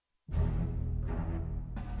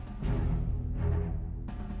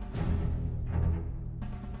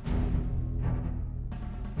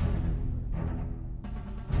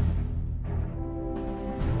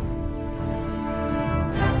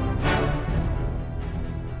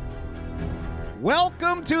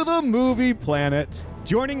Welcome to the Movie Planet.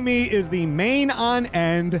 Joining me is the main on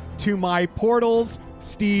end to my portals,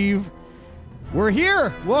 Steve. We're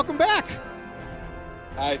here. Welcome back.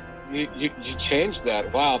 You changed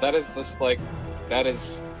that. Wow, that is just like that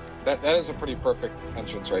is a pretty perfect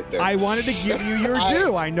entrance right there. I wanted to give you your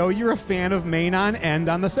due. I know you're a fan of main on end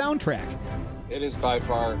on the soundtrack. It is by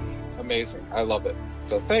far amazing. I love it.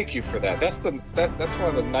 So thank you for that. That's one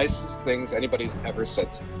of the nicest things anybody's ever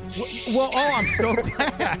said to me. Well, I'm so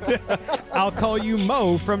glad. I'll call you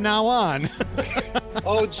Mo from now on.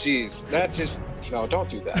 Oh, geez. No, don't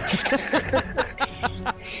do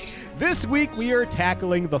that. This week, we are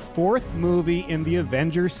tackling the fourth movie in the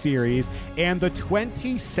Avengers series and the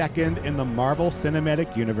 22nd in the Marvel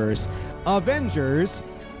Cinematic Universe, Avengers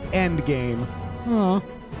Endgame. Huh.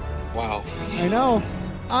 Wow. I know.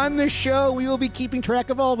 On this show, we will be keeping track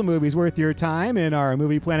of all the movies worth your time in our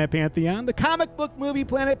Movie Planet Pantheon. The comic book Movie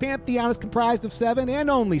Planet Pantheon is comprised of 7 and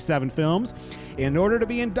only 7 films. In order to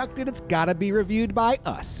be inducted, it's gotta be reviewed by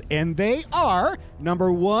us. And they are,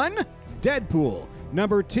 number 1, Deadpool.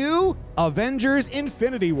 Number 2, Avengers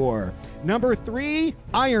Infinity War. Number 3,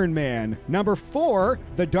 Iron Man. Number 4,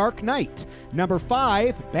 The Dark Knight. Number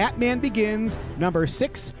 5, Batman Begins. Number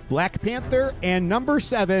 6, Black Panther. And number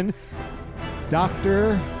 7,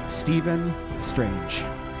 Dr. Stephen Strange.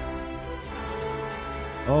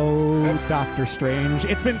 Oh, Dr. Strange.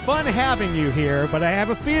 It's been fun having you here, but I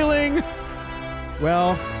have a feeling,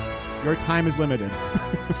 well, your time is limited.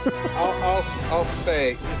 I'll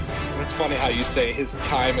say it's funny how you say his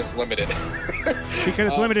time is limited. Because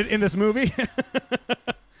it's limited in this movie?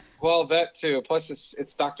 Well, that too. Plus,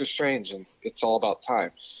 it's Doctor Strange, and it's all about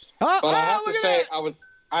time. But I have to say, I was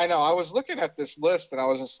looking at this list, and I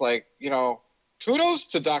was just like, kudos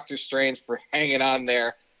to Doctor Strange for hanging on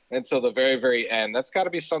there until the very, very end. That's got to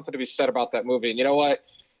be something to be said about that movie. And you know what?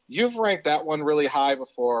 You've ranked that one really high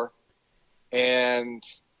before, and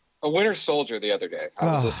A Winter Soldier the other day.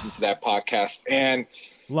 I was listening to that podcast, and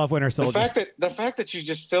love Winter Soldier. The fact that you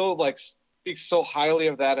just still speak so highly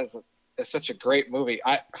of that as such a great movie,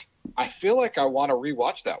 I feel like I want to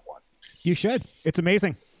rewatch that one. You should. It's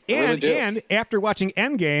amazing. And after watching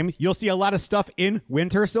Endgame, you'll see a lot of stuff in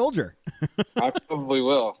Winter Soldier. I probably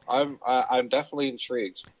will. I'm definitely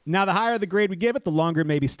intrigued. Now, the higher the grade we give it, the longer it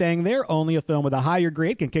may be staying there. Only a film with a higher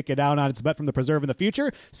grade can kick it out on its butt from the preserve in the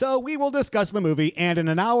future. So we will discuss the movie, and in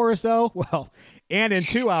an hour or so, and in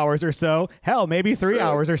 2 hours or so, hell, maybe 3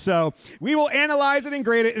 hours or so, we will analyze it and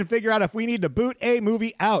grade it and figure out if we need to boot a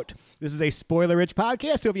movie out. This is a spoiler-rich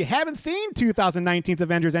podcast, so if you haven't seen 2019's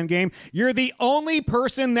Avengers Endgame, you're the only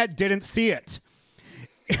person that didn't see it.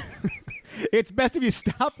 It's best if you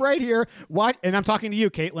stop right here, watch, and I'm talking to you,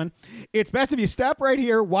 Caitlin. It's best if you stop right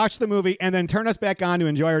here, watch the movie, and then turn us back on to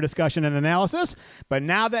enjoy our discussion and analysis. But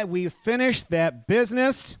now that we've finished that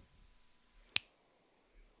business,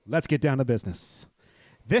 let's get down to business.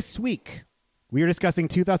 This week, we are discussing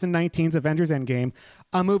 2019's Avengers Endgame,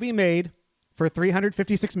 a movie made for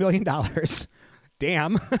 $356 million.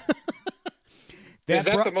 Damn. Is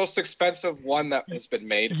that the most expensive one that has been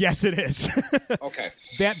made? Yes, it is. Okay.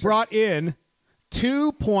 That brought in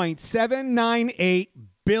 $2.798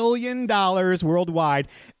 billion worldwide.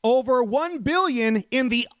 Over $1 billion in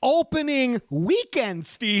the opening weekend,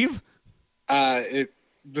 Steve. Never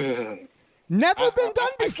been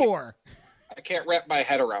done before. I can't wrap my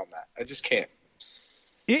head around that. I just can't.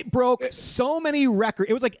 It broke so many records.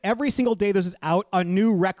 It was like every single day this was out, a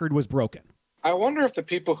new record was broken. I wonder if the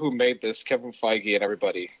people who made this, Kevin Feige and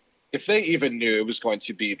everybody, if they even knew it was going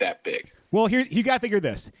to be that big. Well, here you got to figure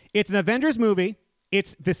this. It's an Avengers movie.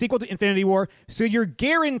 It's the sequel to Infinity War, so you're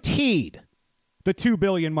guaranteed the $2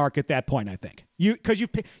 billion mark at that point, I think. Because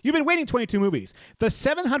you've been waiting 22 movies. The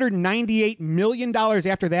 $798 million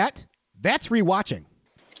after that, that's rewatching.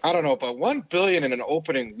 I don't know, but $1 billion in an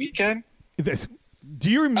opening weekend?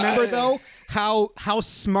 Do you remember, though, how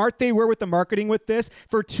smart they were with the marketing with this?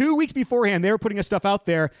 For 2 weeks beforehand, they were putting stuff out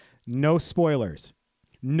there. No spoilers.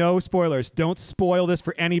 No spoilers. Don't spoil this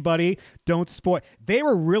for anybody. Don't spoil. They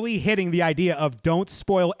were really hitting the idea of don't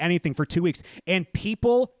spoil anything for 2 weeks. And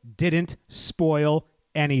people didn't spoil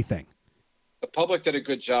anything. The public did a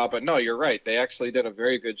good job. But no, you're right. They actually did a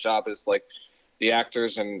very good job as the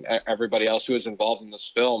actors and everybody else who was involved in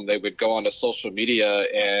this film. They would go onto social media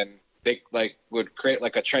and they would create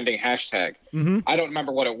a trending hashtag. Mm-hmm. I don't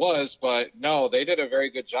remember what it was, but no, they did a very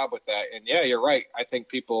good job with that. And yeah, you're right. I think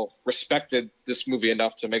people respected this movie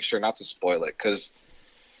enough to make sure not to spoil it because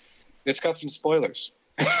it's got some spoilers.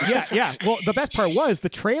 Yeah. Well, the best part was the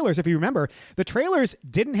trailers. If you remember, the trailers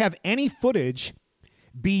didn't have any footage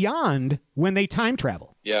beyond when they time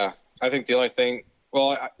travel. Yeah. I think the only thing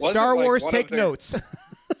Well, Star Wars, take notes.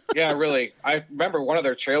 Yeah, really. I remember one of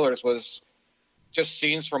their trailers was just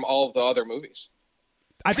scenes from all of the other movies.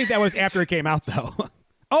 I think that was after it came out, though.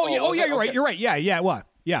 Oh, yeah, you're right. You're right. Yeah, what?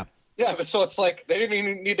 Yeah. Yeah, but so it's like they didn't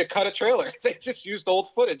even need to cut a trailer. They just used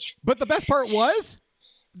old footage. But the best part was,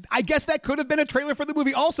 I guess that could have been a trailer for the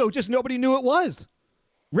movie also, just nobody knew it was.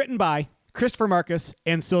 Written by Christopher Marcus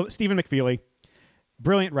and Stephen McFeely.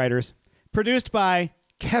 Brilliant writers. Produced by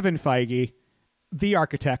Kevin Feige, the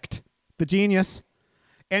architect, the genius.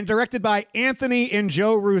 And directed by Anthony and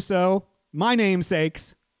Joe Russo, my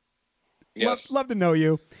namesakes. Yes. Love to know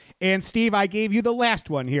you. And Steve, I gave you the last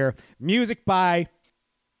one here. Music by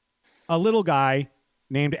a little guy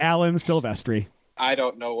named Alan Silvestri. I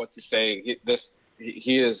don't know what to say.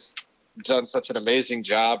 He has done such an amazing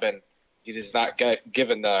job, and he does not get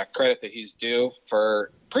given the credit that he's due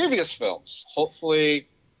for previous films. Hopefully,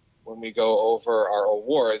 when we go over our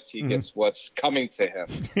awards, he gets what's coming to him.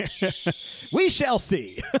 We shall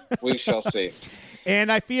see. We shall see.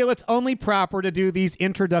 And I feel it's only proper to do these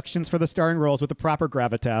introductions for the starring roles with the proper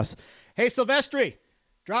gravitas. Hey, Silvestri,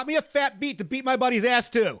 drop me a fat beat to beat my buddy's ass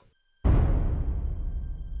to.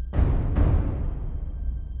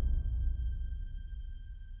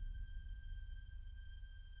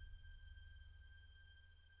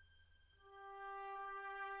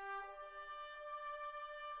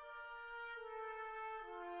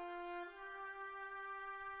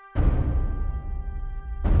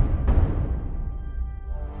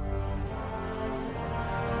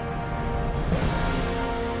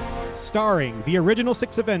 Starring the original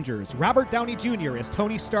 6 Avengers, Robert Downey Jr. as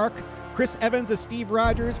Tony Stark, Chris Evans as Steve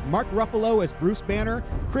Rogers, Mark Ruffalo as Bruce Banner,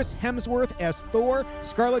 Chris Hemsworth as Thor,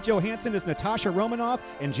 Scarlett Johansson as Natasha Romanoff,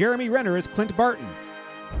 and Jeremy Renner as Clint Barton.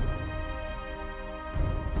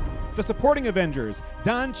 The supporting Avengers,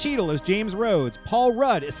 Don Cheadle as James Rhodes, Paul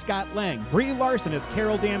Rudd as Scott Lang, Brie Larson as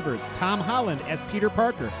Carol Danvers, Tom Holland as Peter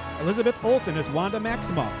Parker, Elizabeth Olsen as Wanda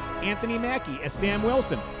Maximoff, Anthony Mackie as Sam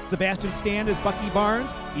Wilson, Sebastian Stan as Bucky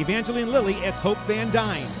Barnes, Evangeline Lilly as Hope Van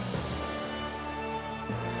Dyne.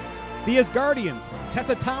 The Asgardians,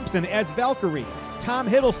 Tessa Thompson as Valkyrie, Tom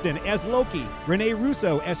Hiddleston as Loki, Rene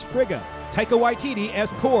Russo as Frigga, Taika Waititi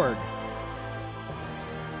as Korg.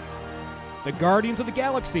 The Guardians of the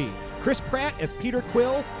Galaxy, Chris Pratt as Peter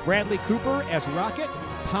Quill, Bradley Cooper as Rocket,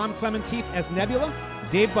 Pom Klementieff as Nebula,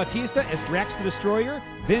 Dave Bautista as Drax the Destroyer,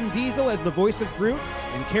 Vin Diesel as the voice of Groot,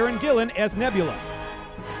 and Karen Gillan as Nebula.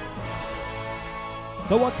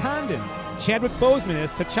 The Wakandans, Chadwick Boseman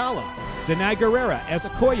as T'Challa, Denai Guerrera as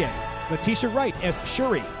Okoye, Letitia Wright as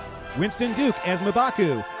Shuri, Winston Duke as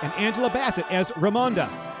M'Baku, and Angela Bassett as Ramonda.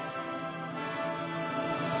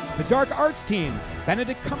 The Dark Arts team,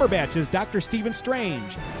 Benedict Cumberbatch as Dr. Stephen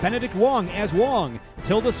Strange, Benedict Wong as Wong,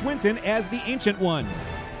 Tilda Swinton as the Ancient One.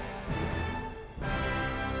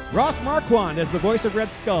 Ross Marquand as the voice of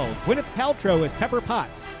Red Skull, Gwyneth Paltrow as Pepper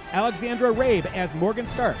Potts, Alexandra Rabe as Morgan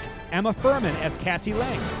Stark, Emma Furman as Cassie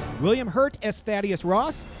Lang, William Hurt as Thaddeus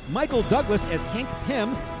Ross, Michael Douglas as Hank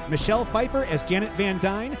Pym, Michelle Pfeiffer as Janet Van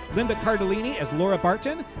Dyne, Linda Cardellini as Laura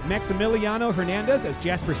Barton, Maximiliano Hernandez as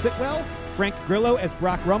Jasper Sitwell, Frank Grillo as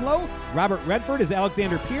Brock Rumlow, Robert Redford as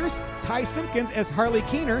Alexander Pierce, Ty Simpkins as Harley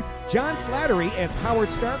Keener, John Slattery as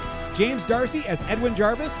Howard Stark, James Darcy as Edwin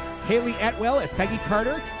Jarvis, Haley Atwell as Peggy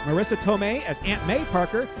Carter, Marissa Tomei as Aunt May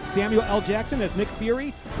Parker, Samuel L. Jackson as Nick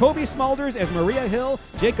Fury, Kobe Smulders as Maria Hill,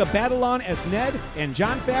 Jacob Batalon as Ned, and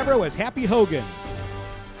Jon Favreau as Happy Hogan.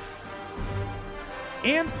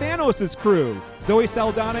 And Thanos' crew, Zoe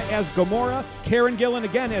Saldana as Gamora, Karen Gillan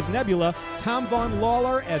again as Nebula, Tom Von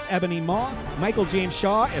Lawler as Ebony Maw, Michael James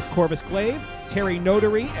Shaw as Corvus Glaive, Terry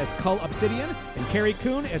Notary as Cull Obsidian, and Carrie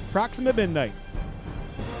Coon as Proxima Midnight.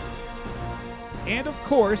 And of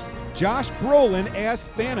course, Josh Brolin as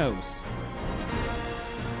Thanos.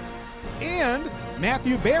 And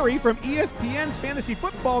Matthew Berry from ESPN's Fantasy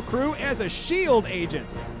Football Crew as a S.H.I.E.L.D.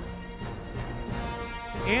 agent.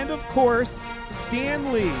 And of course,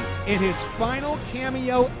 Stan Lee in his final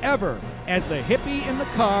cameo ever as the hippie in the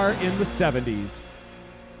car in the 70s.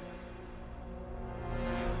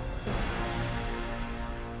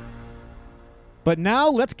 But now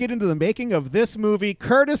let's get into the making of this movie,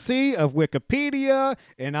 courtesy of Wikipedia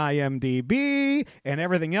and IMDb and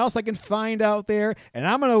everything else I can find out there. And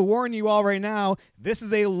I'm going to warn you all right now, this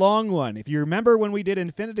is a long one. If you remember when we did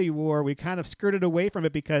Infinity War, we kind of skirted away from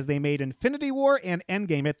it because they made Infinity War and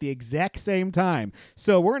Endgame at the exact same time.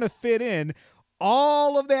 So we're going to fit in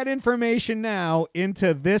all of that information now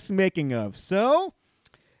into this making of. So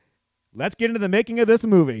let's get into the making of this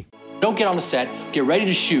movie. Don't get on the set, get ready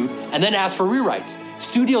to shoot, and then ask for rewrites.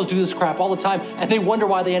 Studios do this crap all the time, and they wonder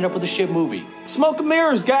why they end up with a shit movie. Smoke and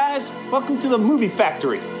mirrors, guys. Welcome to the movie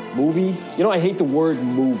factory. Movie? You know, I hate the word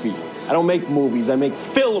movie. I don't make movies, I make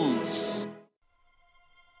films.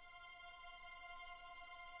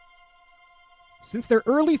 Since their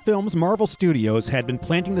early films, Marvel Studios had been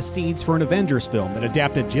planting the seeds for an Avengers film that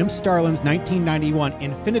adapted Jim Starlin's 1991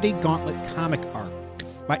 Infinity Gauntlet comic arc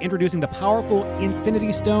by introducing the powerful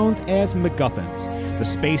Infinity Stones as MacGuffins, the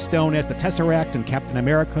Space Stone as the Tesseract in Captain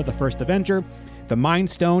America: The First Avenger, the Mind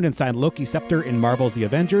Stone inside Loki's Scepter in Marvel's The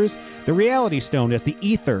Avengers, the Reality Stone as the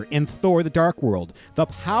Ether in Thor: The Dark World, the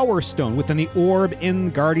Power Stone within the Orb in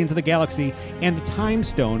Guardians of the Galaxy, and the Time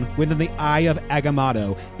Stone within the Eye of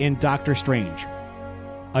Agamotto in Doctor Strange.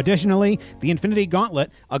 Additionally, the Infinity Gauntlet,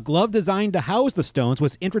 a glove designed to house the stones,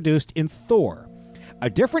 was introduced in Thor. A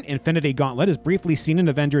different Infinity Gauntlet is briefly seen in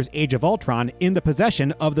Avengers: Age of Ultron in the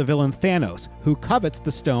possession of the villain Thanos, who covets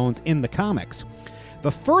the stones in the comics. The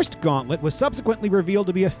first gauntlet was subsequently revealed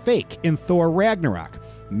to be a fake in Thor: Ragnarok.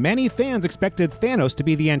 Many fans expected Thanos to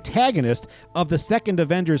be the antagonist of the second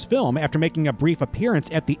Avengers film after making a brief appearance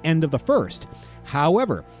at the end of the first.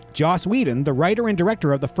 However, Joss Whedon, the writer and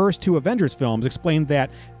director of the first two Avengers films, explained that,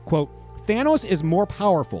 quote, Thanos is more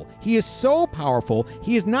powerful. He is so powerful,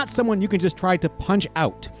 he is not someone you can just try to punch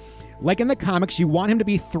out. Like in the comics, you want him to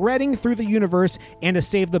be threading through the universe and to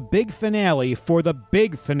save the big finale for the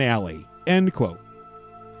big finale, end quote.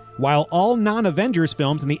 While all non-Avengers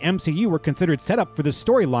films in the MCU were considered set up for this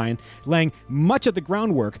storyline, laying much of the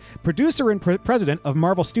groundwork, producer and president of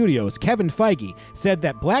Marvel Studios, Kevin Feige, said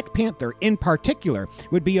that Black Panther, in particular,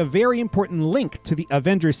 would be a very important link to the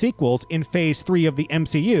Avengers sequels in Phase 3 of the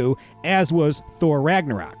MCU, as was Thor: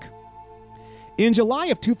 Ragnarok. In July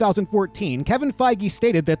of 2014, Kevin Feige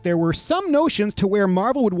stated that there were some notions to where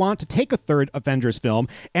Marvel would want to take a third Avengers film,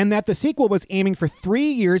 and that the sequel was aiming for 3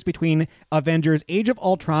 years between Avengers: Age of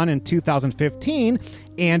Ultron in 2015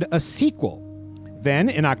 and a sequel. Then,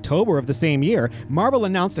 in October of the same year, Marvel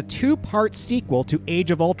announced a 2-part sequel to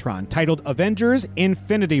Age of Ultron titled Avengers: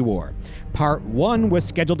 Infinity War. Part 1 was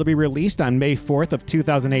scheduled to be released on May 4th of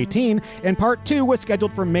 2018, and Part 2 was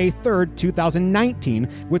scheduled for May 3rd, 2019,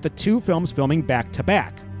 with the two films filming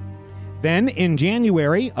back-to-back. Then, in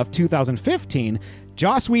January of 2015,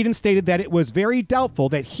 Joss Whedon stated that it was very doubtful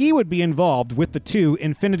that he would be involved with the two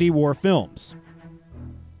Infinity War films.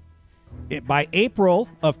 By April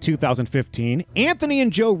of 2015, Anthony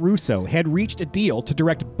and Joe Russo had reached a deal to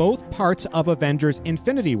direct both parts of Avengers: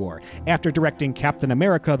 Infinity War, after directing Captain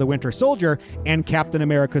America: The Winter Soldier and Captain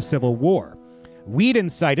America: Civil War. Whedon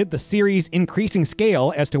cited the series' increasing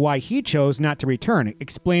scale as to why he chose not to return,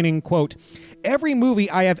 explaining, quote, every movie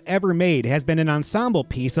I have ever made has been an ensemble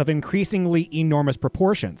piece of increasingly enormous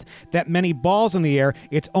proportions. That many balls in the air,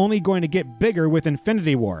 it's only going to get bigger with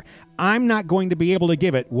Infinity War. I'm not going to be able to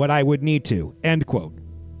give it what I would need to, end quote.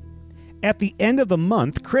 At the end of the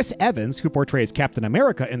month, Chris Evans, who portrays Captain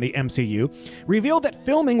America in the MCU, revealed that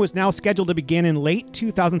filming was now scheduled to begin in late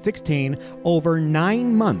 2016, over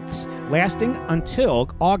 9 months, lasting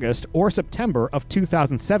until August or September of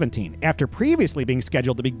 2017, after previously being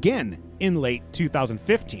scheduled to begin in late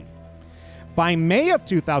 2015. By May of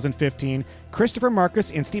 2015, Christopher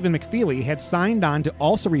Marcus and Stephen McFeely had signed on to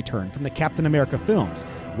also return from the Captain America films,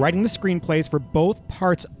 writing the screenplays for both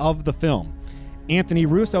parts of the film. Anthony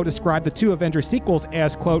Russo described the two Avengers sequels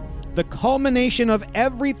as, quote, the culmination of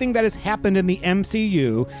everything that has happened in the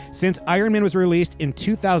MCU since Iron Man was released in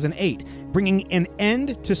 2008, bringing an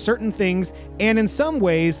end to certain things and in some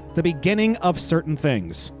ways the beginning of certain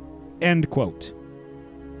things, end quote.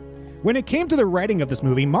 When it came to the writing of this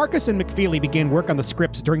movie, Marcus and McFeely began work on the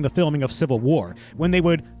scripts during the filming of Civil War, when they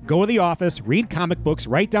would go to the office, read comic books,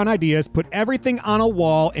 write down ideas, put everything on a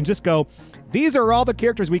wall, and just go, these are all the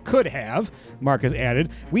characters we could have, Marcus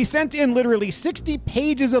added. We sent in literally 60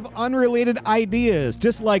 pages of unrelated ideas,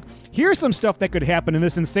 just like, here's some stuff that could happen in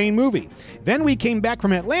this insane movie. Then we came back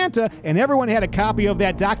from Atlanta, and everyone had a copy of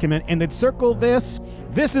that document, and they'd circle this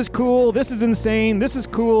is cool, this is insane, this is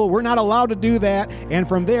cool, we're not allowed to do that, and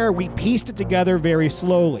from there, we pieced it together very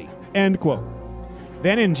slowly, end quote.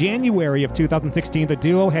 Then in January of 2016, the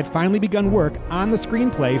duo had finally begun work on the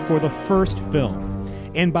screenplay for the first film.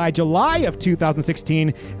 And by July of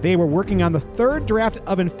 2016, they were working on the third draft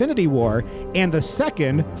of Infinity War and the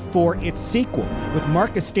second for its sequel, with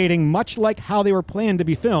Marcus stating, much like how they were planned to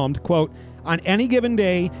be filmed, quote, on any given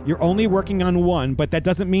day, you're only working on one, but that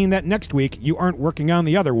doesn't mean that next week you aren't working on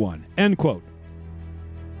the other one, end quote.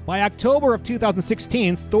 By October of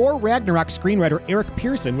 2016, Thor Ragnarok screenwriter Eric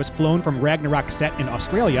Pearson was flown from Ragnarok set in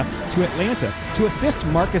Australia to Atlanta to assist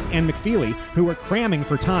Marcus and McFeely, who were cramming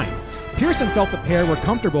for time. Pearson felt the pair were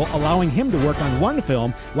comfortable allowing him to work on one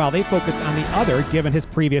film while they focused on the other given his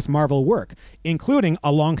previous Marvel work, including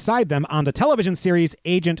alongside them on the television series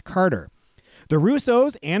Agent Carter. The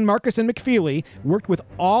Russos and Marcus and McFeely worked with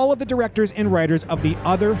all of the directors and writers of the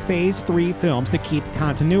other Phase 3 films to keep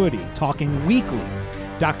continuity, talking weekly.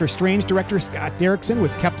 Doctor Strange director Scott Derrickson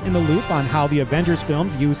was kept in the loop on how the Avengers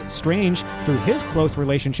films use Strange through his close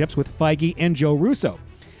relationships with Feige and Joe Russo.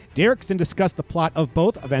 Derrickson discussed the plot of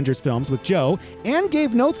both Avengers films with Joe and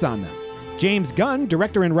gave notes on them. James Gunn,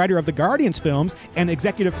 director and writer of the Guardians films and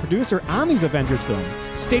executive producer on these Avengers films,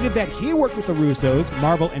 stated that he worked with the Russos,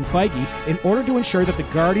 Marvel, and Feige in order to ensure that the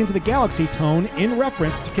Guardians of the Galaxy tone in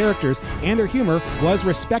reference to characters and their humor was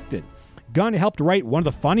respected. Gunn helped write one of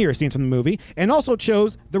the funnier scenes from the movie and also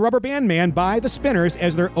chose The Rubber Band Man by The Spinners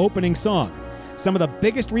as their opening song. Some of the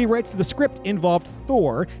biggest rewrites to the script involved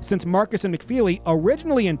Thor, since Marcus and McFeely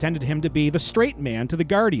originally intended him to be the straight man to the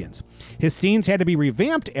Guardians. His scenes had to be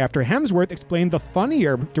revamped after Hemsworth explained the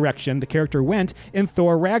funnier direction the character went in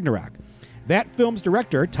Thor Ragnarok. That film's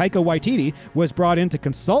director, Taika Waititi, was brought in to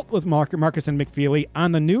consult with Marcus and McFeely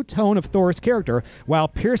on the new tone of Thor's character, while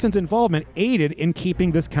Pearson's involvement aided in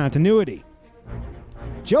keeping this continuity.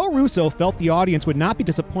 Joe Russo felt the audience would not be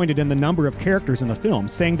disappointed in the number of characters in the film,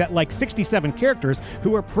 saying that like 67 characters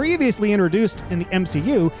who were previously introduced in the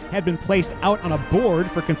MCU had been placed out on a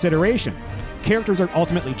board for consideration. Characters are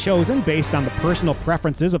ultimately chosen based on the personal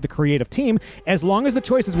preferences of the creative team, as long as the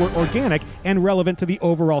choices were organic and relevant to the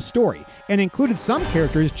overall story, and included some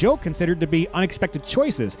characters Joe considered to be unexpected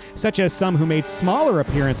choices, such as some who made smaller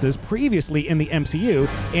appearances previously in the MCU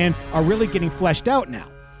and are really getting fleshed out now.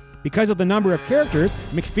 Because of the number of characters,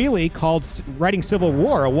 McFeely called writing Civil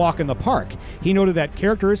War a walk in the park. He noted that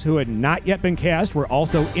characters who had not yet been cast were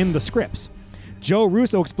also in the scripts. Joe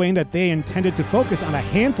Russo explained that they intended to focus on a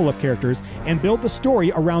handful of characters and build the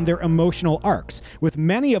story around their emotional arcs, with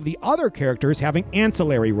many of the other characters having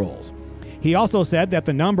ancillary roles. He also said that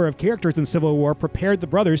the number of characters in Civil War prepared the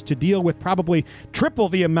brothers to deal with probably triple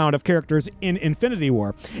the amount of characters in Infinity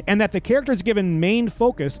War, and that the characters given main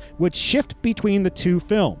focus would shift between the two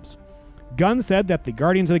films. Gunn said that the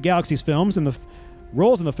Guardians of the Galaxy's films and the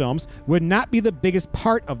roles in the films would not be the biggest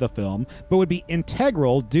part of the film, but would be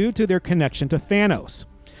integral due to their connection to Thanos.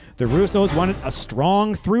 The Russos wanted a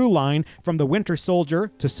strong through line from The Winter Soldier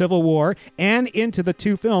to Civil War and into the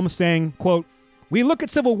two films, saying, quote, "We look at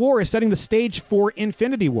Civil War as setting the stage for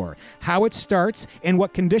Infinity War, how it starts and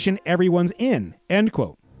what condition everyone's in," end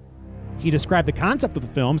quote. He described the concept of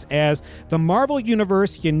the films as the Marvel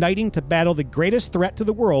Universe uniting to battle the greatest threat to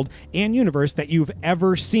the world and universe that you've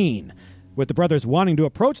ever seen, with the brothers wanting to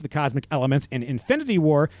approach the cosmic elements in Infinity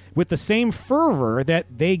War with the same fervor that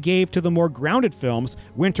they gave to the more grounded films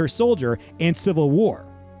Winter Soldier and Civil War.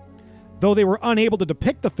 Though they were unable to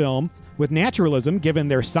depict the film with naturalism given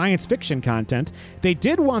their science fiction content, they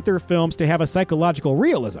did want their films to have a psychological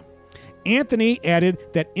realism. Anthony added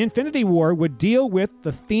that Infinity War would deal with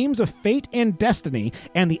the themes of fate and destiny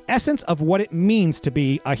and the essence of what it means to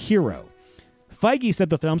be a hero. Feige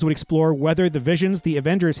said the films would explore whether the visions the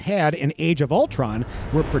Avengers had in Age of Ultron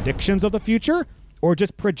were predictions of the future or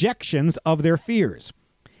just projections of their fears.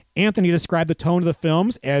 Anthony described the tone of the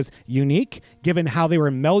films as unique, given how they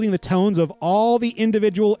were melding the tones of all the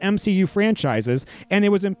individual MCU franchises, and it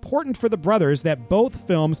was important for the brothers that both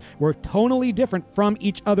films were tonally different from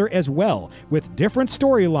each other as well, with different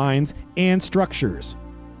storylines and structures.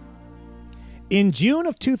 In June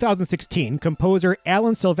of 2016, composer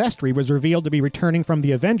Alan Silvestri was revealed to be returning from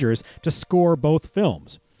The Avengers to score both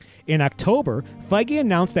films. In October, Feige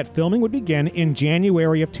announced that filming would begin in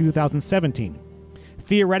January of 2017.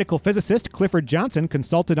 Theoretical physicist Clifford Johnson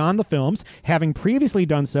consulted on the films, having previously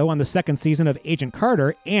done so on the second season of Agent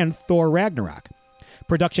Carter and Thor Ragnarok.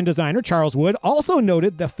 Production designer Charles Wood also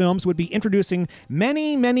noted the films would be introducing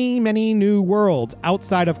many new worlds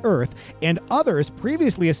outside of Earth and others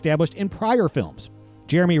previously established in prior films.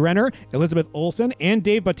 Jeremy Renner, Elizabeth Olsen, and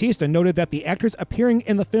Dave Bautista noted that the actors appearing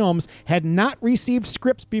in the films had not received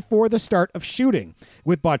scripts before the start of shooting,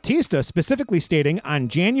 with Bautista specifically stating on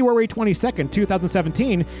January 22,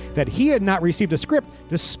 2017, that he had not received a script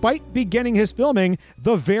despite beginning his filming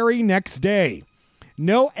the very next day.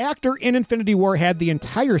 No actor in Infinity War had the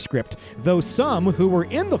entire script, though some who were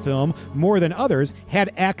in the film more than others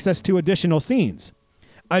had access to additional scenes.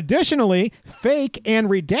 Additionally, fake and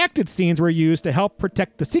redacted scenes were used to help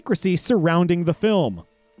protect the secrecy surrounding the film.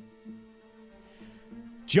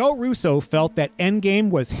 Joe Russo felt that Endgame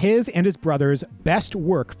was his and his brother's best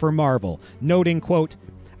work for Marvel, noting, quote,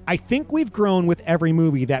 I think we've grown with every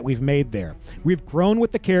movie that we've made there. We've grown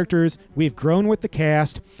with the characters. We've grown with the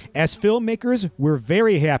cast. As filmmakers, we're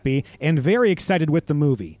very happy and very excited with the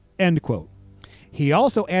movie. End quote. He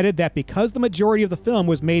also added that because the majority of the film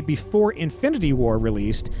was made before Infinity War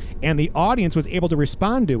released and the audience was able to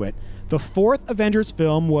respond to it, the fourth Avengers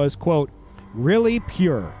film was, quote, really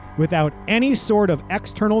pure, without any sort of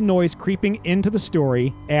external noise creeping into the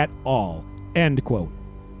story at all. End quote.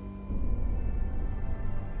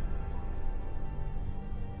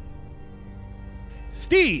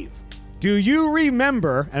 Steve, do you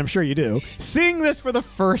remember, and I'm sure you do, seeing this for the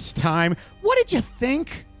first time? What did you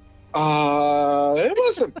think? It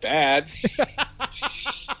wasn't bad.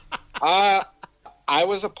 I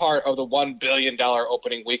was a part of the $1 billion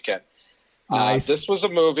opening weekend. Nice. This was a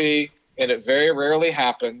movie, and it very rarely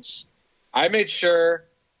happens. I made sure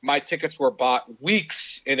my tickets were bought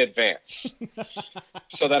weeks in advance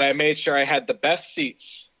so that I made sure I had the best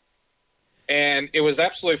seats. And it was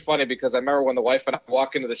absolutely funny because I remember when the wife and I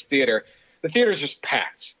walked into this theater, the theater's just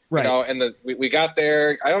packed, right. You know, and we got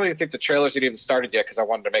there. I don't even think the trailers had even started yet because I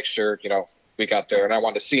wanted to make sure, you know, we got there and I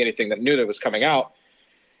wanted to see anything that knew that was coming out.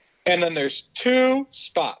 And then there's 2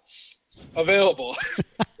 spots available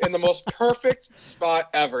in the most perfect spot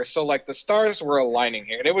ever. So like the stars were aligning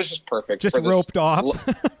here and it was just perfect. Just roped off.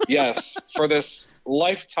 Yes, for this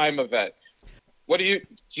lifetime event. Do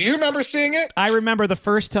you remember seeing it? I remember the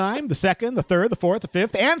first time, the second, the third, the fourth, the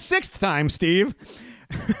fifth, and sixth time, Steve.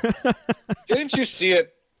 Didn't you see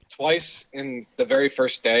it twice in the very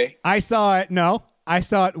first day? I saw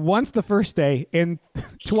it once the first day and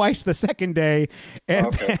twice the second day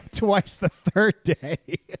and then twice the third day.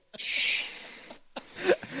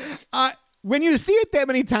 When you see it that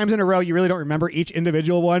many times in a row, you really don't remember each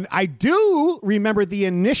individual one. I do remember the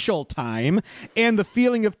initial time and the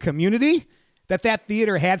feeling of community that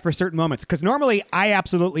theater had for certain moments. Because normally I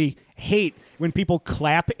absolutely hate when people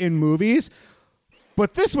clap in movies,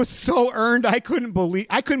 but this was so earned. I couldn't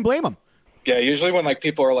blame them. Yeah, usually when like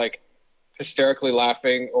people are like hysterically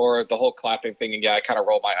laughing or the whole clapping thing, and I kind of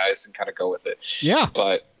roll my eyes and kind of go with it. Yeah,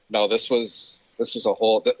 but no, this was a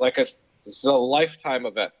whole this is a lifetime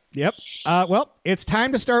event. Yep. Well, it's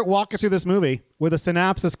time to start walking through this movie with a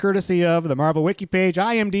synopsis courtesy of the Marvel Wiki page,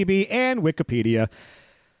 IMDb, and Wikipedia.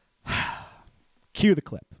 Cue the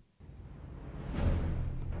clip.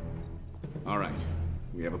 All right,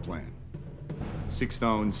 we have a plan. 6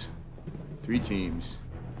 stones, 3 teams,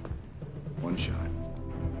 1 shot.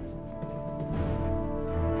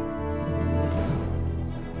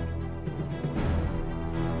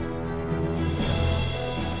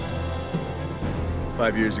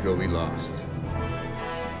 Five years ago, we lost.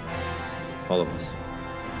 All of us.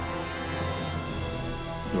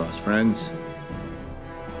 We lost friends.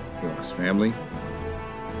 We lost family.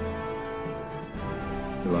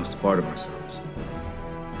 We lost a part of ourselves.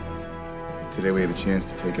 Today we have a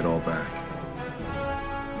chance to take it all back.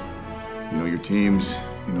 You know your teams,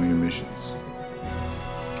 you know your missions.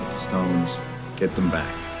 Get the stones, get them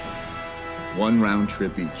back. 1 round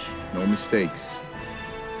trip each. No mistakes,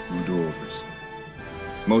 no do-overs.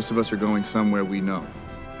 Most of us are going somewhere we know.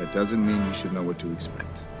 That doesn't mean we should know what to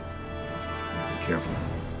expect. Be careful.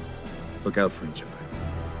 Look out for each other.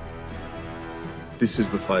 This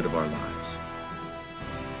is the fight of our lives.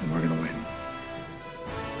 And we're gonna win.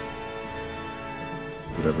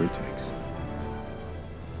 Whatever it takes.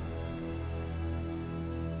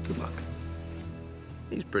 Good luck.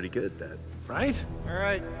 He's pretty good at that. Right? All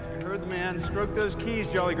right, you heard the man. Stroke those keys,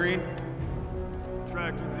 Jolly Green.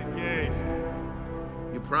 Tractor's engaged.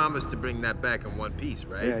 You promised to bring that back in one piece,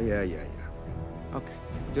 right? Yeah. Okay,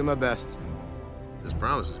 I'll do my best. As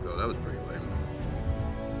promises go, that was pretty lame.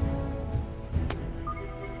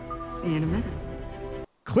 See you in a minute.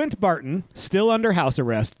 Clint Barton, still under house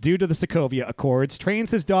arrest due to the Sokovia Accords,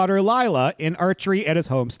 trains his daughter Lila in archery at his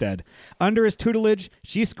homestead. Under his tutelage,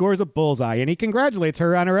 she scores a bullseye, and he congratulates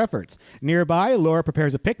her on her efforts. Nearby, Laura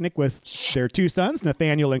prepares a picnic with their 2 sons,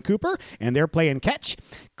 Nathaniel and Cooper, and they're playing catch.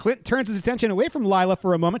 Clint turns his attention away from Lila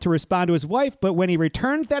for a moment to respond to his wife, but when he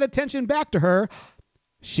returns that attention back to her,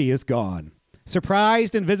 she is gone.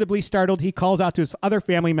 Surprised and visibly startled, he calls out to his other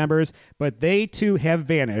family members, but they too have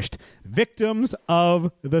vanished, victims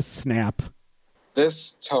of the snap.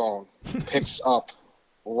 This tone picks up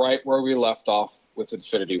right where we left off with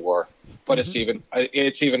Infinity War, but it's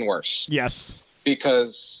even worse. Yes.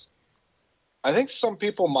 Because I think some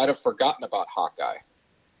people might have forgotten about Hawkeye.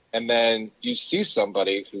 And then you see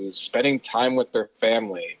somebody who's spending time with their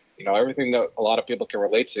family, you know, everything that a lot of people can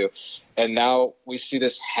relate to. And now we see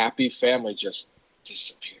this happy family just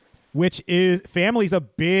disappear. Which is, family's a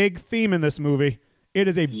big theme in this movie. It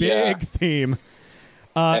is a big theme.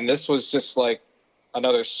 And this was just like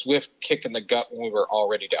another swift kick in the gut when we were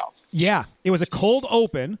already down. Yeah, it was a cold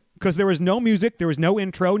open because there was no music, there was no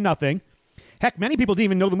intro, nothing. Heck, many people didn't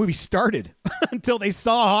even know the movie started until they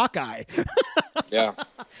saw Hawkeye. Yeah.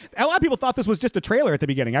 A lot of people thought this was just a trailer at the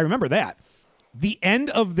beginning. I remember that. The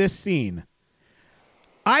end of this scene,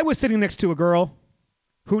 I was sitting next to a girl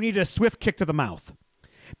who needed a swift kick to the mouth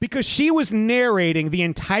because she was narrating the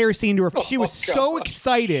entire scene to her. She was so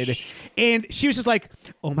excited, and she was just like,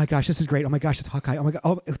 oh my gosh, this is great. Oh my gosh, it's Hawkeye. Oh my God,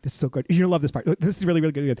 oh, this is so good. You're going to love this part. This is really,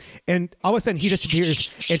 really good. And all of a sudden, he just appears,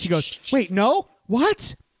 and she goes, wait, no?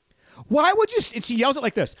 What? Why would you, and she yells it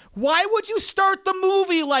like this, why would you start the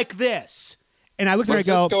movie like this? And I looked at her and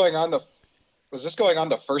I go, was this going on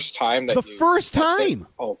the first time that first time?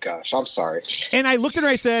 Oh gosh, I'm sorry. And I looked at her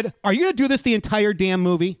and I said, are you going to do this the entire damn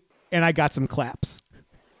movie? And I got some claps.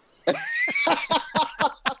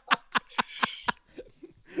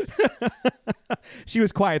 She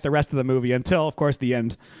was quiet the rest of the movie until, of course, the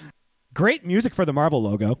end. Great music for the Marvel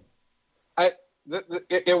logo.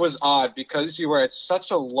 It was odd because you were at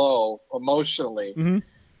such a low emotionally, and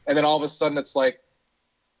then all of a sudden it's like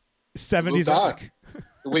 70s rock.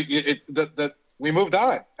 We moved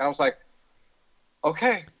on, and I was like,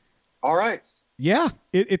 okay, all right. Yeah,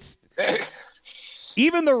 it's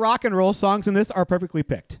even the rock and roll songs in this are perfectly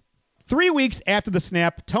picked. 3 weeks after the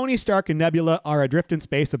snap, Tony Stark and Nebula are adrift in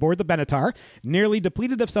space aboard the Benatar. Nearly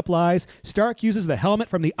depleted of supplies, Stark uses the helmet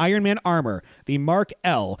from the Iron Man armor, the Mark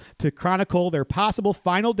L, to chronicle their possible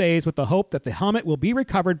final days with the hope that the helmet will be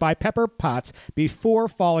recovered by Pepper Potts before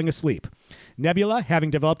falling asleep. Nebula,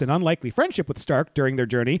 having developed an unlikely friendship with Stark during their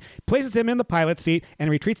journey, places him in the pilot's seat and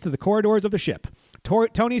retreats to the corridors of the ship.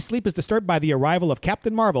 Tony's sleep is disturbed by the arrival of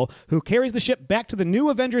Captain Marvel, who carries the ship back to the new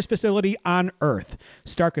Avengers facility on Earth.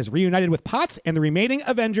 Stark is reunited with Potts and the remaining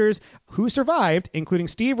Avengers who survived, including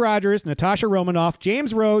Steve Rogers, Natasha Romanoff,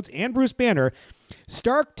 James Rhodes, and Bruce Banner.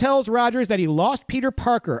 Stark tells Rogers that he lost Peter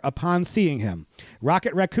Parker upon seeing him.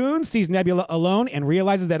 Rocket Raccoon sees Nebula alone and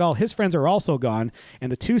realizes that all his friends are also gone,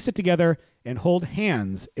 and the two sit together and hold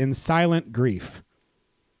hands in silent grief.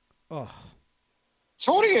 Oh.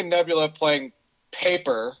 Tony and Nebula playing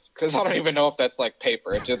paper, because I don't even know if that's like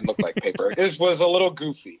paper. It didn't look like paper. It was a little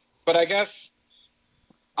goofy. But I guess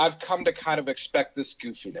I've come to kind of expect this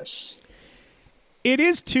goofiness. It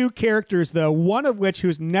is two characters, though, one of which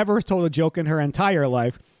who's never told a joke in her entire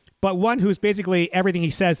life, but one who's basically everything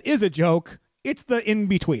he says is a joke. It's the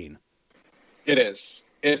in-between. It is.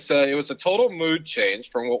 It was a total mood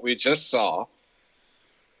change from what we just saw.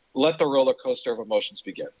 Let the roller coaster of emotions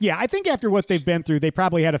begin. Yeah, I think after what they've been through, they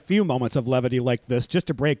probably had a few moments of levity like this just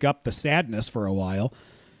to break up the sadness for a while.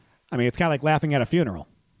 I mean, it's kind of like laughing at a funeral.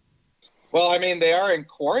 Well, I mean, they are in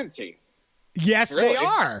quarantine. Yes, really. They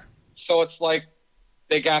are. So it's like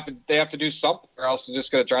they have to do something, or else they're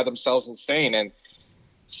just going to drive themselves insane. And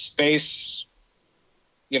space,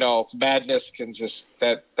 madness can just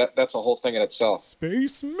that's a whole thing in itself.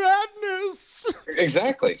 Space madness.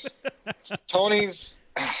 Exactly. Tony's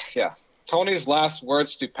last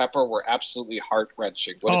words to Pepper were absolutely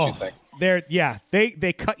heart-wrenching. What did you think?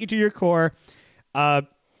 They cut you to your core.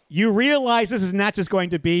 You realize this is not just going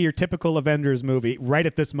to be your typical Avengers movie right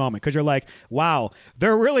at this moment, because you're like, wow,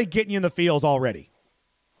 they're really getting you in the feels already.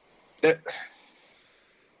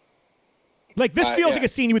 Like, this feels like a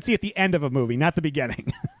scene you would see at the end of a movie, not the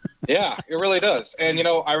beginning. Yeah, it really does. And,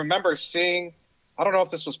 I remember seeing, I don't know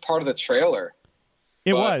if this was part of the trailer.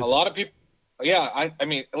 It was. A lot of people, I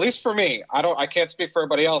mean, at least for me, I can't speak for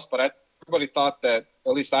everybody else, but everybody thought that,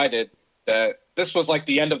 at least I did, that this was like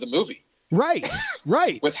the end of the movie. Right.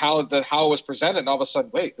 With how it was presented, and all of a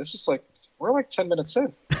sudden, wait, this is like, we're like 10 minutes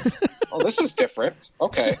in. Oh, this is different.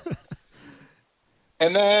 Okay.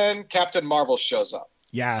 And then Captain Marvel shows up.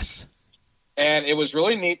 Yes. And it was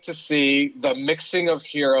really neat to see the mixing of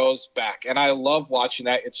heroes back. And I love watching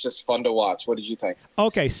that. It's just fun to watch. What did you think?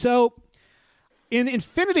 Okay, so in in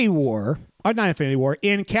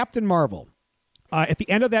Captain Marvel, at the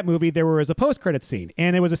end of that movie, there was a post-credit scene.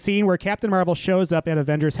 And it was a scene where Captain Marvel shows up at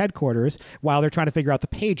Avengers headquarters while they're trying to figure out the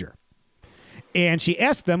pager. And she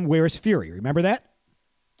asked them, where's Fury? Remember that?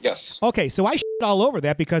 Yes. Okay, so I shit all over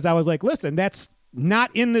that because I was like, listen, that's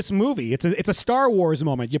not in this movie. It's a Star Wars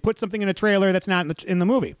moment. You put something in a trailer that's not in the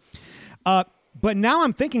movie. But now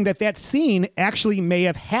I'm thinking that scene actually may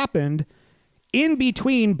have happened in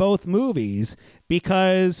between both movies,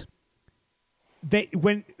 because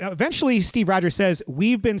when eventually Steve Rogers says,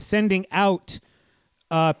 we've been sending out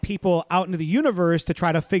people out into the universe to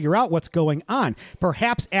try to figure out what's going on.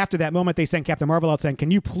 Perhaps after that moment, they sent Captain Marvel out saying,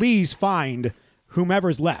 can you please find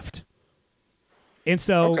whomever's left? And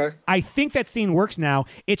so Okay. I think that scene works now.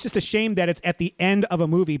 It's just a shame that it's at the end of a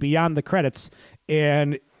movie beyond the credits.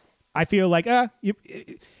 And I feel like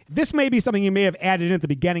this may be something you may have added in at the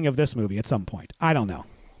beginning of this movie at some point. I don't know.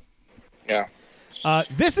 Yeah.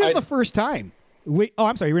 This is the first time.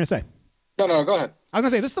 I'm sorry, you were going to say. No, go ahead. I was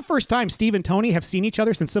going to say, this is the first time Steve and Tony have seen each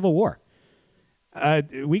other since Civil War.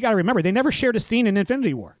 We got to remember, they never shared a scene in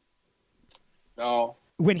Infinity War. No.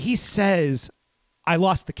 When he says, I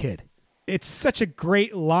lost the kid, it's such a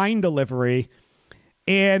great line delivery.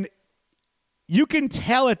 And you can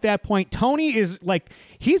tell at that point, Tony is like,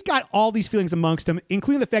 he's got all these feelings amongst him,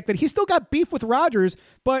 including the fact that he's still got beef with Rogers,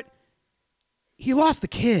 but he lost the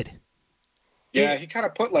kid. Yeah, he kind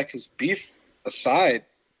of put like his beef aside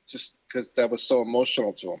just because that was so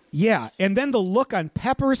emotional to him. Yeah, and then the look on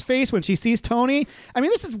Pepper's face when she sees Tony. I mean,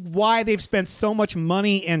 this is why they've spent so much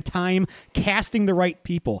money and time casting the right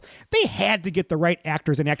people. They had to get the right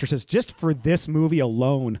actors and actresses just for this movie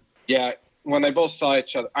alone. Yeah, when they both saw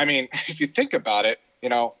each other. I mean, if you think about it, you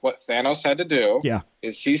know, what Thanos had to do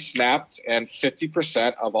is he snapped and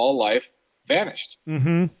 50% of all life vanished.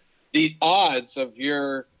 Mm-hmm. The odds of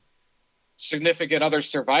your significant other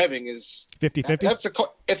surviving is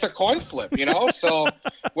 50-50. It's a coin flip, you know. So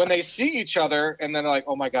when they see each other and then they're like,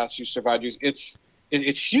 "Oh my gosh, you survived!" It's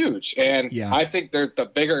huge, and I think the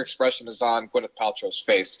bigger expression is on Gwyneth Paltrow's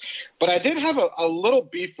face. But I did have a little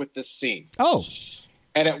beef with this scene. Oh,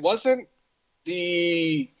 and it wasn't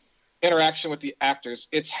the interaction with the actors;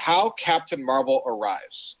 it's how Captain Marvel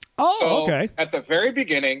arrives. Oh, so okay. At the very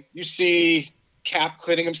beginning, you see Cap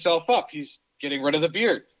cleaning himself up. He's getting rid of the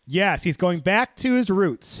beard. Yes, he's going back to his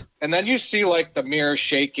roots. And then you see like the mirror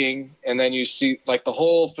shaking, and then you see like the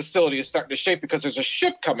whole facility is starting to shake because there's a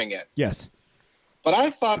ship coming in. Yes. But I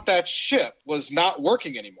thought that ship was not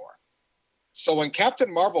working anymore. So when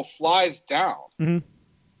Captain Marvel flies down,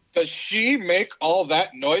 does she make all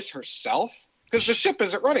that noise herself? Because the ship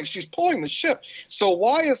isn't running. She's pulling the ship. So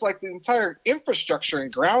why is like the entire infrastructure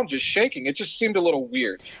and ground just shaking? It just seemed a little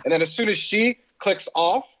weird. And then as soon as she clicks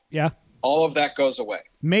off, all of that goes away.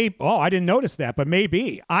 I didn't notice that, but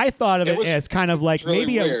maybe. I thought of it as kind of like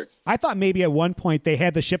really I thought maybe at one point they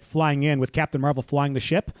had the ship flying in with Captain Marvel flying the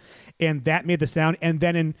ship, and that made the sound. And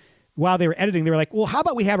then while they were editing, they were like, well, how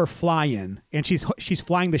about we have her fly in? And she's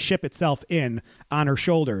flying the ship itself in on her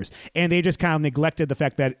shoulders. And they just kind of neglected the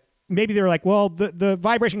fact that maybe they were like, well, the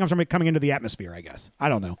vibration comes from it coming into the atmosphere, I guess. I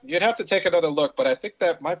don't know. You'd have to take another look, but I think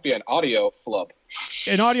that might be an audio flub.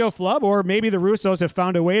 An audio flub, or maybe the Russos have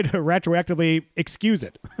found a way to retroactively excuse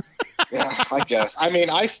it. Yeah, I guess. I mean,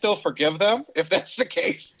 I still forgive them if that's the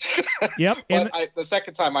case. Yep. But the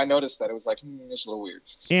second time I noticed that, it was like, it's a little weird.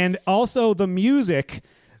 And also the music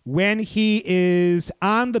when he is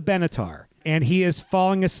on the Benatar and he is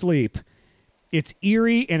falling asleep. It's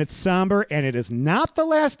eerie and it's somber, and it is not the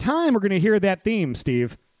last time we're going to hear that theme,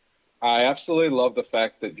 Steve. I absolutely love the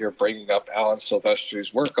fact that you're bringing up Alan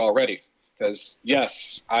Silvestri's work already. Because,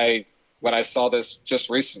 yes, when I saw this just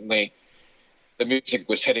recently, the music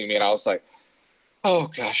was hitting me, and I was like, oh,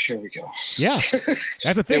 gosh, here we go. Yeah,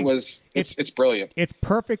 that's the thing. It's brilliant. It's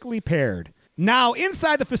perfectly paired. Now,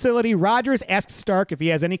 inside the facility, Rogers asks Stark if he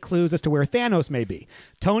has any clues as to where Thanos may be.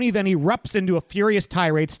 Tony then erupts into a furious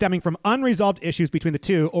tirade stemming from unresolved issues between the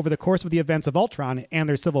two over the course of the events of Ultron and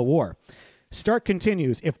their civil war. Stark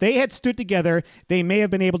continues, if they had stood together, they may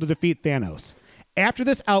have been able to defeat Thanos. After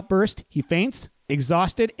this outburst, he faints,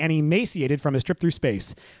 exhausted and emaciated from his trip through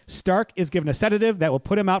space. Stark is given a sedative that will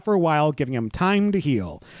put him out for a while, giving him time to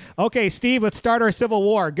heal. Okay, Steve, let's start our civil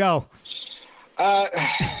war. Go.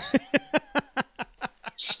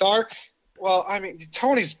 Stark, well, I mean,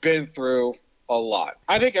 Tony's been through a lot.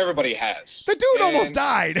 I think everybody has. The dude almost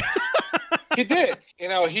died. He did. You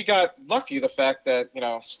know, he got lucky the fact that, you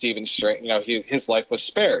know, Stephen Strange, you know, his life was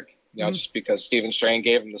spared, you know, just because Stephen Strange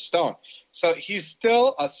gave him the stone. So he's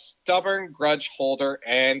still a stubborn grudge holder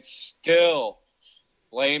and still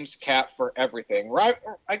blames Cap for everything. Right?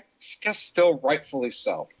 I guess still rightfully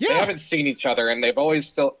so. Yeah. They haven't seen each other, and they've always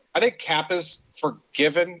still. I think Cap is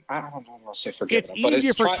forgiven. I don't know if say forgiven, but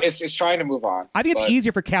it's trying to move on. I think it's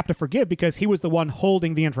easier for Cap to forgive because he was the one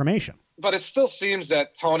holding the information. But it still seems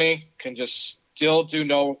that Tony can just still do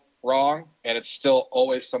no wrong, and it's still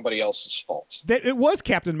always somebody else's fault. It was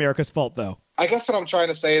Captain America's fault, though. I guess what I'm trying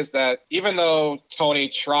to say is that even though Tony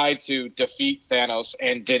tried to defeat Thanos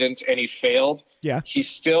and didn't, and he failed, he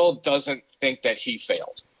still doesn't think that he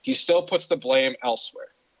failed. He still puts the blame elsewhere.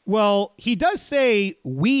 Well, he does say,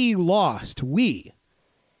 we lost, we.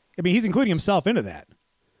 I mean, he's including himself into that.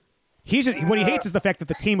 What he hates is the fact that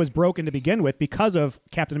the team was broken to begin with because of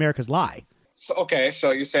Captain America's lie. So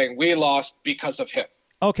you're saying we lost because of him.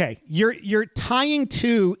 Okay, you're tying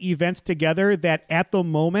two events together that at the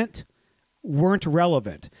moment weren't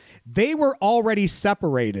relevant. They were already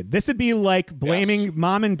separated. This would be like blaming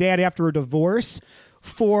mom and dad after a divorce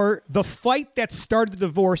for the fight that started the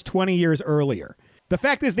divorce 20 years earlier. The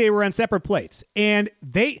fact is they were on separate plates. And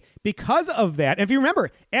because of that, if you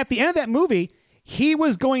remember, at the end of that movie, he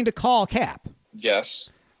was going to call Cap. Yes.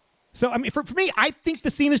 So, I mean, for me, I think the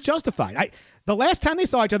scene is justified. The last time they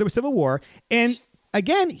saw each other was Civil War, and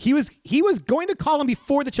again, he was going to call him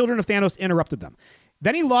before the children of Thanos interrupted them.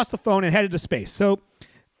 Then he lost the phone and headed to space. So,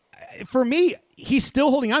 for me, he's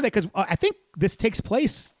still holding on to that because I think this takes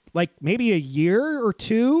place like maybe a year or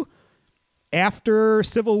two after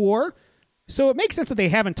Civil War. So it makes sense that they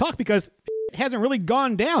haven't talked because it hasn't really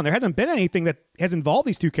gone down. There hasn't been anything that has involved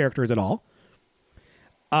these two characters at all.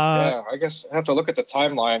 Yeah, I guess I have to look at the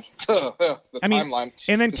timeline. Timeline.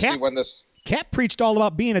 And then Cap preached all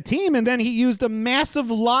about being a team, and then he used a massive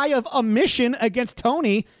lie of omission against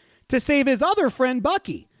Tony to save his other friend,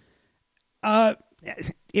 Bucky.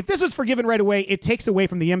 If this was forgiven right away, it takes away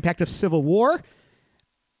from the impact of Civil War.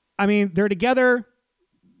 I mean, they're together.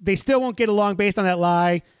 They still won't get along based on that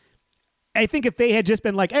lie. I think if they had just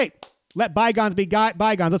been like, hey, let bygones be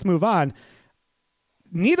bygones, let's move on.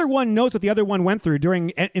 Neither one knows what the other one went through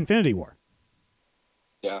during Infinity War.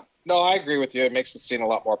 Yeah. No, I agree with you. It makes the scene a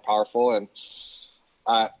lot more powerful. And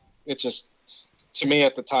it just, to me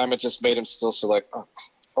at the time, it just made him still so like, oh,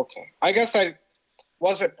 okay. I guess I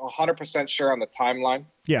wasn't 100% sure on the timeline.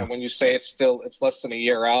 Yeah. And when you say it's less than a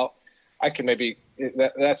year out, I can maybe,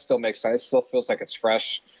 that still makes sense. It still feels like it's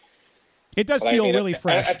fresh. It does feel really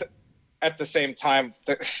fresh. At the same time,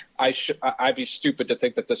 I'd be stupid to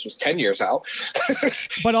think that this was 10 years out.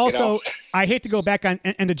 But also, I hate to go back on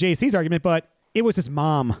into JC's argument, but it was his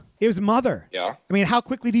mom. It was mother. Yeah. I mean, how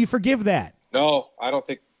quickly do you forgive that? No, I don't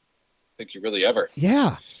think you really ever.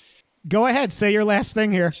 Yeah. Go ahead. Say your last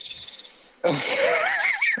thing here.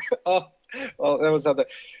 Oh, well, that was other.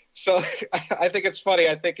 So I think it's funny.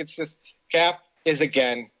 I think it's just Cap is,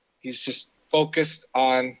 again, he's just focused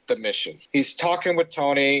on the mission. He's talking with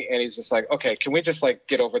Tony and he's just like, okay, can we just like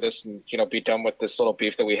get over this and, be done with this little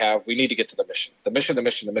beef that we have? We need to get to the mission. The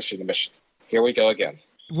mission. Here we go again.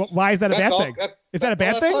 Why is that a bad thing? Is that a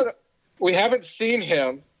bad thing? We haven't seen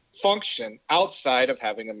him function outside of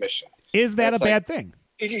having a mission. Is that a bad thing?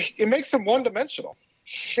 It makes him one-dimensional.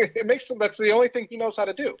 It makes him, that's the only thing he knows how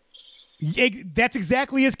to do. That's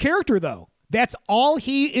exactly his character, though. That's all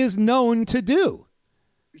he is known to do.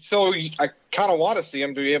 So I kind of want to see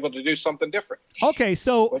him to be able to do something different. Okay,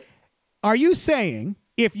 so are you saying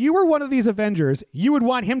if you were one of these Avengers, you would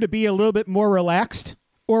want him to be a little bit more relaxed?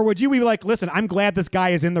 Or would you be like, listen, I'm glad this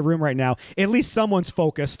guy is in the room right now. At least someone's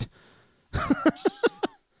focused.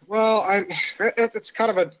 Well, it's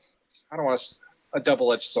kind of a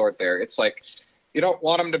double-edged sword there. It's like you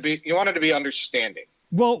want him to be understanding.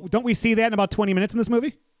 Well, don't we see that in about 20 minutes in this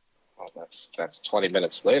movie? Well, that's 20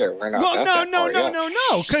 minutes later. We're not.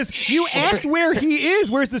 No. Because you asked where he is.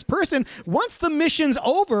 Where's this person? Once the mission's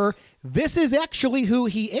over, this is actually who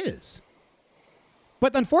he is.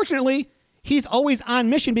 But unfortunately, he's always on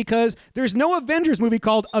mission because there's no Avengers movie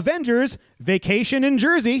called Avengers Vacation in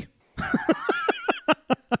Jersey.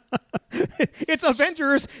 It's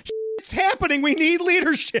Avengers. It's happening. We need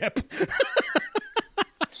leadership.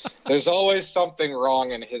 There's always something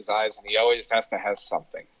wrong in his eyes, and he always has to have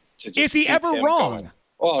something. Is he ever wrong? Going.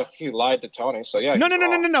 Well, he lied to Tony, so yeah. No.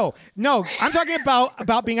 I'm talking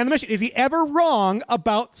about being on the mission. Is he ever wrong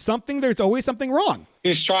about something? There's always something wrong.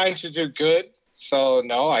 He's trying to do good, so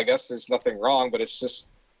no, I guess there's nothing wrong. But it's just,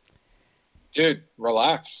 dude,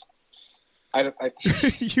 relax.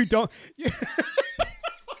 You don't.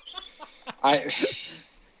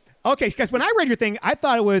 Okay, because when I read your thing, I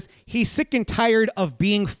thought it was he's sick and tired of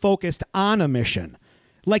being focused on a mission.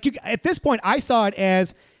 Like at this point, I saw it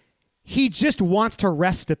as he just wants to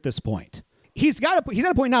rest at this point. He's at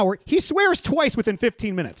a point now where he swears twice within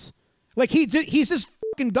 15 minutes. Like he's just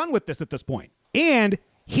fucking done with this at this point. And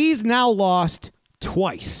he's now lost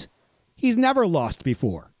twice. He's never lost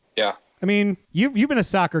before. Yeah. I mean, you've been a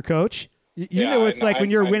soccer coach. You know it's like when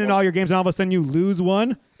you're winning all your games and all of a sudden you lose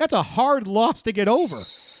one. That's a hard loss to get over.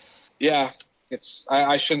 Yeah.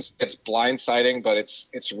 I shouldn't say it's blindsiding, but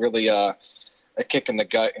it's really a kick in the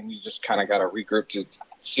gut, and you just kind of got to regroup to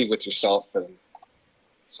see with yourself. And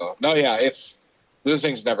so,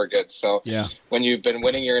 losing's never good. So yeah, when you've been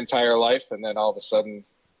winning your entire life and then all of a sudden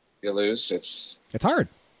you lose, it's hard.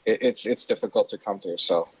 It's difficult to come through.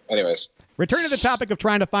 So anyways, return to the topic of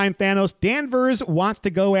trying to find Thanos. Danvers wants to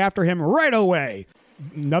go after him right away.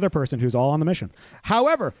 Another person who's all on the mission.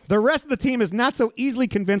 However, the rest of the team is not so easily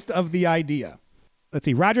convinced of the idea. Let's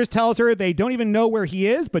see. Rogers tells her they don't even know where he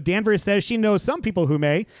is, but Danvers says she knows some people who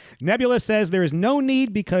may. Nebula says there is no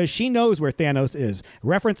need because she knows where Thanos is,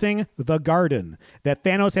 referencing the garden that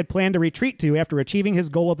Thanos had planned to retreat to after achieving his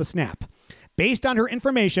goal of the snap. Based on her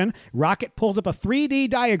information, Rocket pulls up a 3D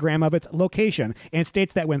diagram of its location and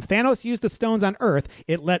states that when Thanos used the stones on Earth,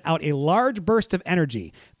 it let out a large burst of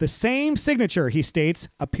energy. The same signature, he states,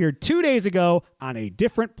 appeared 2 days ago on a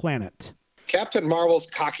different planet. Captain Marvel's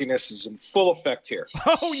cockiness is in full effect here.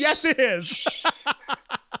 Oh, yes, it is.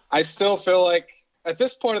 I still feel like, at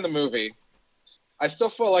this point in the movie, I still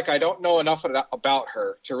feel like I don't know enough about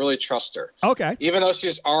her to really trust her. Okay. Even though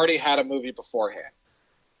she's already had a movie beforehand.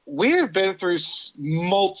 We have been through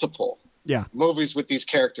multiple movies with these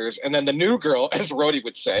characters, and then the new girl, as Rhodey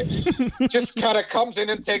would say, just kind of comes in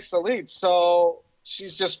and takes the lead. So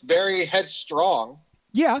she's just very headstrong.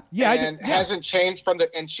 And hasn't changed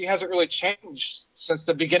and she hasn't really changed since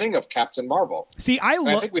the beginning of Captain Marvel. See, I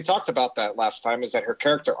think we talked about that last time, is that her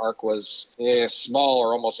character arc was small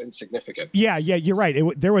or almost insignificant. Yeah, you're right.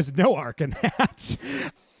 There was no arc in that.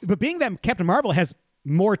 But being that Captain Marvel has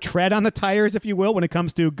more tread on the tires, if you will, when it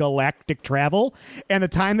comes to galactic travel and the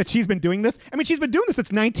time that she's been doing this. I mean, she's been doing this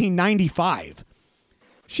since 1995.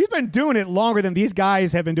 She's been doing it longer than these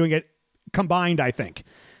guys have been doing it combined, I think.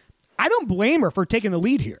 I don't blame her for taking the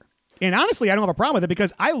lead here. And honestly, I don't have a problem with it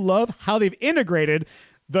because I love how they've integrated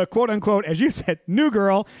the quote-unquote, as you said, new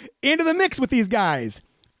girl into the mix with these guys.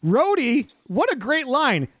 Rhodey, what a great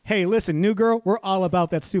line. Hey, listen, new girl, we're all about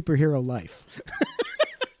that superhero life.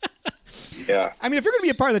 Yeah. I mean, if you're going to be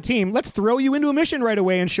a part of the team, let's throw you into a mission right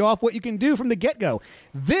away and show off what you can do from the get-go.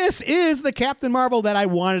 This is the Captain Marvel that I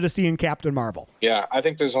wanted to see in Captain Marvel. Yeah, I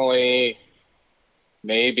think there's only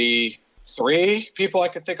maybe 3 people I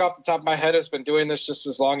could think off the top of my head who's been doing this just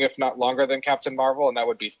as long, if not longer, than Captain Marvel, and that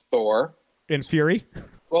would be Thor. And Fury?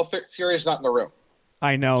 Well, Fury's not in the room.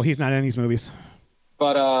 I know, he's not in these movies.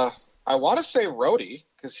 But I want to say Rhodey,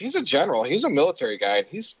 because he's a general, he's a military guy, and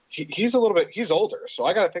he's a little bit, he's older, so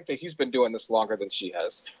I got to think that he's been doing this longer than she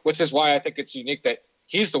has, which is why I think it's unique that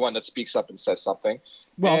he's the one that speaks up and says something.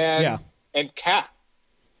 Well, and Cap,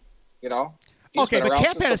 he's okay, but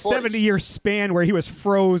Cap had a 70-year span where he was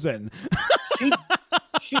frozen.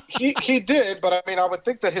 he did, but I mean, I would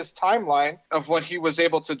think that his timeline of what he was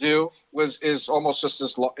able to do is almost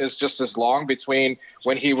just as long between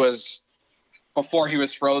when he was before he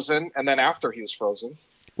was frozen and then after he was frozen.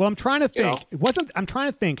 Well, I'm trying to think. I'm trying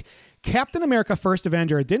to think. Captain America: First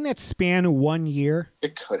Avenger, didn't that span 1 year?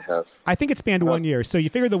 It could have. I think it spanned 1 year. So you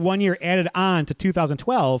figure the 1 year added on to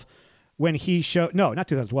 2012 when he showed. No, not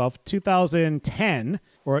 2012. 2010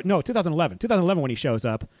 or no, 2011. 2011 when he shows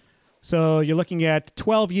up. So you're looking at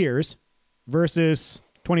 12 years versus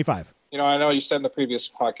 25. I know you said in the previous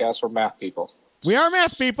podcast we're math people. We are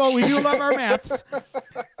math people. We do love our maths.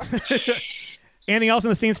 Anything else in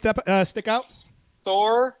the scene stick out?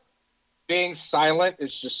 Thor being silent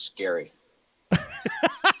is just scary.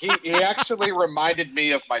 he actually reminded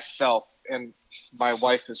me of myself, and my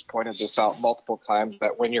wife has pointed this out multiple times,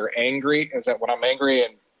 that when you're angry, when I'm angry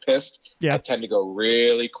and pissed, I tend to go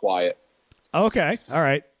really quiet. Okay. All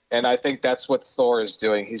right. And I think that's what Thor is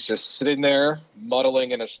doing. He's just sitting there,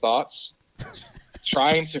 muddling in his thoughts,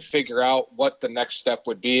 trying to figure out what the next step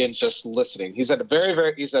would be and just listening. He's a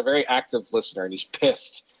very active listener, and he's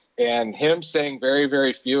pissed. And him saying very,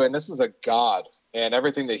 very few, and this is a god, and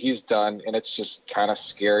everything that he's done, and it's just kind of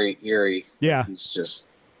scary, eerie. Yeah. He's just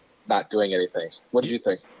not doing anything. What did you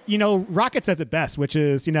think? Rocket says it best, which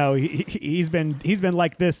is, he's been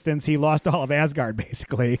like this since he lost all of Asgard,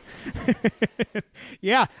 basically.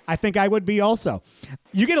 Yeah, I think I would be also.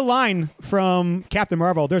 You get a line from Captain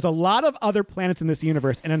Marvel. There's a lot of other planets in this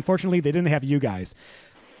universe, and unfortunately, they didn't have you guys.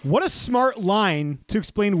 What a smart line to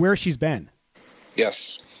explain where she's been.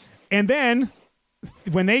 Yes. And then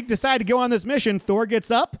when they decide to go on this mission, Thor gets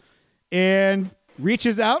up and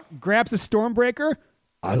reaches out, grabs a Stormbreaker.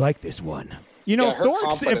 I like this one.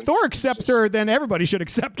 If Thor accepts her, then everybody should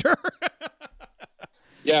accept her.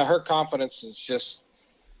 Yeah, her confidence is just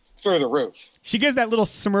through the roof. She gives that little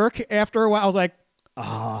smirk after a while. I was like,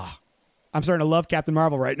 I'm starting to love Captain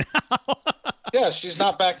Marvel right now. Yeah, she's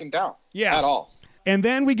not backing down at all. And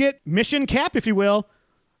then we get Mission Cap, if you will.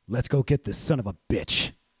 Let's go get this son of a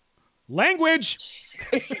bitch. Language!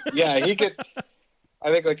 Yeah, I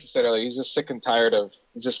think like you said earlier, he's just sick and tired of,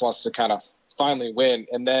 he just wants to kind of finally win,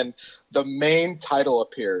 and then the main title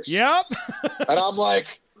appears. Yep. And I'm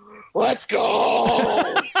like, let's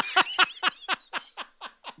go.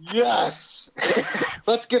 Yes.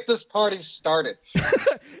 Let's get this party started.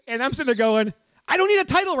 And I'm sitting there going, I don't need a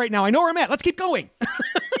title right now. I know where I'm at. Let's keep going.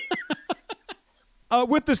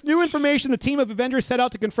 With this new information, the team of Avengers set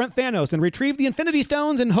out to confront Thanos and retrieve the Infinity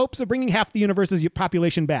Stones in hopes of bringing half the universe's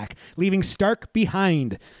population back, leaving Stark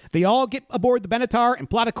behind. They all get aboard the Benatar and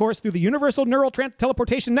plot a course through the Universal Neural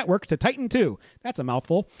Teleportation Network to Titan II. That's a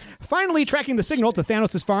mouthful. Finally tracking the signal to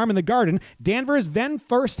Thanos' farm in the garden, Danvers then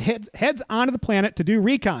first heads onto the planet to do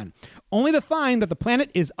recon, only to find that the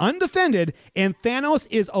planet is undefended and Thanos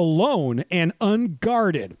is alone and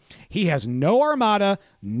unguarded. He has no armada,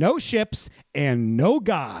 no ships, and no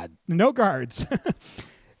guards.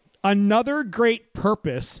 Another great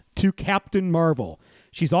purpose to Captain Marvel.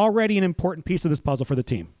 She's already an important piece of this puzzle for the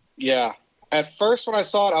team. Yeah. At first, when I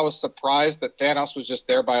saw it, I was surprised that Thanos was just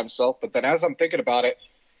there by himself. But then as I'm thinking about it,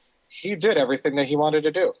 he did everything that he wanted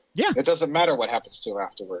to do. Yeah. It doesn't matter what happens to him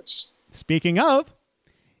afterwards. Speaking of,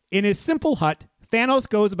 in his simple hut, Thanos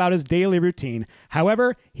goes about his daily routine.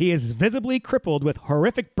 However, he is visibly crippled with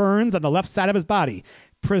horrific burns on the left side of his body,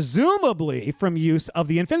 presumably from use of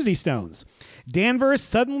the Infinity Stones. Danvers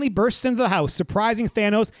suddenly bursts into the house, surprising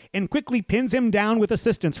Thanos, and quickly pins him down with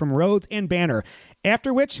assistance from Rhodes and Banner,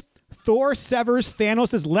 after which Thor severs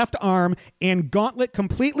Thanos' left arm and gauntlet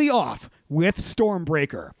completely off with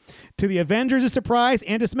Stormbreaker. To the Avengers' surprise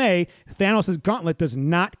and dismay, Thanos' gauntlet does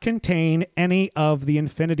not contain any of the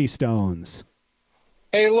Infinity Stones.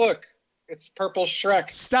 Hey, look, it's Purple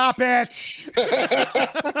Shrek. Stop it!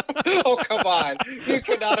 Oh, come on. You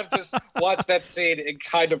could not have just watched that scene and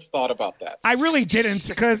kind of thought about that. I really didn't,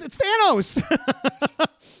 because it's Thanos.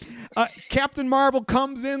 Captain Marvel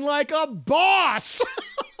comes in like a boss.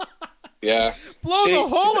 Yeah. Blows a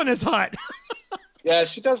hole in his hut. Yeah,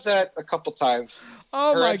 she does that a couple times.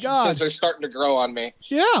 Oh, my God. They're starting to grow on me.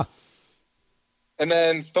 Yeah. And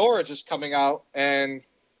then Thor just coming out and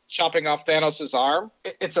chopping off Thanos' arm.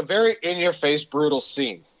 It's a very in-your-face, brutal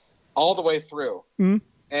scene all the way through. Mm-hmm.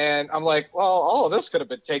 And I'm like, well, all of this could have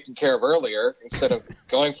been taken care of earlier instead of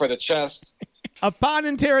going for the chest. Upon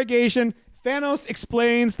interrogation, Thanos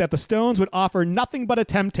explains that the stones would offer nothing but a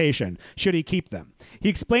temptation should he keep them. He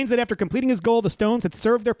explains that after completing his goal, the stones had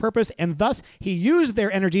served their purpose, and thus he used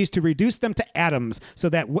their energies to reduce them to atoms, so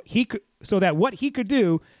that what he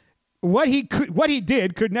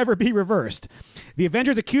did could never be reversed. The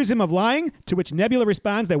Avengers accuse him of lying, to which Nebula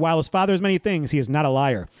responds that while his father is many things, he is not a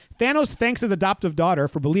liar. Thanos thanks his adoptive daughter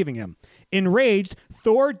for believing him. Enraged,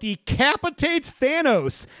 Thor decapitates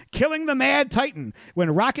Thanos, killing the Mad Titan. When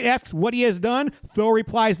Rocket asks what he has done, Thor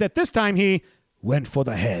replies that this time he went for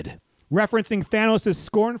the head, referencing Thanos'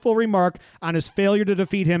 scornful remark on his failure to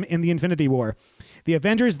defeat him in the Infinity War. The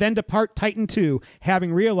Avengers then depart Titan II,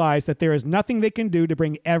 having realized that there is nothing they can do to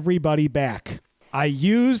bring everybody back. I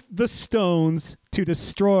used the stones to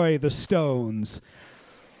destroy the stones.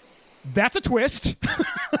 That's a twist.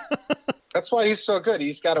 That's why he's so good.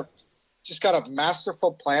 He's got a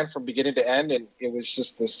masterful plan from beginning to end, and it was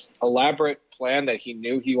just this elaborate plan that he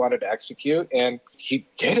knew he wanted to execute, and he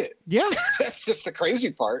did it. Yeah. That's just the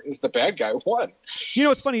crazy part, is the bad guy won. You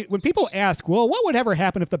know, it's funny, when people ask, well, what would ever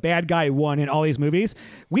happen if the bad guy won in all these movies?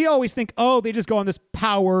 We always think, oh, they just go on this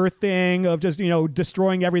power thing of just,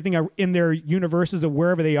 destroying everything in their universes of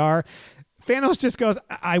wherever they are. Thanos just goes,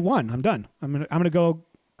 I won. I'm done. I'm gonna go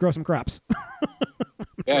grow some crops.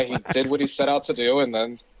 Yeah, he did what he set out to do, and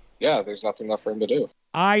then there's nothing left for him to do.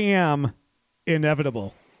 I am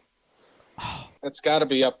inevitable. It's got to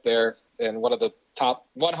be up there in one of the top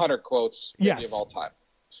 100 quotes of all time.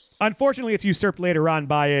 Unfortunately, it's usurped later on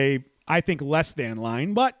by a, I think, less than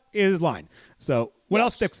line, but it is line. So what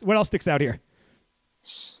else sticks out here?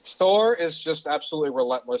 Thor is just absolutely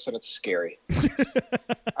relentless, and it's scary.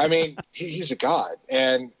 I mean, he's a god,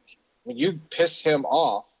 and when you piss him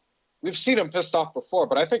off, we've seen him pissed off before,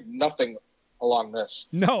 but I think nothing along this.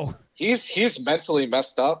 No. He's mentally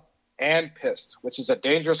messed up and pissed, which is a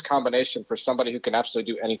dangerous combination for somebody who can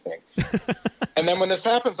absolutely do anything. And then when this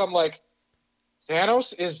happens, I'm like,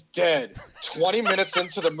 Thanos is dead 20 minutes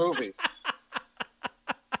into the movie.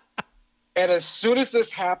 And as soon as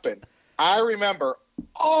this happened, I remember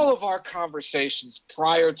all of our conversations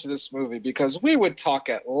prior to this movie, because we would talk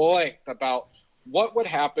at length about what would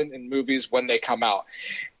happen in movies when they come out.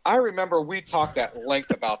 I remember we talked at length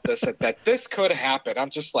about this, that this could happen. I'm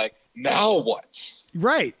just like, now what?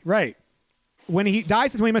 Right. When he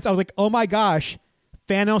dies in 20 minutes, I was like, oh my gosh,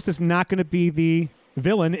 Thanos is not going to be the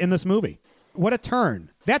villain in this movie. What a turn.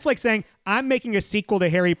 That's like saying, I'm making a sequel to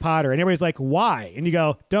Harry Potter. And everybody's like, why? And you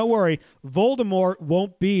go, don't worry, Voldemort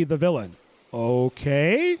won't be the villain.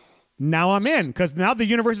 Okay. Now I'm in, because now the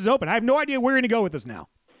universe is open. I have no idea where you're going to go with this now.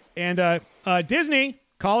 And Disney,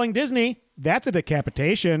 calling Disney, that's a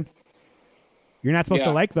decapitation. You're not supposed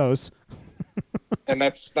to like those. And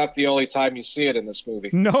that's not the only time you see it in this movie.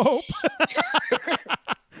 Nope.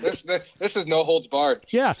 This is no holds barred.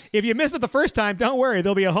 Yeah. If you missed it the first time, don't worry.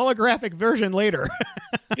 There'll be a holographic version later.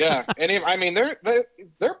 Yeah. And I mean,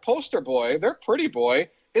 their poster boy, their pretty boy,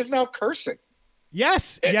 is now cursing.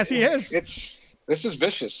 Yes. Yes, he is. This is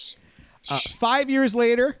vicious. 5 years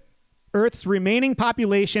later, Earth's remaining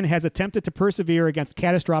population has attempted to persevere against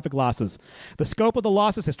catastrophic losses. The scope of the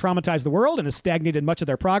losses has traumatized the world and has stagnated much of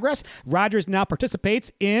their progress. Rogers now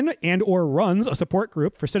participates in and or runs a support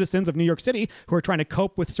group for citizens of New York City who are trying to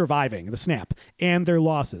cope with surviving the snap and their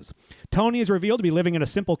losses. Tony is revealed to be living in a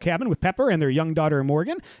simple cabin with Pepper and their young daughter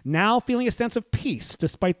Morgan, now feeling a sense of peace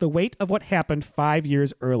despite the weight of what happened 5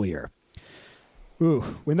 years earlier. Ooh,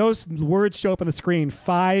 when those words show up on the screen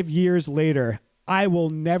 5 years later, I will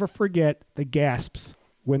never forget the gasps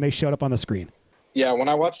when they showed up on the screen. Yeah, when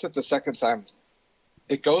I watched it the second time,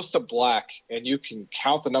 it goes to black, and you can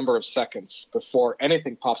count the number of seconds before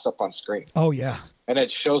anything pops up on screen. Oh, yeah. And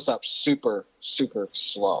it shows up super, super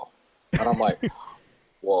slow. And I'm like,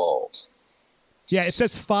 whoa. Yeah, it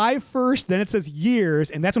says 5 first, then it says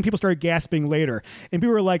years, and that's when people started gasping later. And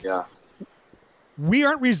people were like, yeah. We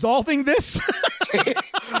aren't resolving this?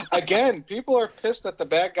 Again, people are pissed that the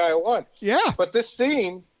bad guy won. Yeah. But this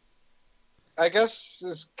scene, I guess,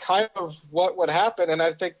 is kind of what would happen. And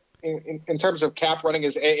I think in terms of Cap running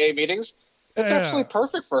his AA meetings, it's actually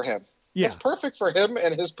perfect for him. Yeah. It's perfect for him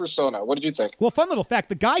and his persona. What did you think? Well, fun little fact,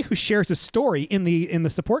 the guy who shares his story in the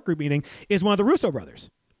support group meeting is one of the Russo brothers.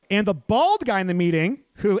 And the bald guy in the meeting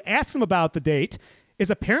who asks him about the date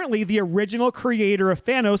is apparently the original creator of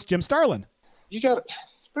Thanos, Jim Starlin.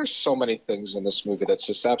 There's so many things in this movie that's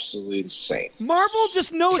just absolutely insane. Marvel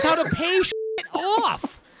just knows how to pay shit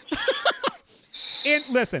off. And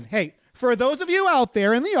listen, hey, for those of you out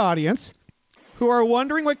there in the audience who are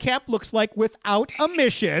wondering what Cap looks like without a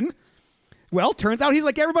mission, well, turns out he's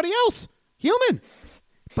like everybody else, human.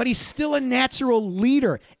 But he's still a natural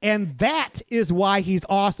leader, and that is why he's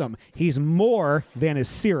awesome. He's more than his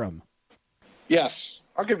serum. Yes,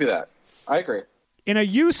 I'll give you that. I agree. In a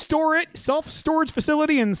U-Store-It self-storage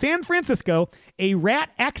facility in San Francisco, a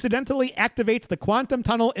rat accidentally activates the quantum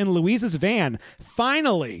tunnel in Louise's van.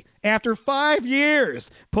 Finally, after 5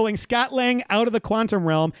 years, pulling Scott Lang out of the quantum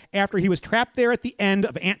realm after he was trapped there at the end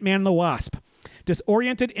of Ant-Man and the Wasp.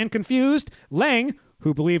 Disoriented and confused, Lang,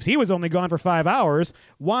 who believes he was only gone for 5 hours,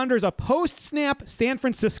 wanders a post-snap San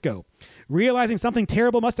Francisco. Realizing something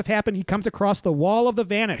terrible must have happened, he comes across the Wall of the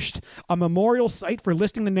Vanished, a memorial site for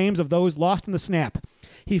listing the names of those lost in the snap.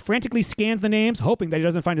 He frantically scans the names, hoping that he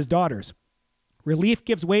doesn't find his daughters. Relief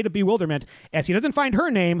gives way to bewilderment as he doesn't find her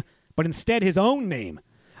name, but instead his own name.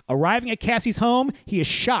 Arriving at Cassie's home, he is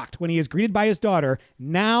shocked when he is greeted by his daughter,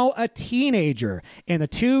 now a teenager, and the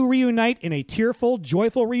two reunite in a tearful,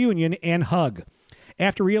 joyful reunion and hug.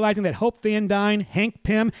 After realizing that Hope Van Dyne, Hank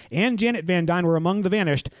Pym, and Janet Van Dyne were among the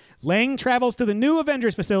vanished, Lang travels to the new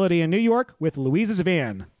Avengers facility in New York with Louise's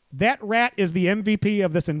van. That rat is the MVP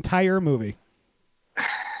of this entire movie.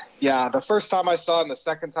 Yeah, the first time I saw it and the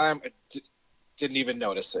second time, I didn't even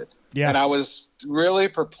notice it. Yeah. And I was really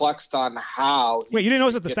perplexed on how... Wait, you didn't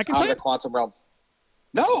notice it the second time? Out of the quantum realm.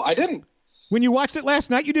 No, I didn't. When you watched it last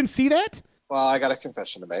night, you didn't see that? Well, I got a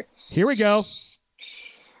confession to make. Here we go.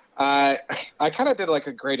 I kind of did like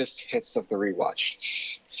a greatest hits of the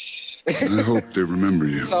rewatch. I hope they remember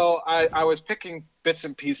you. So I was picking bits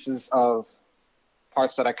and pieces of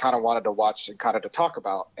parts that I kind of wanted to watch and kind of to talk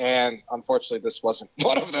about. And unfortunately, this wasn't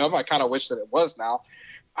one of them. I kind of wish that it was now.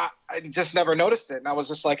 I just never noticed it. And I was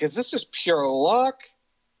just like, is this just pure luck?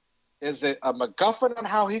 Is it a MacGuffin on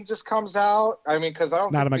how he just comes out? I mean, because I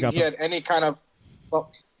don't think he had any kind of...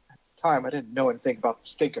 Well, at the time, I didn't know anything about the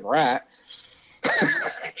stinking rat.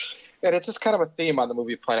 And it's just kind of a theme on the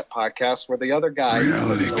Movie Planet podcast where the other guy...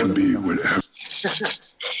 Reality can be whatever.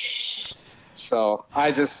 So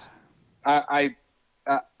I just... I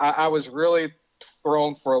was really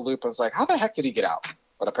thrown for a loop. I was like, how the heck did he get out?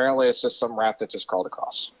 But apparently it's just some rat that just crawled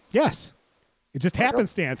across. Yes. It just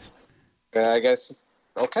happenstance. I guess.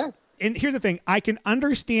 Okay. And here's the thing. I can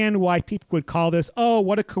understand why people would call this, oh,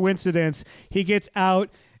 what a coincidence. He gets out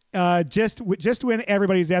just when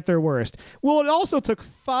everybody's at their worst. Well, it also took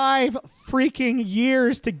 5 freaking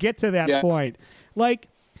years to get to that point. Like,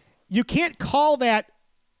 you can't call that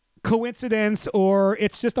coincidence or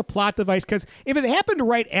it's just a plot device, because if it happened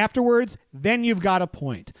right afterwards, then you've got a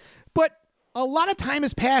point. But a lot of time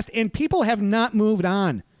has passed and people have not moved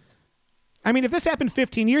on. I mean, if this happened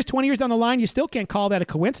 15 years, 20 years down the line, you still can't call that a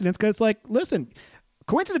coincidence, because it's like, listen,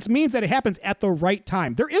 coincidence means that it happens at the right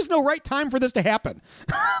time. There is no right time for this to happen.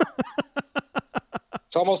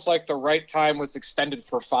 It's almost like the right time was extended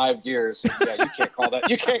for 5 years. And yeah,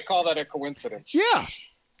 you can't call that a coincidence. Yeah.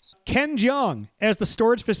 Ken Jeong as the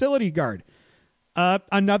storage facility guard.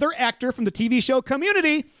 Another actor from the TV show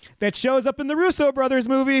Community that shows up in the Russo brothers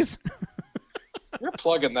movies. You're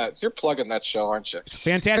plugging that show, aren't you? It's a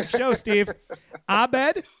fantastic show, Steve.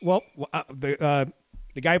 Abed, the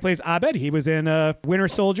guy who plays Abed, he was in Winter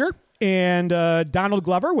Soldier, and Donald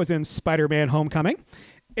Glover was in Spider-Man: Homecoming.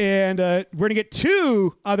 And we're going to get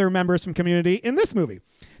 2 other members from Community in this movie.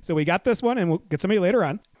 So we got this one, and we'll get somebody later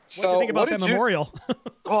on. What do you think about that memorial?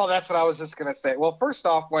 Well, that's what I was just going to say. Well, first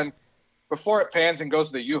off, before it pans and goes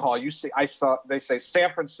to the U-Haul, they say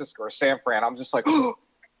San Francisco or San Fran. I'm just like, oh,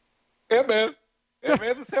 yeah, man. Yeah,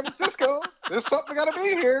 man, to San Francisco. There's something got to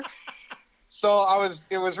be here. So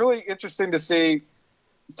it was really interesting to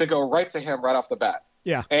go right to him right off the bat.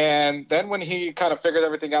 Yeah. And then when he kind of figured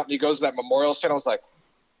everything out and he goes to that memorial stand, I was like,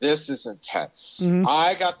 this is intense. Mm-hmm.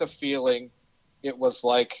 I got the feeling it was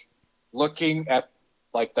like looking at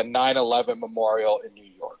like the 9/11 memorial in New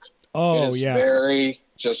York. Oh, it is yeah. very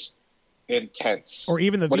just intense. Or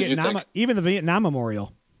even the Vietnam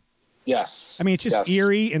memorial. Yes. I mean, it's just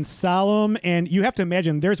eerie and solemn, and you have to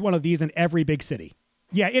imagine there's one of these in every big city.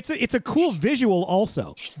 Yeah, it's a cool visual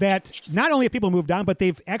also that not only have people moved on, but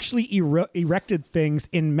they've actually erected things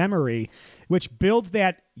in memory, which builds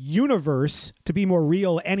that universe to be more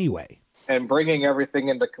real anyway. And bringing everything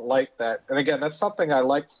into light and again, that's something I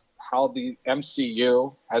liked how the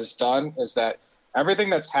MCU has done, is that everything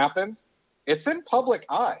that's happened, it's in public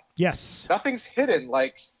eye. Yes. Nothing's hidden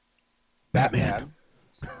like Batman.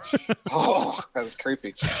 Oh, that was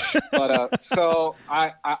creepy. But so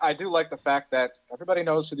I do like the fact that everybody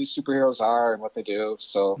knows who these superheroes are and what they do.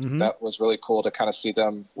 So that was really cool to kind of see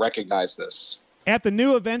them recognize this. At the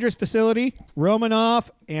new Avengers facility,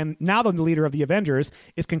 Romanoff, and now the leader of the Avengers,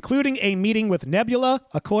 is concluding a meeting with Nebula,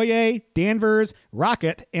 Okoye, Danvers,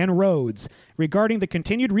 Rocket, and Rhodes regarding the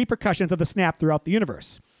continued repercussions of the snap throughout the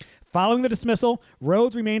universe. Following the dismissal,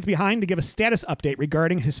 Rhodes remains behind to give a status update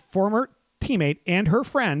regarding his former teammate and her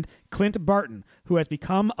friend, Clint Barton, who has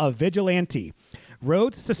become a vigilante.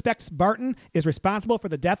 Rhodes suspects Barton is responsible for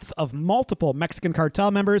the deaths of multiple Mexican cartel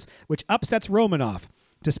members, which upsets Romanoff.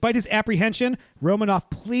 Despite his apprehension, Romanoff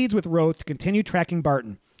pleads with Rhodes to continue tracking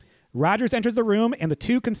Barton. Rogers enters the room, and the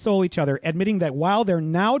two console each other, admitting that while they're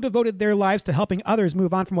now devoted their lives to helping others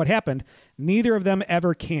move on from what happened, neither of them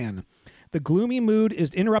ever can. The gloomy mood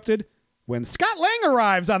is interrupted when Scott Lang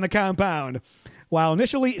arrives on the compound. While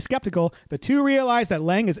initially skeptical, the two realize that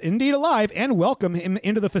Lang is indeed alive and welcome him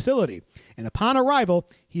into the facility. And upon arrival,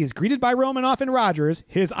 he is greeted by Romanoff and Rogers,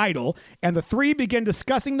 his idol, and the three begin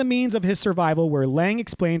discussing the means of his survival, where Lang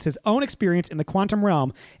explains his own experience in the quantum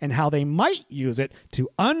realm and how they might use it to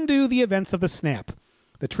undo the events of the snap.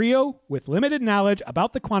 The trio, with limited knowledge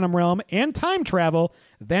about the quantum realm and time travel,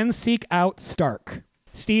 then seek out Stark.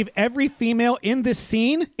 Steve, every female in this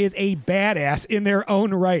scene is a badass in their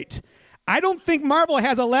own right. I don't think Marvel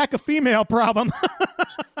has a lack of female problem.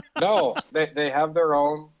 No, they have their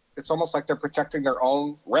own. It's almost like they're protecting their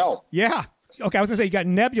own realm. Yeah. Okay, I was going to say, you got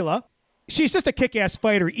Nebula. She's just a kick-ass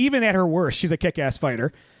fighter. Even at her worst, she's a kick-ass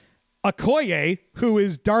fighter. Okoye, who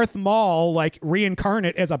is Darth Maul, like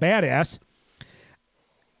reincarnate as a badass.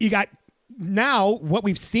 You got now what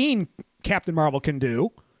we've seen Captain Marvel can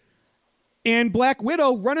do. And Black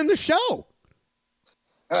Widow running the show.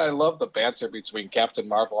 And I love the banter between Captain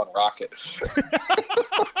Marvel and Rocket.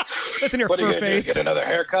 Listen here, what fur are you face. Get another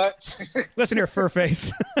haircut? Listen here, fur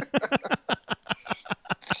face.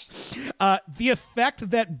 The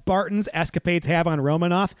effect that Barton's escapades have on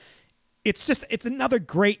Romanoff, it's another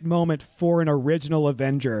great moment for an original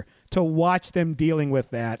Avenger to watch them dealing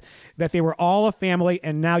with that they were all a family,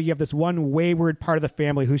 and now you have this one wayward part of the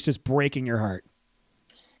family who's just breaking your heart.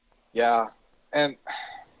 Yeah, and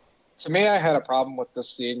to me, I had a problem with this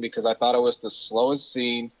scene because I thought it was the slowest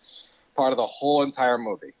scene part of the whole entire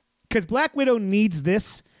movie. Because Black Widow needs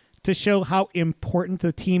this to show how important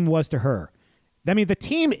the team was to her. I mean, the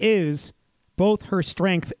team is both her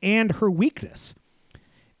strength and her weakness.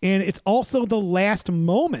 And it's also the last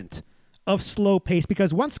moment of slow pace,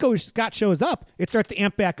 because once Scott shows up, it starts to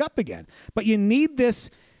amp back up again. But you need this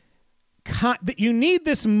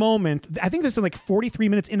moment. I think this is like 43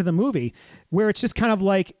 minutes into the movie where it's just kind of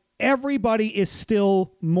like, everybody is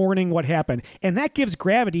still mourning what happened. And that gives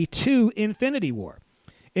gravity to Infinity War.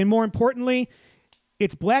 And more importantly,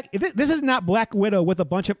 this is not Black Widow with a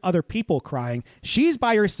bunch of other people crying. She's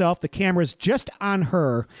by herself. The camera's just on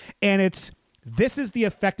her. And this is the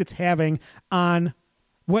effect it's having on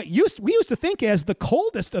what we used to think as the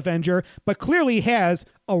coldest Avenger, but clearly has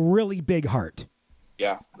a really big heart.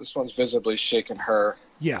 Yeah, this one's visibly shaken her.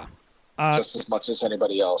 Yeah. Just as much as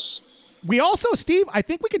anybody else. We also, Steve, I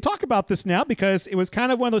think we can talk about this now because it was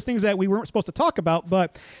kind of one of those things that we weren't supposed to talk about,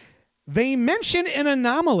 but they mention an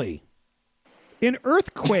anomaly, an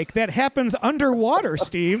earthquake that happens underwater,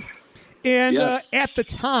 Steve. And yes. At the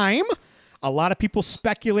time, a lot of people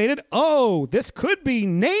speculated, oh, this could be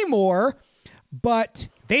Namor, but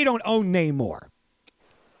they don't own Namor.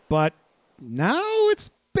 But now it's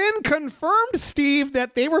been confirmed, Steve,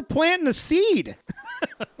 that they were planting a seed.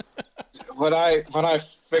 When I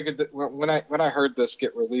figured that when I heard this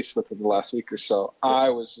get released within the last week or so, I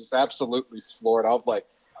was just absolutely floored. I was like,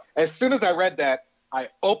 as soon as I read that, I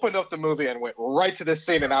opened up the movie and went right to this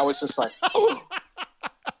scene, and I was just like, oh,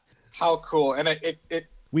 how cool! And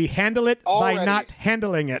we handle it already, by not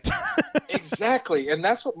handling it. Exactly, and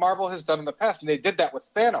that's what Marvel has done in the past, and they did that with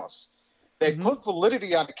Thanos. They put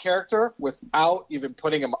validity on a character without even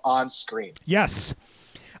putting him on screen. Yes.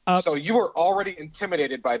 So you were already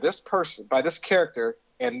intimidated by this person, by this character,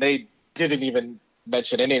 and they didn't even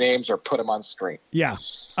mention any names or put him on screen. Yeah.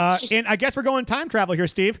 And I guess we're going time travel here,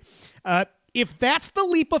 Steve. If that's the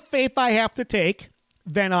leap of faith I have to take,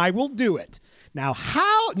 then I will do it. Now,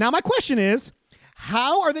 my question is,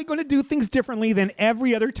 how are they going to do things differently than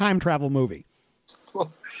every other time travel movie?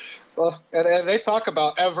 Well, and they talk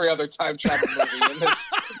about every other time travel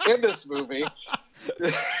movie in this movie.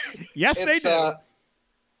 Yes, they do.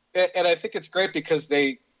 And I think it's great because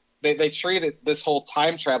they treated this whole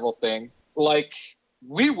time travel thing like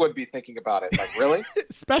we would be thinking about it. Like, really?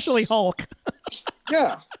 Especially Hulk.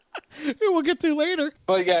 Yeah. Who we'll get to later.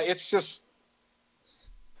 But yeah, it's just,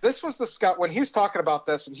 this was the Scott, when he's talking about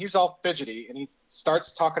this and he's all fidgety and he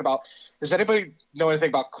starts talking about, does anybody know anything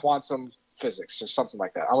about quantum physics or something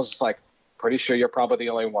like that? I was just like, pretty sure you're probably the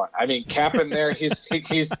only one. I mean, Cap in there,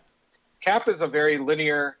 Cap is a very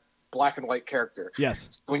linear black and white character.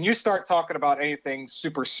 Yes. When you start talking about anything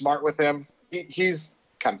super smart with him, he's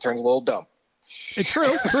kind of turns a little dumb.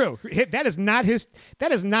 True. That is not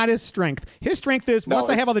his strength. His strength is, once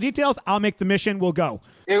I have all the details, I'll make the mission, we'll go.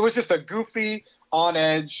 It was just a goofy, on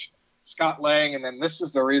edge Scott Lang, and then this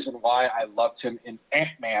is the reason why I loved him in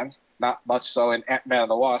Ant-Man, not much so in Ant-Man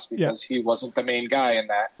and the Wasp, because he wasn't the main guy in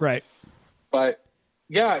that. Right. But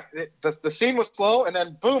yeah, the scene was slow, and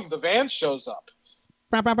then boom, the van shows up.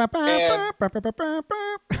 And,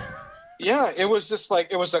 yeah, it was just like,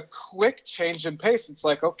 it was a quick change in pace. It's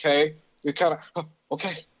like, okay, we kind of,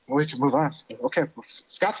 okay, we can move on. Okay,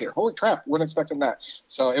 Scott's here. Holy crap, wasn't expecting that.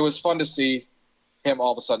 So it was fun to see him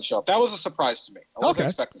all of a sudden show up. That was a surprise to me. I wasn't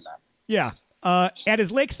expecting that. Yeah. At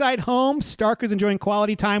his lakeside home, Stark is enjoying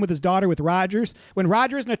quality time with his daughter with Rogers when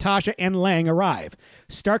Rogers, Natasha, and Lang arrive.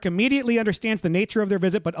 Stark immediately understands the nature of their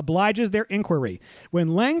visit but obliges their inquiry. When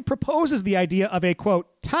Lang proposes the idea of a,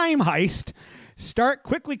 quote, time heist, Stark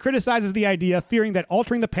quickly criticizes the idea, fearing that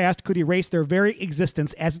altering the past could erase their very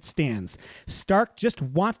existence as it stands. Stark just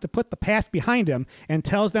wants to put the past behind him and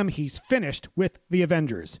tells them he's finished with the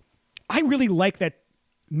Avengers. I really like that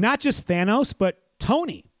not just Thanos, but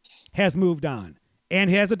Tony has moved on and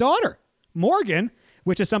has a daughter, Morgan,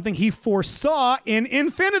 which is something he foresaw in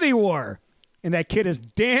Infinity War. And that kid is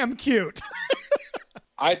damn cute.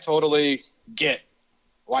 I totally get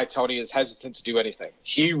why Tony is hesitant to do anything.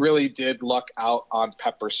 He really did luck out on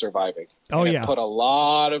Pepper surviving. Oh, yeah. It put a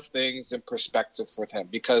lot of things in perspective with him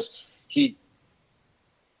because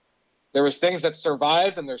there was things that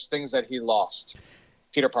survived and there's things that he lost.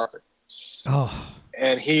 Peter Parker. Oh.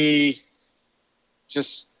 And he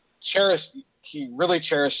really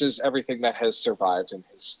cherishes everything that has survived and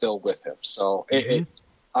is still with him. So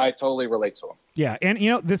I totally relate to him. Yeah, and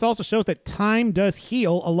this also shows that time does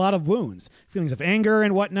heal a lot of wounds, feelings of anger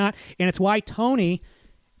and whatnot, and it's why Tony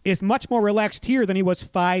is much more relaxed here than he was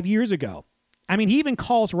 5 years ago. I mean, he even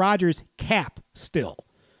calls Rogers Cap still.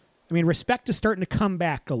 I mean, respect is starting to come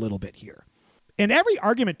back a little bit here. And every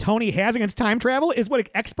argument Tony has against time travel is what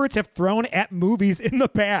experts have thrown at movies in the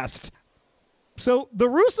past. So the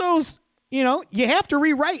Russos, you have to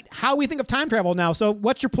rewrite how we think of time travel now. So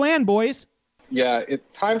what's your plan, boys? Yeah,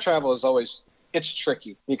 time travel is always, it's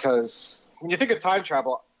tricky because when you think of time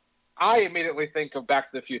travel, I immediately think of Back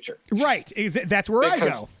to the Future. Right. That's where I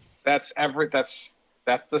go.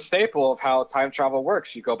 That's the staple of how time travel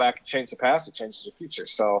works. You go back and change the past, it changes the future.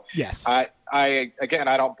 So yes, I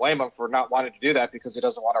don't blame him for not wanting to do that because he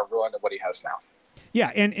doesn't want to ruin what he has now. Yeah,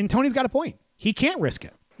 and Tony's got a point. He can't risk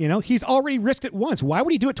it. He's already risked it once. Why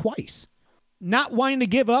would he do it twice? Not wanting to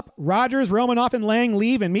give up, Rogers, Romanoff, and Lang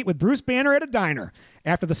leave and meet with Bruce Banner at a diner.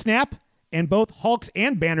 After the snap, and both Hulk's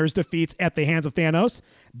and Banner's defeats at the hands of Thanos,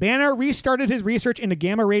 Banner restarted his research into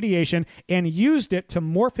gamma radiation and used it to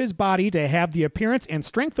morph his body to have the appearance and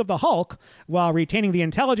strength of the Hulk while retaining the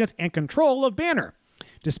intelligence and control of Banner.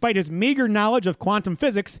 Despite his meager knowledge of quantum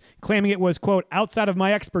physics, claiming it was, quote, outside of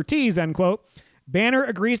my expertise, end quote, Banner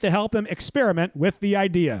agrees to help him experiment with the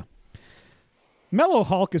idea. Mellow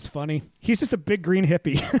Hulk is funny. He's just a big green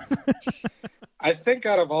hippie. I think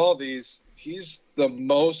out of all these, he's the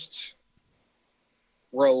most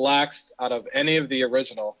relaxed out of any of the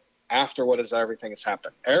original after everything has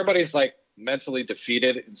happened. Everybody's like mentally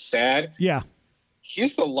defeated and sad. Yeah.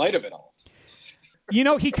 He's the light of it all. You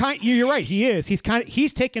know, you're right. He is.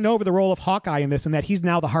 He's taken over the role of Hawkeye in this, and that he's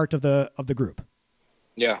now the heart of the group.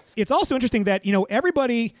 Yeah. It's also interesting that,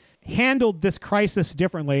 everybody handled this crisis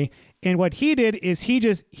differently. And what he did is he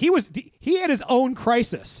had his own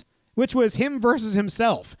crisis, which was him versus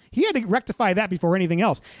himself. He had to rectify that before anything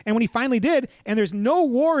else. And when he finally did, and there's no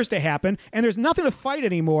wars to happen, and there's nothing to fight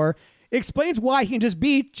anymore, it explains why he can just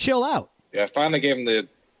chill out. Yeah, I finally gave him to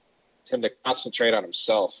concentrate on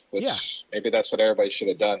himself, which maybe that's what everybody should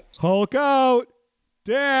have done. Hulk out.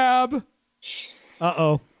 Dab.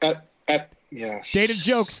 Uh-oh. Yeah. Dated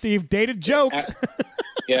joke, Steve. Dated joke.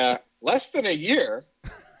 Yeah. Less than a year,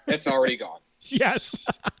 it's already gone. Yes.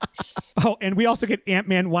 Oh, and we also get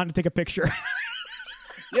Ant-Man wanting to take a picture.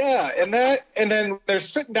 Yeah, and then they're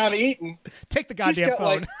sitting down eating. Take the goddamn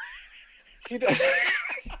phone.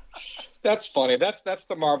 That's funny. That's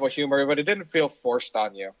the Marvel humor, but it didn't feel forced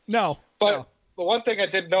on you. No. But the one thing I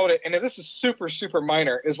did note, and this is super, super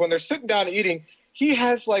minor, is when they're sitting down eating, he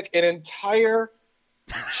has like an entire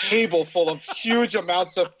table full of huge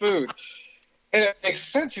amounts of food. And it makes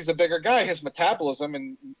sense. He's a bigger guy. His metabolism,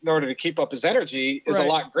 in order to keep up his energy, is a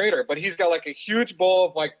lot greater. But he's got like a huge bowl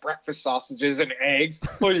of like breakfast sausages and eggs.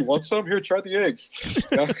 Oh, you want some? Here, try the eggs.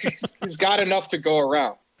 He's got enough to go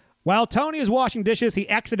around. While Tony is washing dishes, he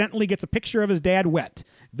accidentally gets a picture of his dad wet.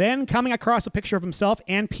 Then coming across a picture of himself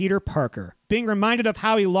and Peter Parker. Being reminded of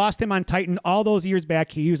how he lost him on Titan all those years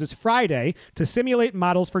back, he uses Friday to simulate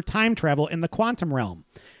models for time travel in the quantum realm.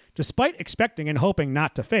 Despite expecting and hoping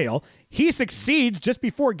not to fail, he succeeds just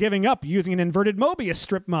before giving up using an inverted Mobius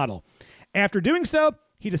strip model. After doing so,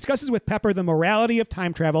 he discusses with Pepper the morality of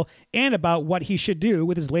time travel and about what he should do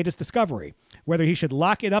with his latest discovery, whether he should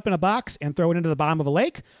lock it up in a box and throw it into the bottom of a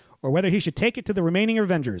lake, or whether he should take it to the remaining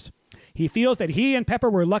Avengers. He feels that he and Pepper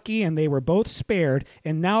were lucky and they were both spared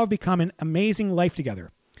and now have become an amazing life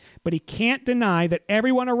together. But he can't deny that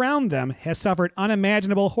everyone around them has suffered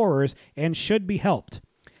unimaginable horrors and should be helped.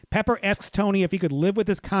 Pepper asks Tony if he could live with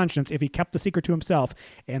his conscience if he kept the secret to himself,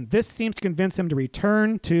 and this seems to convince him to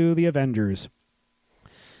return to the Avengers.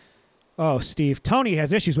 Oh, Steve, Tony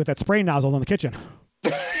has issues with that spray nozzle in the kitchen.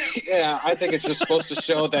 Yeah, I think it's just supposed to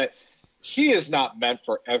show that he is not meant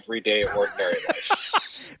for everyday ordinary life.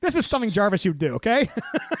 This is something Jarvis would do, okay?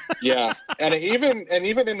 Yeah, and even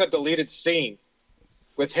in the deleted scene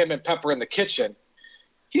with him and Pepper in the kitchen,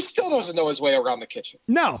 he still doesn't know his way around the kitchen.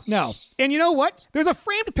 No. And you know what? There's a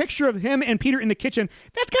framed picture of him and Peter in the kitchen.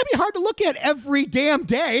 That's got to be hard to look at every damn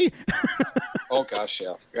day. Oh, gosh,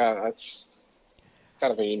 yeah. Yeah, that's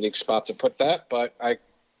kind of a unique spot to put that. But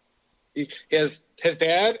he has his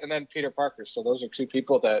dad and then Peter Parker. So those are two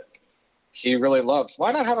people that he really loved.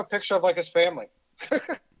 Why not have a picture of, like, his family?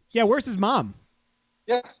 Yeah, where's his mom?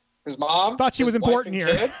 Yeah, his mom. Thought she was important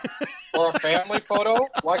here. Kid, or a family photo.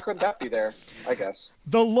 Why couldn't that be there, I guess?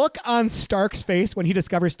 The look on Stark's face when he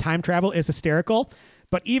discovers time travel is hysterical.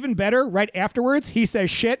 But even better, right afterwards, he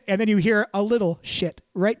says shit, and then you hear a little shit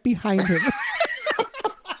right behind him.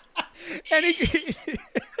 And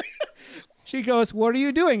she goes, "What are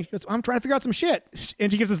you doing?" She goes, "I'm trying to figure out some shit."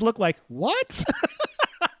 And she gives this look like, "What?"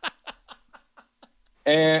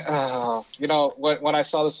 And, when I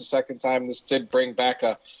saw this a second time, this did bring back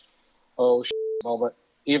a moment,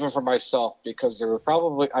 even for myself, because there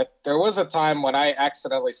was a time when I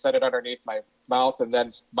accidentally set it underneath my mouth, and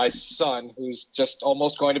then my son, who's just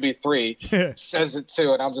almost going to be 3, says it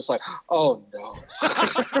too, and I'm just like, oh no.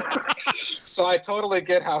 So I totally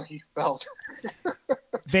get how he felt.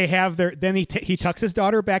 They have then he tucks his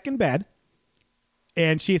daughter back in bed,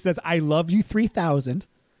 and she says, "I love you 3,000.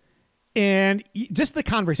 And just the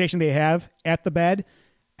conversation they have at the bed,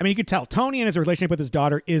 I mean, you could tell Tony and his relationship with his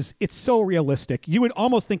daughter it's so realistic. You would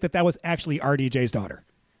almost think that was actually RDJ's daughter.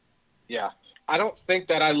 Yeah. I don't think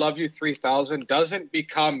that I love you 3,000 doesn't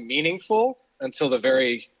become meaningful until the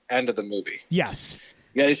very end of the movie. Yes.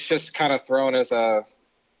 Yeah, it's just kind of thrown as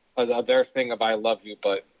their thing of I love you,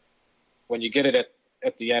 but when you get it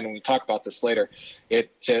at the end, and we talk about this later,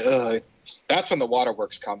 that's when the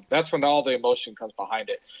waterworks come. That's when all the emotion comes behind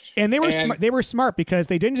it. And they were smart because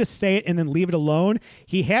they didn't just say it and then leave it alone.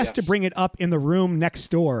 He has to bring it up in the room next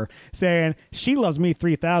door, saying, she loves me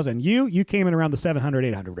 3,000. You came in around the 700,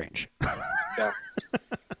 800 range. Yeah.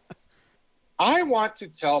 I want to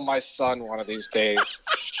tell my son one of these days,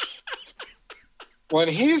 when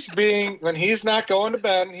he's not going to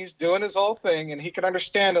bed and he's doing his whole thing and he can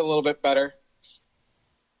understand it a little bit better,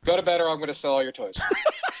 go to bed or I'm going to sell all your toys.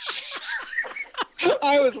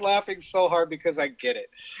 I was laughing so hard because I get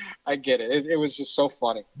it. It was just so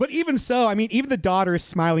funny. But even so, I mean, even the daughter is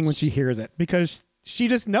smiling when she hears it because she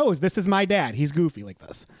just knows this is my dad. He's goofy like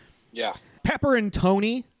this. Yeah. Pepper and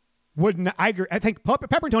Tony wouldn't. I think Pepper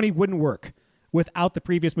and Tony wouldn't work without the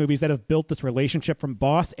previous movies that have built this relationship from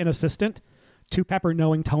boss and assistant to Pepper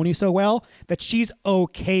knowing Tony so well that she's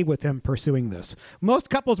okay with him pursuing this. Most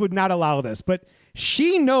couples would not allow this, but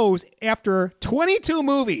she knows after 22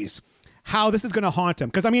 movies how this is going to haunt him.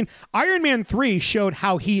 Because, I mean, Iron Man 3 showed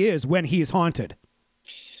how he is when he is haunted.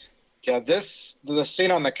 Yeah, the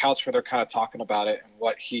scene on the couch where they're kind of talking about it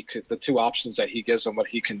and the two options that he gives him, what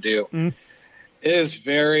he can do, is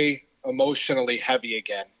very emotionally heavy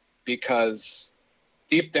again. Because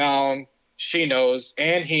deep down, she knows,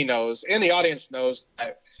 and he knows, and the audience knows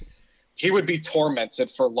that he would be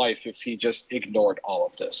tormented for life if he just ignored all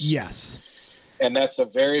of this. Yes. And that's a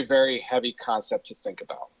very, very heavy concept to think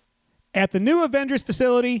about. At the new Avengers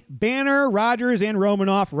facility, Banner, Rogers, and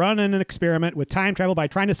Romanoff run an experiment with time travel by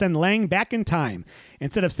trying to send Lang back in time.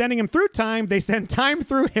 Instead of sending him through time, they send time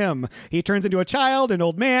through him. He turns into a child, an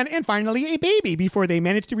old man, and finally a baby before they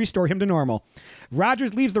manage to restore him to normal.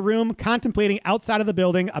 Rogers leaves the room, contemplating outside of the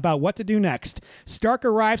building about what to do next. Stark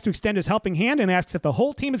arrives to extend his helping hand and asks if the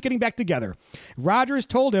whole team is getting back together. Rogers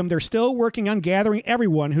told him they're still working on gathering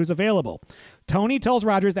everyone who's available. Tony tells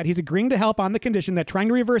Rogers that he's agreeing to help on the condition that trying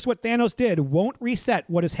to reverse what Thanos did won't reset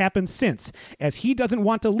what has happened since, as he doesn't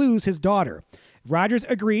want to lose his daughter. Rogers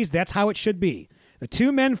agrees that's how it should be. The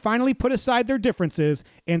two men finally put aside their differences,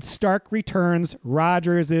 and Stark returns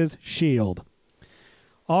Rogers' shield.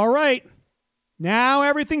 All right. Now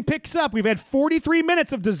everything picks up. We've had 43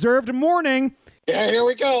 minutes of deserved mourning. Yeah, here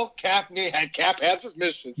we go. Cap has his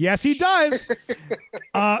mission. Yes, he does.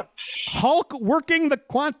 Hulk working the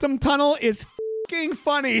quantum tunnel is f***ing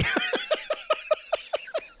funny.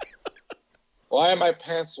 Why are my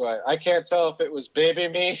pants wet? I can't tell if it was baby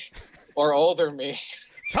me or older me.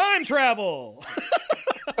 Time travel.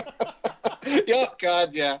 Oh,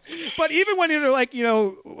 God, yeah. But even when they're like,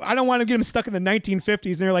 I don't want to get him stuck in the 1950s,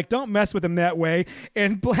 and they're like, don't mess with him that way.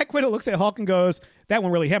 And Black Widow looks at Hulk and goes, that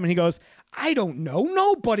won't really happen. He goes, I don't know.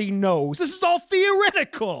 Nobody knows. This is all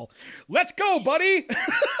theoretical. Let's go, buddy.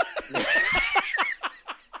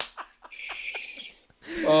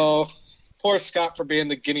 Oh, poor Scott for being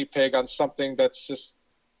the guinea pig on something that's just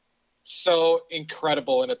so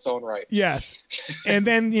incredible in its own right. Yes. And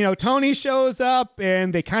then, Tony shows up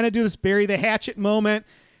and they kind of do this bury the hatchet moment.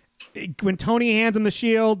 When Tony hands him the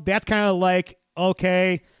shield, that's kind of like,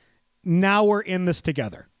 okay, now we're in this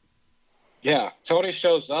together. Yeah. Tony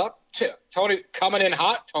shows up. Tony coming in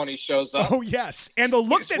hot. Tony shows up. Oh, yes. And the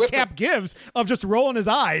look that Cap gives of just rolling his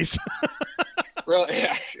eyes. Really,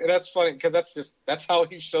 yeah, that's funny because that's how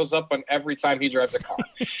he shows up on every time he drives a car.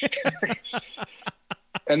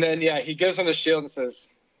 And then, he gives him the shield and says,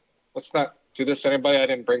 let's not do this to anybody. I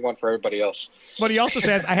didn't bring one for everybody else. But he also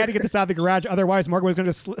says, I had to get this out of the garage. Otherwise, Morgan was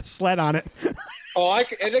going to sled on it. Oh, I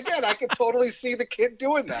could totally see the kid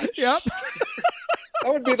doing that. Yep.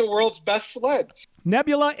 That would be the world's best sled.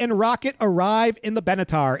 Nebula and Rocket arrive in the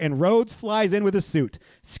Benatar, and Rhodes flies in with his suit.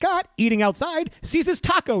 Scott, eating outside, sees his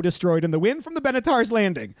taco destroyed in the wind from the Benatar's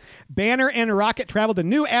landing. Banner and Rocket travel to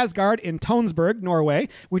New Asgard in Tonsberg, Norway,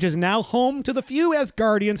 which is now home to the few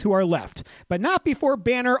Asgardians who are left, but not before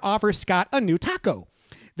Banner offers Scott a new taco.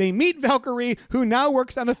 They meet Valkyrie, who now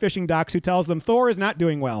works on the fishing docks, who tells them Thor is not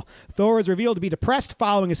doing well. Thor is revealed to be depressed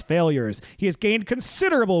following his failures. He has gained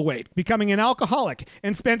considerable weight, becoming an alcoholic,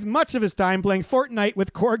 and spends much of his time playing Fortnite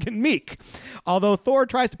with Korg and Meek. Although Thor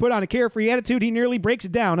tries to put on a carefree attitude, he nearly breaks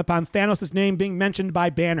down upon Thanos' name being mentioned by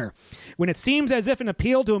Banner. When it seems as if an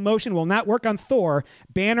appeal to emotion will not work on Thor,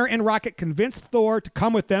 Banner and Rocket convince Thor to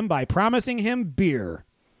come with them by promising him beer.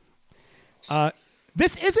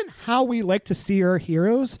 This isn't how we like to see our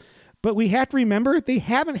heroes, but we have to remember they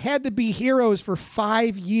haven't had to be heroes for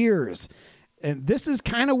 5 years. And this is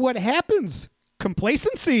kind of what happens.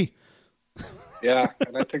 Complacency. Yeah,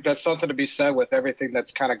 and I think that's something to be said with everything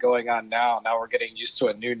that's kind of going on now. Now we're getting used to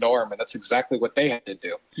a new norm, and that's exactly what they had to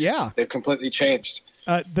do. Yeah. They've completely changed.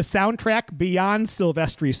 The soundtrack beyond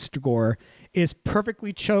Silvestri's score is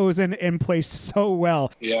perfectly chosen and placed so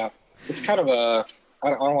well. Yeah. It's kind of a, I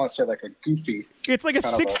don't want to say like a goofy. It's like a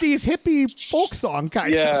 60s hippie folk song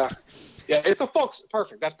kind of. Yeah, it's a folk.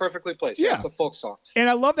 Perfect. That's perfectly placed. Yeah, it's a folk song. And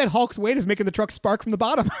I love that Hulk's weight is making the truck spark from the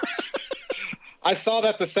bottom. I saw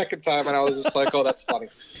that the second time, and I was just like, oh, that's funny.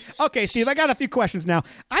 Okay, Steve, I got a few questions now.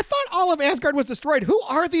 I thought all of Asgard was destroyed. Who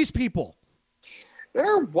are these people?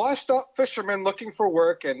 They're washed-up fishermen looking for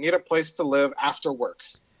work and need a place to live after work.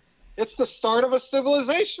 It's the start of a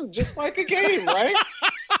civilization, just like a game, right?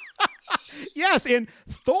 Yes, and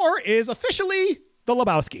Thor is officially the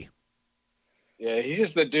Lebowski. Yeah,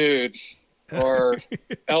 he's the dude. Or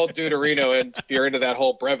El Deuterino, and if you're into that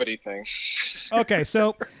whole brevity thing. Okay,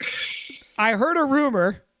 so I heard a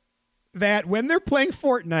rumor that when they're playing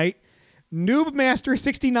Fortnite, Noob Master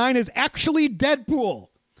 69 is actually Deadpool.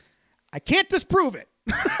 I can't disprove it.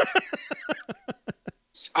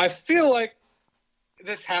 I feel like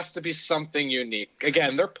this has to be something unique.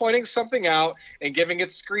 Again, they're pointing something out and giving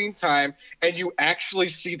it screen time, and you actually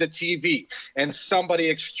see the TV. And somebody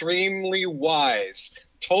extremely wise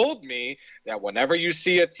told me that whenever you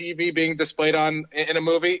see a TV being displayed in a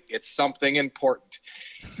movie, it's something important.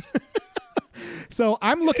 So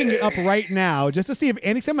I'm looking it up right now just to see if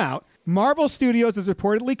anything's come out. Marvel Studios is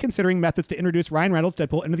reportedly considering methods to introduce Ryan Reynolds'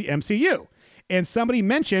 Deadpool into the MCU. And somebody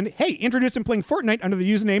mentioned, hey, introduce him playing Fortnite under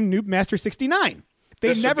the username NoobMaster69.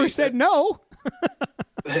 They never said no.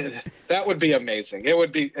 That would be amazing. It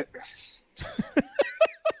would be.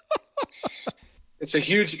 It's a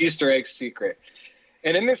huge Easter egg secret.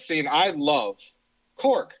 And in this scene, I love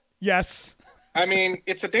Korg. Yes. I mean,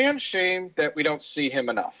 it's a damn shame that we don't see him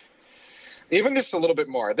enough. Even just a little bit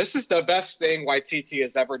more. This is the best thing Waititi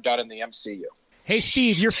has ever done in the MCU. Hey,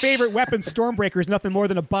 Steve, your favorite weapon, Stormbreaker, is nothing more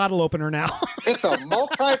than a bottle opener now. It's a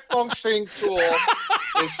multi-functioning tool.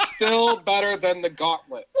 Is still better than the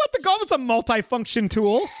gauntlet. What? The gauntlet's a multi-function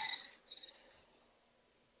tool.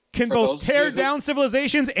 Can both tear down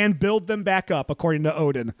civilizations and build them back up, according to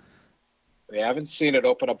Odin. We haven't seen it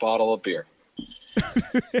open a bottle of beer.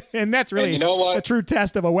 And that's really a true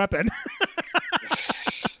test of a weapon.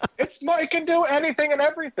 It can do anything and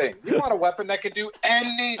everything. You want a weapon that can do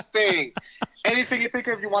anything. Anything you think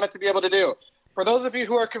of, you want it to be able to do. For those of you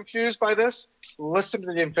who are confused by this, listen to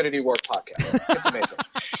the Infinity War podcast. It's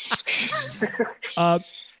amazing.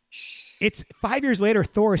 It's 5 years later.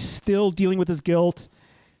 Thor is still dealing with his guilt.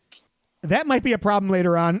 That might be a problem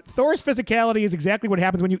later on. Thor's physicality is exactly what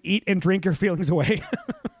happens when you eat and drink your feelings away.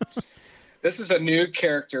 This is a new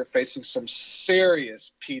character facing some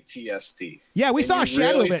serious PTSD. Yeah, we saw a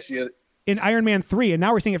shadow of it in Iron Man 3, and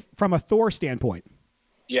now we're seeing it from a Thor standpoint.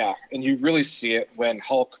 Yeah, and you really see it when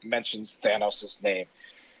Hulk mentions Thanos' name.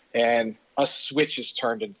 And a switch is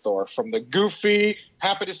turned in Thor from the goofy,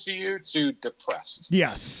 happy to see you, to depressed.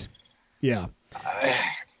 Yes. Yeah.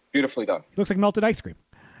 Beautifully done. Looks like melted ice cream.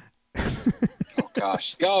 Oh,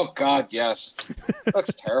 gosh. Oh, God, yes.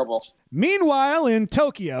 That's terrible. Meanwhile, in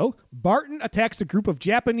Tokyo, Barton attacks a group of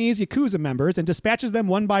Japanese Yakuza members and dispatches them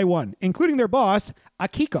one by one, including their boss,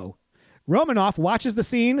 Akiko. Romanoff watches the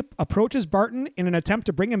scene, approaches Barton in an attempt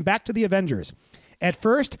to bring him back to the Avengers. At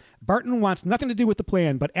first, Barton wants nothing to do with the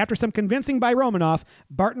plan, but after some convincing by Romanoff,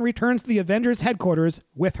 Barton returns to the Avengers headquarters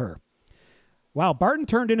with her. Wow, Barton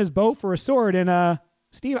turned in his bow for a sword, and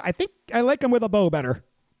Steve, I think I like him with a bow better.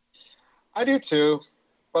 I do too,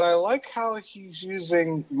 but I like how he's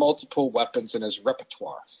using multiple weapons in his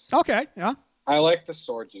repertoire. Okay, yeah. I like the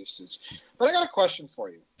sword usage. But I got a question for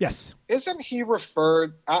you. Yes. Isn't he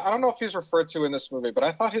referred, I don't know if he's referred to in this movie, but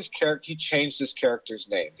I thought he changed his character's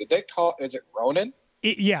name. Did they is it Ronin?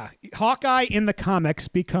 Yeah. Hawkeye in the comics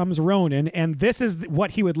becomes Ronin, and this is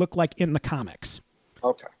what he would look like in the comics.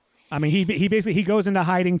 Okay. I mean, he basically goes into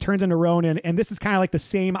hiding, turns into Ronin, and this is kind of like the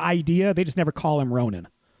same idea. They just never call him Ronin.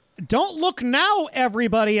 Don't look now,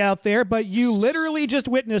 everybody out there, but you literally just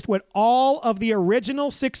witnessed what all of the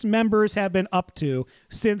original 6 members have been up to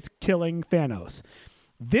since killing Thanos.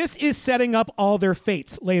 This is setting up all their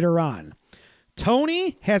fates later on.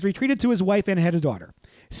 Tony has retreated to his wife and had a daughter.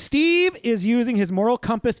 Steve is using his moral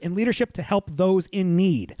compass and leadership to help those in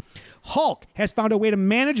need. Hulk has found a way to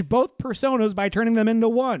manage both personas by turning them into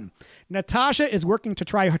one. Natasha is working to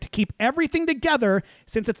try to keep everything together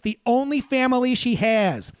since it's the only family she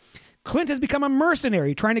has. Clint has become a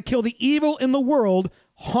mercenary trying to kill the evil in the world,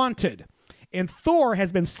 Haunted. And Thor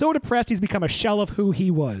has been so depressed he's become a shell of who he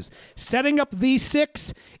was. Setting up these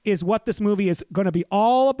 6 is what this movie is going to be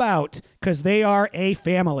all about because they are a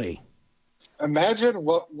family. Imagine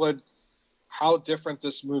how different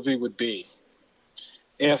this movie would be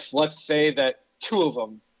if, let's say, that 2 of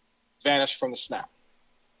them vanished from the snap.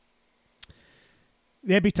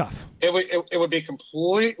 It'd be tough. It would be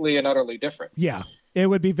completely and utterly different. Yeah, it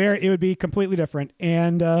would be completely different.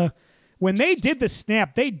 And when they did the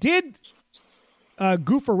snap, they did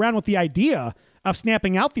goof around with the idea of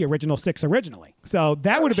snapping out the original 6 originally. So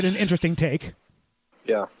that would have been an interesting take.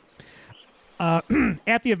 Yeah.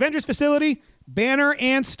 At the Avengers facility, Banner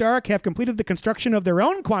and Stark have completed the construction of their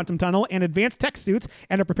own quantum tunnel and advanced tech suits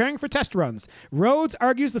and are preparing for test runs. Rhodes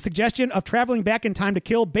argues the suggestion of traveling back in time to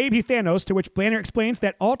kill baby Thanos, to which Banner explains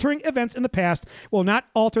that altering events in the past will not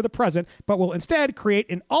alter the present, but will instead create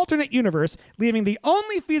an alternate universe, leaving the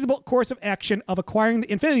only feasible course of action of acquiring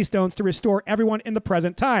the Infinity Stones to restore everyone in the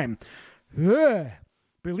present time. Ugh.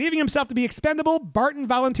 Believing himself to be expendable, Barton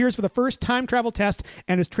volunteers for the first time travel test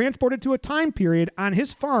and is transported to a time period on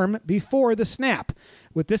his farm before the snap.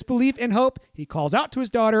 With disbelief and hope, he calls out to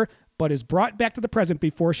his daughter, but is brought back to the present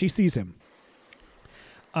before she sees him.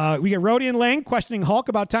 We get Rhodey and Lang questioning Hulk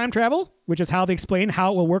about time travel, which is how they explain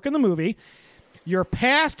how it will work in the movie. Your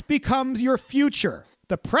past becomes your future.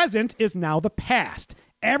 The present is now the past.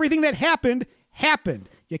 Everything that happened, happened.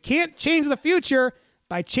 You can't change the future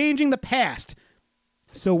by changing the past.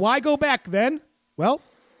 So why go back then? Well,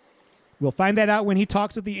 we'll find that out when he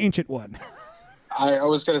talks with the Ancient One. I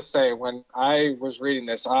was going to say, when I was reading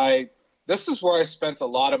this, this is where I spent a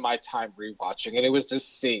lot of my time rewatching, and it was this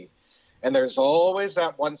scene. And there's always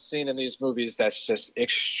that one scene in these movies that's just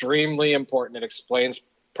extremely important. It explains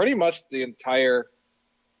pretty much the entire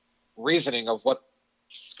reasoning of what's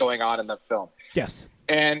going on in the film. Yes.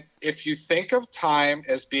 And if you think of time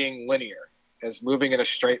as being linear, as moving in a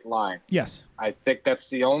straight line. Yes. I think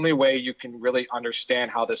that's the only way you can really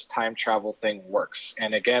understand how this time travel thing works.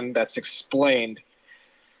 And again, that's explained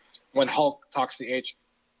when Hulk talks to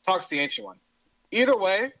the Ancient One. Either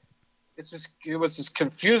way, it was just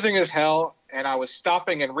confusing as hell, and I was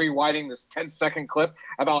stopping and rewinding this 10-second clip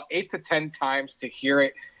about 8 to 10 times to hear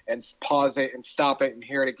it and pause it and stop it and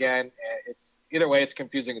hear it again. Either way, it's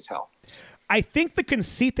confusing as hell. I think the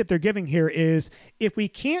conceit that they're giving here is, if we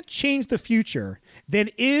can't change the future, then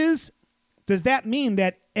does that mean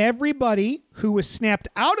that everybody who was snapped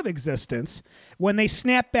out of existence, when they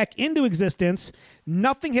snap back into existence,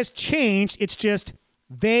 nothing has changed? It's just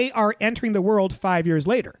they are entering the world 5 years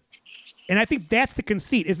later. And I think that's the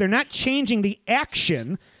conceit, is they're not changing the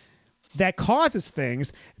action that causes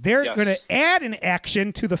things. They're going to add an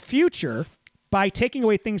action to the future by taking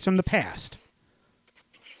away things from the past.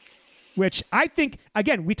 Which I think,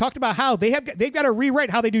 again, we talked about how they've got to rewrite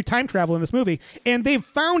how they do time travel in this movie, and they've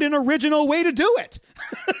found an original way to do it.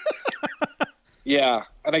 Yeah,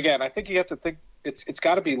 and again, I think you have to think it's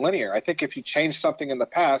got to be linear. I think if you change something in the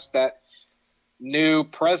past, that new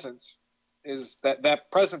presence is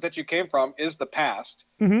that present that you came from is the past,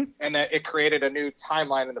 and that it created a new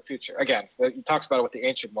timeline in the future. Again, he talks about it with the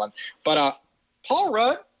Ancient One, but Paul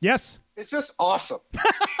Rudd, yes, it's just awesome.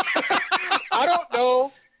 I don't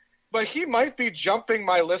know. But he might be jumping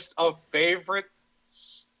my list of favorite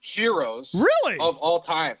heroes of all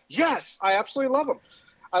time. Yes, I absolutely love him.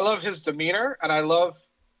 I love his demeanor, and I love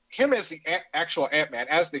him as the actual Ant-Man,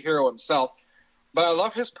 as the hero himself. But I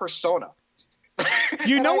love his persona.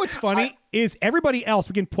 You know what's funny is everybody else,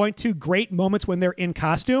 we can point to great moments when they're in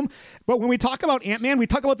costume. But when we talk about Ant-Man, we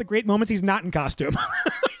talk about the great moments he's not in costume.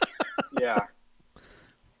 Yeah.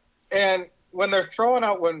 And when they're throwing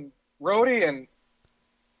out, when Rhodey and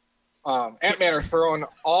Ant-Man are throwing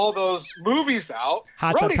all those movies out.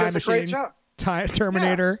 Hot Tub Time Machine,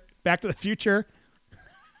 Terminator, Back to the Future.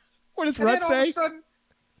 What does Rudd say? All of a sudden,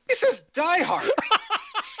 he says Die Hard.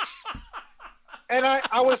 And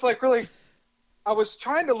I was like, really, I was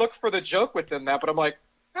trying to look for the joke within that, but I'm like,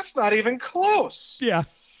 that's not even close. Yeah.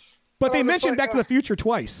 But they mentioned Back to the Future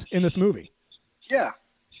twice in this movie. Yeah.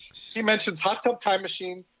 He mentions Hot Tub Time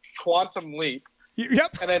Machine, Quantum Leap,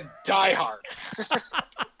 yep, and then Die Hard.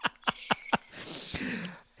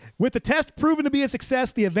 With the test proven to be a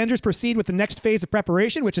success, the Avengers proceed with the next phase of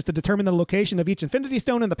preparation, which is to determine the location of each Infinity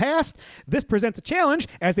Stone in the past. This presents a challenge,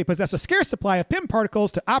 as they possess a scarce supply of Pym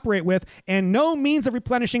particles to operate with, and no means of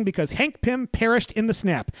replenishing because Hank Pym perished in the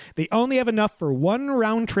snap. They only have enough for one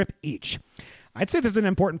round trip each. I'd say this is an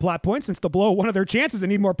important plot point, since they'll blow one of their chances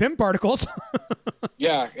and need more Pym particles.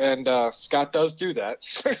 Yeah, and Scott does do that.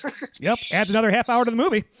 Yep, adds another half hour to the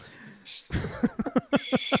movie.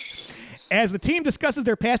 As the team discusses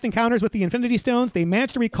their past encounters with the Infinity Stones, they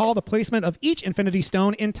manage to recall the placement of each Infinity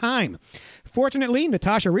Stone in time. Fortunately,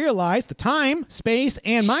 Natasha realized the time, space,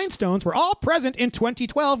 and Mind Stones were all present in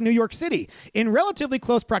 2012 New York City, in relatively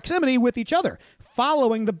close proximity with each other,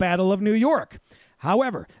 following the Battle of New York.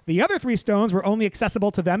 However, the other 3 stones were only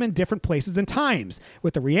accessible to them in different places and times,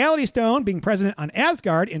 with the Reality Stone being present on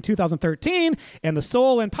Asgard in 2013 and the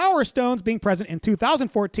Soul and Power Stones being present in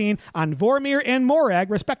 2014 on Vormir and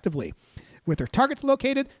Morag, respectively. With their targets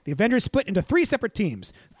located, the Avengers split into 3 separate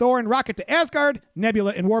teams. Thor and Rocket to Asgard,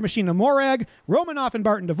 Nebula and War Machine to Morag, Romanoff and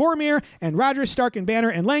Barton to Vormir, and Rogers, Stark, and Banner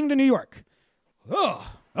and Lang to New York. Oh,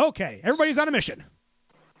 okay. Everybody's on a mission.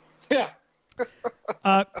 Yeah.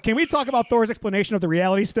 Can we talk about Thor's explanation of the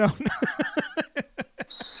Reality Stone?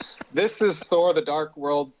 This is Thor the Dark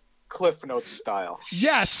World Cliff Notes style.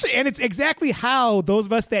 Yes, and it's exactly how those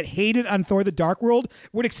of us that hated on Thor the Dark World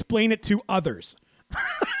would explain it to others.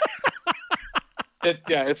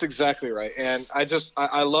 It's exactly right. And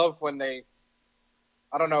I love when they,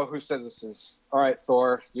 I don't know who says this is. All right,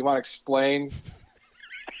 Thor, do you want to explain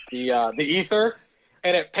the ether?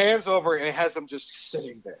 And it pans over and it has him just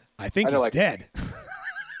sitting there. I think he's dead.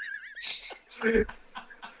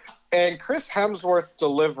 And Chris Hemsworth's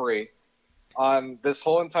delivery on this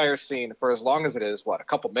whole entire scene, for as long as it is, a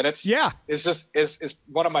couple minutes? Yeah. is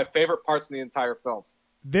one of my favorite parts in the entire film.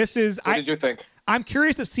 What did you think? I'm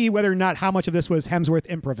curious to see whether or not how much of this was Hemsworth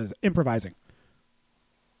improvising.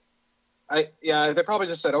 They probably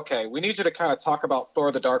just said, okay, we need you to kind of talk about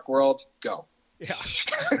Thor the Dark World. Go. Yeah.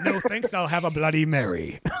 No thanks, I'll have a Bloody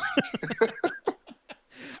Mary.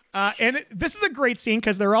 And this is a great scene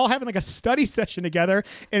because they're all having like a study session together.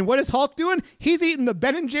 And what is Hulk doing? He's eating the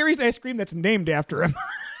Ben & Jerry's ice cream that's named after him.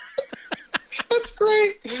 That's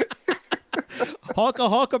great.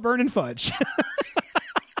 Hulka burning fudge.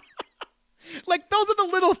 Like, those are the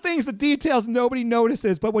little things, the details nobody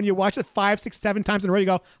notices. But when you watch it 5, 6, 7 times in a row, you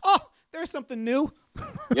go, oh, there's something new.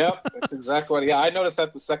 Yep, that's exactly what. I noticed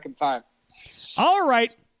that the second time. All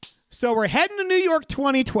right. So we're heading to New York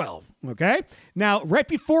 2012. Okay. Now, right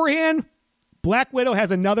beforehand, Black Widow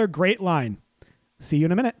has another great line. See you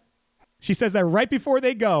in a minute. She says that right before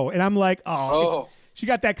they go. And I'm like, oh. She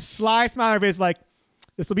got that sly smile on her face like,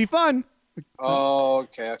 this will be fun. Oh,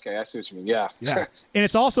 okay. I see what you mean. Yeah. And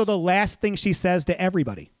it's also the last thing she says to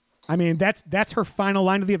everybody. I mean, that's her final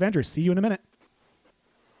line to the Avengers. See you in a minute.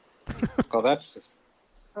 Oh, that's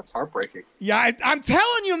heartbreaking. Yeah, I'm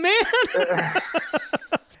telling you, man.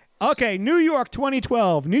 Okay, New York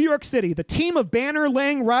 2012, New York City. The team of Banner,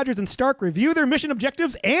 Lang, Rogers, and Stark review their mission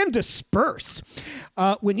objectives and disperse.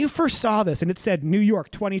 When you first saw this and it said New York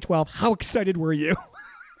 2012, how excited were you?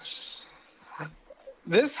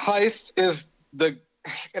 This heist is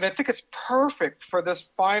and I think it's perfect for this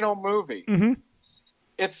final movie. Mm-hmm.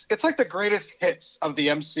 It's like the greatest hits of the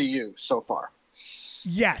MCU so far.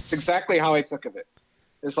 Yes. It's exactly how I took of it.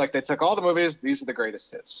 It's like they took all the movies. These are the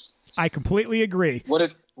greatest hits. I completely agree.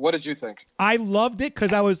 What did you think? I loved it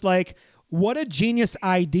because I was like, what a genius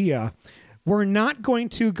idea. We're not going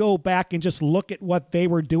to go back and just look at what they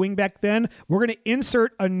were doing back then. We're going to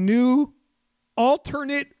insert a new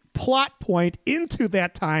alternate plot point into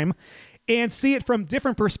that time and see it from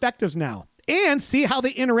different perspectives now and see how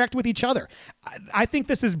they interact with each other. I think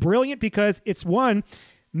this is brilliant because it's one,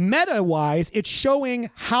 meta-wise, it's showing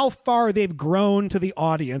how far they've grown to the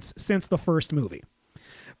audience since the first movie.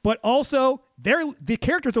 But also, the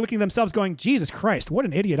characters are looking at themselves going, Jesus Christ, what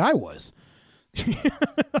an idiot I was.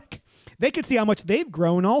 Like, they can see how much they've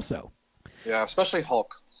grown also. Yeah, especially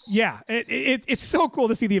Hulk. Yeah, it's so cool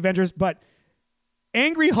to see the Avengers, but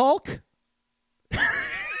Angry Hulk?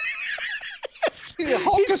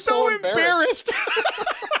 Hulk he's so embarrassed.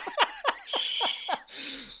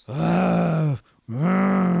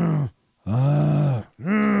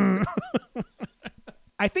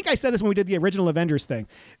 I think I said this when we did the original Avengers thing.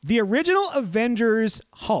 The original Avengers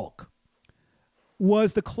Hulk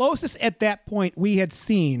was the closest at that point we had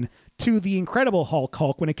seen to the Incredible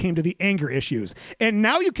Hulk when it came to the anger issues. And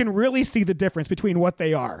now you can really see the difference between what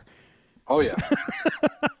they are. Oh, yeah.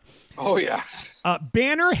 Oh, yeah.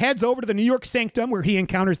 Banner heads over to the New York Sanctum where he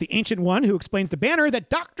encounters the Ancient One, who explains to Banner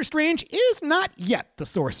that Doctor Strange is not yet the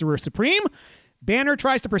Sorcerer Supreme. Banner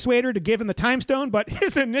tries to persuade her to give him the Time Stone, but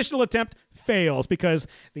his initial attempt fails because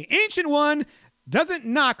the Ancient One doesn't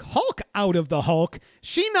knock Hulk out of the Hulk.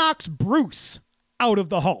 She knocks Bruce out of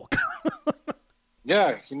the Hulk.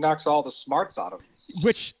 Yeah, he knocks all the smarts out of him.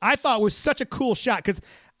 Which I thought was such a cool shot because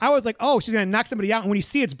I was like, oh, she's going to knock somebody out. And when you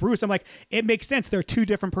see it's Bruce, I'm like, it makes sense. They're two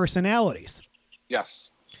different personalities. Yes.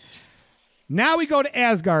 Now we go to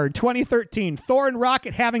Asgard, 2013. Thor and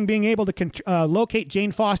Rocket, having been able to locate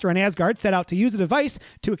Jane Foster on Asgard, set out to use a device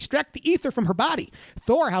to extract the ether from her body.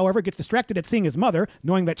 Thor, however, gets distracted at seeing his mother,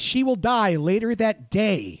 knowing that she will die later that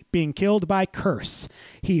day, being killed by Curse.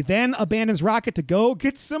 He then abandons Rocket to go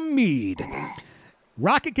get some mead.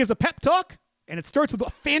 Rocket gives a pep talk And it starts with a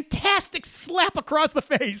fantastic slap across the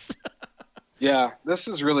face. Yeah, this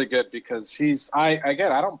is really good because I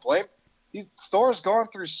don't blame. Thor's going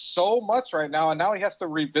through so much right now, and now he has to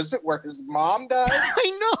revisit where his mom died.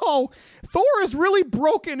 I know. Thor is really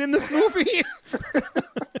broken in this movie.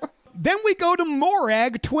 Then we go to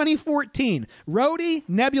Morag 2014. Rhodey,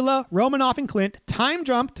 Nebula, Romanoff, and Clint time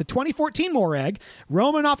jump to 2014 Morag.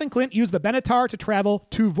 Romanoff and Clint use the Benatar to travel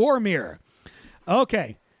to Vormir.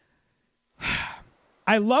 Okay.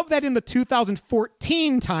 I love that in the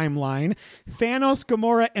 2014 timeline, Thanos,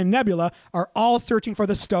 Gamora, and Nebula are all searching for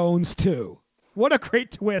the stones too. What a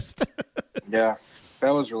great twist. Yeah, that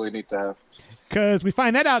was really neat to have. Because we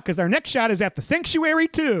find that out because our next shot is at the Sanctuary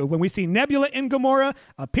 2 when we see Nebula and Gamora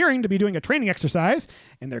appearing to be doing a training exercise,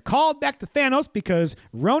 and they're called back to Thanos because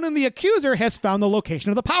Ronan the Accuser has found the location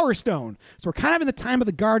of the Power Stone. So we're kind of in the time of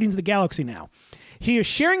the Guardians of the Galaxy now. He is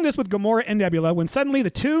sharing this with Gamora and Nebula when suddenly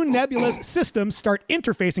the two Nebula's systems start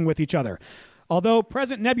interfacing with each other. Although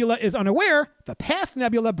present Nebula is unaware, the past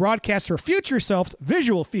Nebula broadcasts her future self's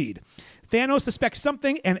visual feed. Thanos suspects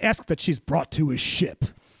something and asks that she's brought to his ship.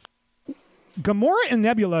 Gamora and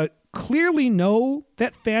Nebula clearly know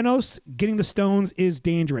that Thanos getting the stones is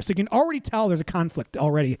dangerous. You can already tell there's a conflict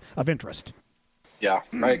already of interest. Yeah,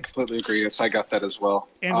 I completely agree. Yes, I got that as well.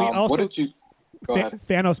 And we also... What did you... Go ahead.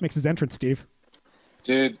 Thanos makes his entrance, Steve.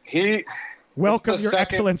 Dude, Welcome, Your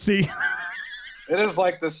Excellency. It is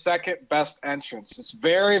like the second best entrance. It's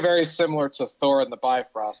very, very similar to Thor and the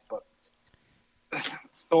Bifrost, but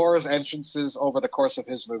Thor's entrances over the course of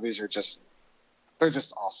his movies are just... They're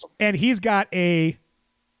just awesome. And he's got a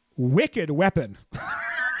wicked weapon.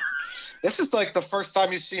 This is like the first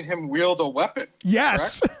time you've seen him wield a weapon.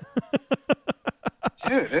 Yes.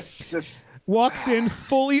 Dude, it's just... Walks in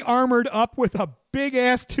fully armored up with a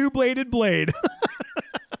big-ass two-bladed blade.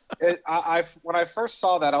 When I first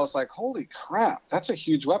saw that, I was like, holy crap, that's a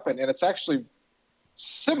huge weapon. And it's actually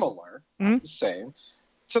similar, not the same,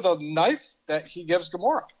 to the knife that he gives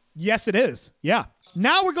Gamora. Yes, it is. Yeah.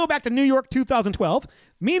 Now we're going back to New York 2012.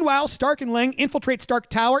 Meanwhile, Stark and Lang infiltrate Stark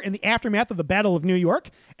Tower in the aftermath of the Battle of New York.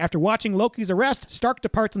 After watching Loki's arrest, Stark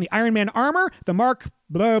departs in the Iron Man armor, the Mark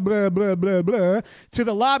blah, blah, blah, blah, blah, to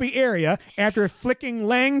the lobby area after flicking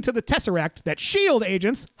Lang to the Tesseract that S.H.I.E.L.D.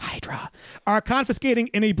 agents, Hydra, are confiscating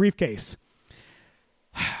in a briefcase.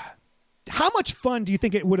 How much fun do you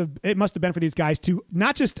think it must have been for these guys to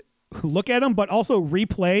not just look at them, but also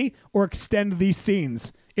replay or extend these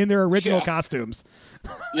scenes in their original costumes?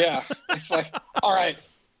 Yeah. It's like, all right,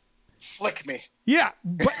 flick me. Yeah.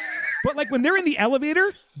 But like when they're in the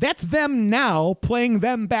elevator, that's them now playing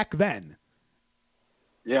them back then.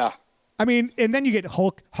 Yeah. I mean, and then you get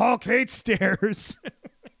Hulk hates stairs.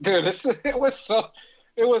 Dude, it was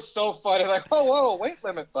so funny. Like, whoa, weight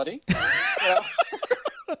limit, buddy.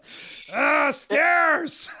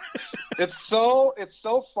 Stairs. It's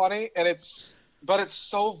so funny, and it's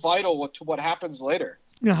so vital to what happens later.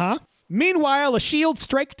 Uh-huh. Meanwhile, a S.H.I.E.L.D.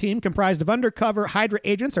 strike team comprised of undercover Hydra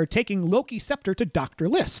agents are taking Loki's scepter to Dr.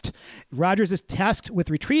 List. Rogers is tasked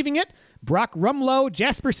with retrieving it. Brock Rumlow,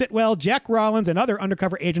 Jasper Sitwell, Jack Rollins, and other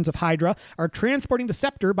undercover agents of Hydra are transporting the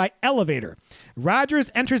scepter by elevator.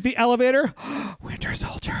 Rogers enters the elevator, Winter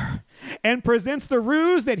Soldier, and presents the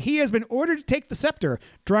ruse that he has been ordered to take the scepter,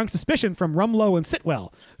 drawing suspicion from Rumlow and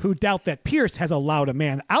Sitwell, who doubt that Pierce has allowed a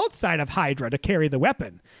man outside of Hydra to carry the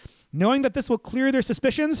weapon. Knowing that this will clear their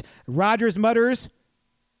suspicions, Rogers mutters,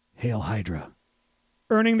 "Hail Hydra,"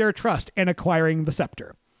 earning their trust and acquiring the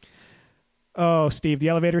scepter. Oh, Steve, the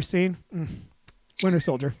elevator scene? Winter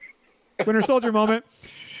Soldier. Winter Soldier moment.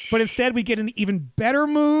 But instead, we get an even better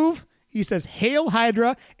move. He says, "Hail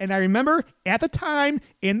Hydra." And I remember at the time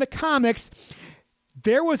in the comics,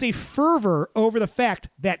 there was a fervor over the fact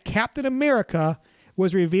that Captain America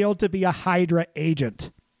was revealed to be a Hydra agent.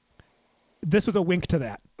 This was a wink to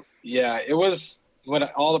that. Yeah, it was when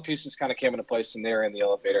all the pieces kind of came into place and they were in the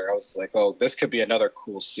elevator. I was like, oh, this could be another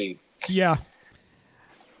cool scene. Yeah.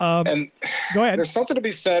 And go ahead. There's something to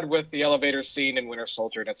be said with the elevator scene in Winter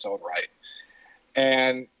Soldier in its own right.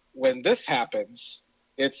 And when this happens,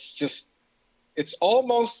 it's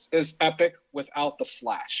almost as epic without the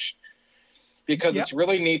Flash. Because It's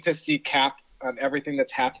really neat to see Cap on everything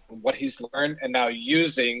that's happened, what he's learned, and now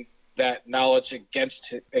using that knowledge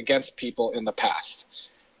against people in the past.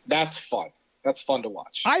 That's fun. That's fun to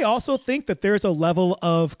watch. I also think that there's a level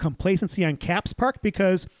of complacency on Cap's part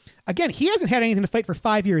because, again, he hasn't had anything to fight for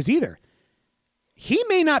 5 years either. He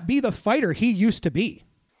may not be the fighter he used to be.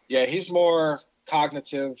 Yeah, he's more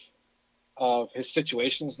cognitive of his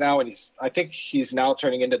situations now, and I think he's now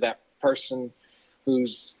turning into that person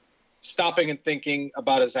who's stopping and thinking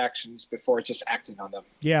about his actions before just acting on them.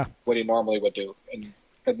 Yeah. What he normally would do.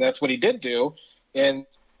 And that's what he did do in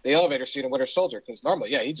the elevator scene in Winter Soldier. Because normally,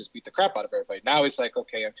 he just beat the crap out of everybody. Now he's like,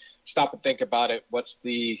 okay, stop and think about it. What's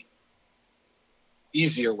the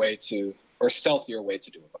easier way to, or stealthier way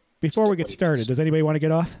to do it? Before we get started, does anybody want to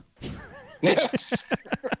get off? Yeah.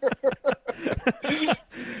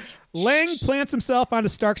 Lang plants himself onto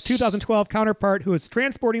Stark's 2012 counterpart, who is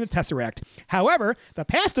transporting the Tesseract. However, the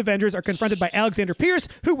past Avengers are confronted by Alexander Pierce,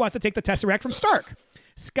 who wants to take the Tesseract from Stark.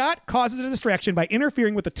 Scott causes a distraction by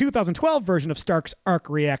interfering with the 2012 version of Stark's arc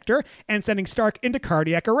reactor and sending Stark into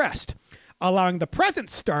cardiac arrest, allowing the present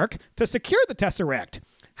Stark to secure the Tesseract.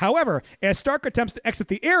 However, as Stark attempts to exit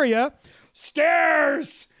the area,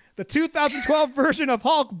 stairs! The 2012 version of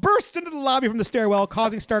Hulk bursts into the lobby from the stairwell,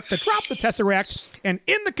 causing Stark to drop the Tesseract, and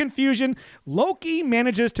in the confusion, Loki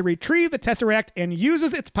manages to retrieve the Tesseract and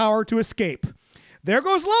uses its power to escape. There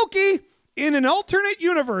goes Loki! In an alternate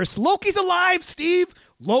universe, Loki's alive, Steve!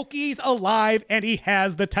 Loki's alive, and he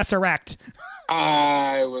has the Tesseract.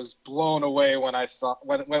 I was blown away when I saw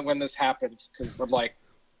when this happened, because I'm like,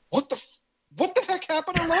 what the heck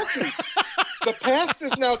happened to Loki? The past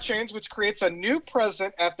is now changed, which creates a new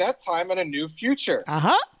present at that time and a new future.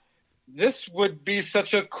 This would be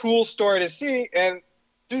such a cool story to see, and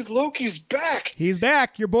dude, Loki's back. He's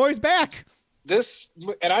back. Your boy's back.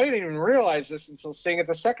 And I didn't even realize this until seeing it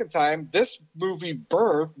the second time. This movie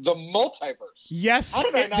birthed the multiverse. Yes, how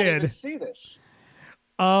did I not did. even see this?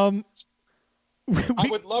 I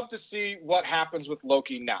would love to see what happens with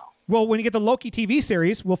Loki now. Well, when you get the Loki TV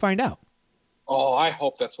series, we'll find out. Oh, I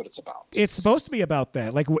hope that's what it's about. It's supposed to be about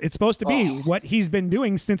that. Like, it's supposed to be what he's been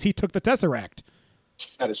doing since he took the Tesseract.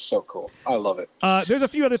 That is so cool. I love it. There's a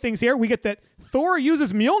few other things here. We get that Thor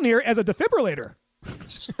uses Mjolnir as a defibrillator.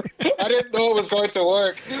 I didn't know it was going to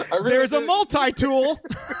work. There's a multi-tool.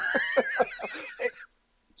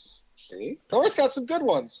 See? Thor's got some good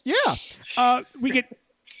ones. Yeah. We get...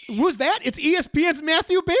 Who's that? It's ESPN's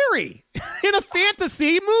Matthew Berry in a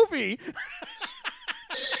fantasy movie.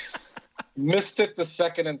 Missed it the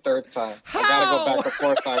second and third time. I gotta go back the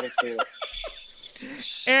fourth time and see it.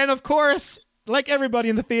 And of course, like everybody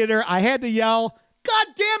in the theater, I had to yell, "God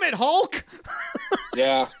damn it, Hulk!"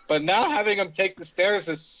 Yeah, but now having him take the stairs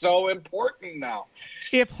is so important now.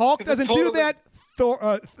 If Hulk doesn't do that,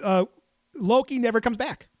 Loki never comes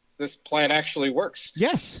back. This plan actually works.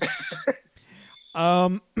 Yes.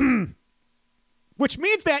 Which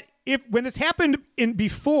means that when this happened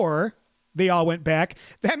before they all went back,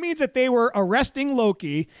 that means that they were arresting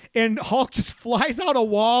Loki, and Hulk just flies out a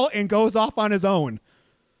wall and goes off on his own.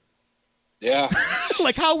 Yeah.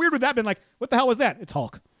 Like, how weird would that have been? Like, what the hell was that? It's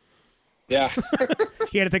Hulk. Yeah.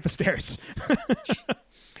 He had to take the stairs.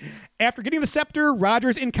 After getting the scepter,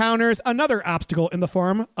 Rogers encounters another obstacle in the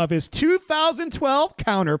form of his 2012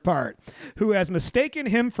 counterpart, who has mistaken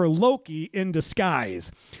him for Loki in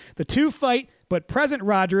disguise. The two fight, but present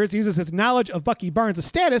Rogers uses his knowledge of Bucky Barnes'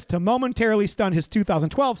 status to momentarily stun his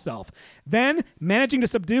 2012 self, then managing to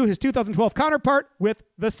subdue his 2012 counterpart with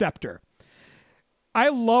the scepter. I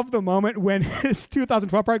love the moment when his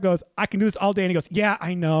 2012 part goes, "I can do this all day," and he goes, "Yeah,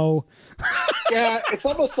 I know." Yeah, it's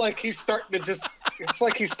almost like he's starting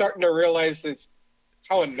to realize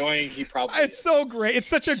how annoying he probably is. It's so great. It's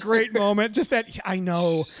such a great moment. Just that, I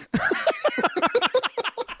know.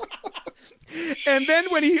 And then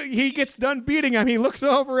when he gets done beating him, he looks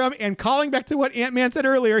over him, and calling back to what Ant-Man said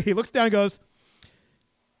earlier, he looks down and goes,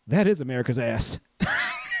 "That is America's ass."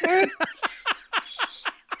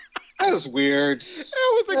 That was weird. It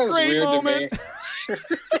was a great moment.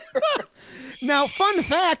 Now, fun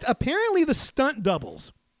fact, apparently the stunt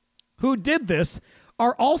doubles who did this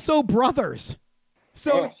are also brothers.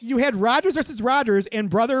 So you had Rogers versus Rogers and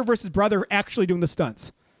brother versus brother actually doing the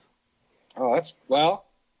stunts. Oh,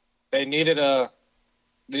 they needed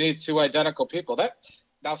two identical people.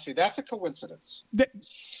 That's a coincidence.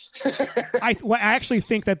 I actually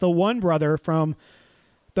think that the one brother from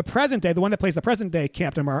the present day, the one that plays the present day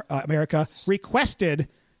Captain America, requested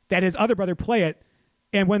that his other brother play it.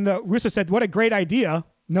 And when the Russo said, "What a great idea.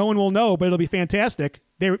 No one will know, but it'll be fantastic."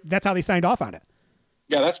 That's how they signed off on it.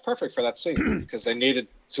 Yeah, that's perfect for that scene because they needed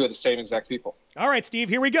two of the same exact people. All right, Steve,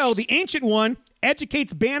 here we go. The Ancient One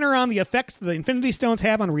educates Banner on the effects the Infinity Stones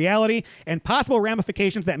have on reality and possible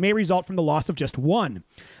ramifications that may result from the loss of just one.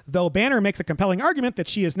 Though Banner makes a compelling argument that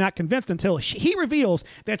she is not convinced until he reveals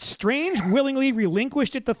that Strange willingly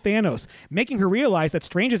relinquished it to Thanos, making her realize that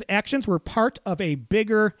Strange's actions were part of a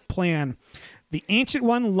bigger plan. The Ancient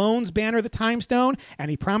One loans Banner the Time Stone, and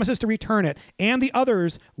he promises to return it and the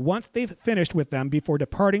others once they've finished with them before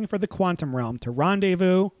departing for the Quantum Realm to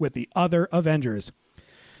rendezvous with the other Avengers.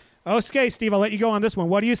 Okay, Steve, I'll let you go on this one.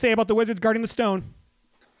 What do you say about the wizards guarding the stone?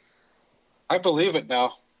 I believe it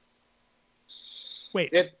now.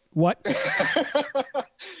 Wait, what?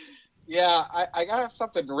 Yeah, I gotta have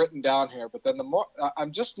something written down here, but then the more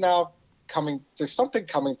I'm just now there's something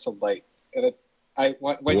coming to light, and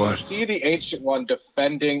when you see the Ancient One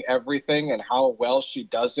defending everything and how well she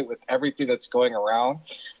does it with everything that's going around,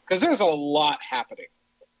 because there's a lot happening,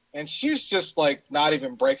 and she's just like not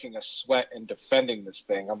even breaking a sweat in defending this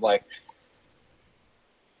thing. I'm like,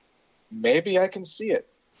 maybe I can see it.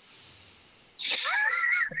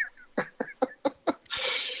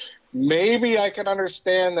 Maybe I can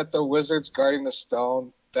understand that the wizards guarding the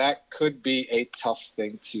stone, that could be a tough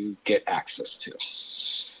thing to get access to.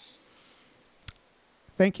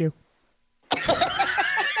 Thank you.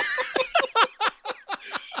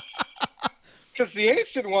 Because the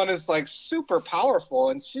Ancient One is like super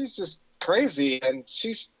powerful, and she's just crazy,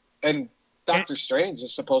 and Doctor Strange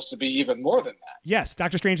is supposed to be even more than that. Yes,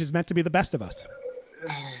 Doctor Strange is meant to be the best of us.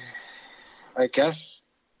 I guess.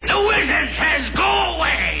 The wizard says go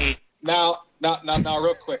away. Now,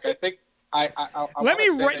 real quick. I think let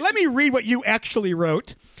me read what you actually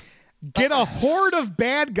wrote. Get a horde of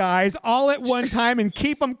bad guys all at one time and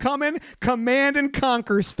keep them coming, Command and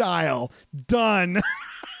Conquer style. Done.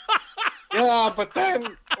 Yeah, but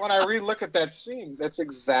then when I re-look at that scene, that's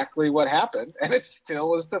exactly what happened, and it still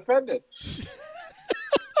was defended.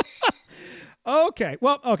 Okay,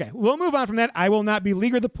 we'll move on from that. I will not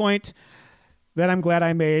beleaguer the point that I'm glad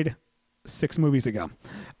I made 6 movies ago.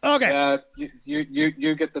 Okay.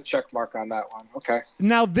 You get the check mark on that one. Okay.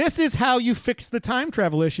 Now, this is how you fix the time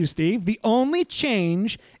travel issue, Steve. The only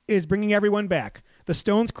change is bringing everyone back. The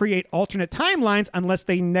stones create alternate timelines unless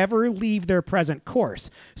they never leave their present course.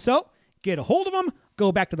 So, get a hold of them,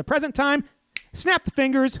 go back to the present time, snap the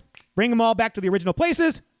fingers, bring them all back to the original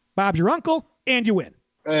places, Bob's your uncle, and you win.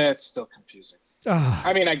 It's still confusing.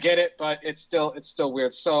 I mean, I get it, but it's still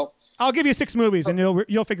weird. So I'll give you 6 movies, and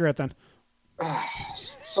you'll figure it then.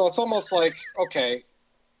 So it's almost like, okay,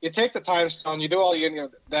 you take the time stone, you do all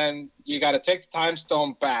then you got to take the time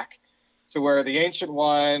stone back to where the Ancient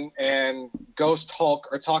One and Ghost Hulk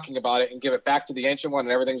are talking about it, and give it back to the Ancient One,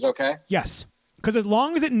 and everything's okay. Yes, because as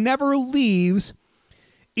long as it never leaves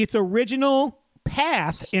its original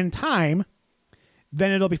path in time,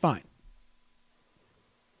 then it'll be fine.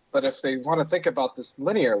 But if they want to think about this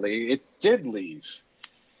linearly, it did leave.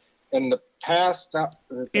 In the past,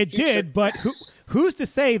 it did, but who's to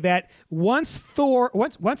say that once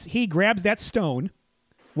he grabs that stone,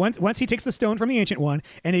 once he takes the stone from the Ancient One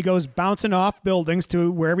and he goes bouncing off buildings to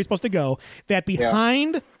wherever he's supposed to go, that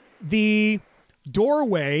behind the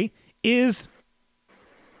doorway is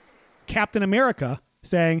Captain America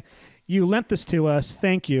saying, "You lent this to us.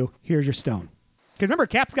 Thank you. Here's your stone." Because remember,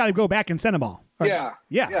 Cap's got to go back and send them all. Yeah.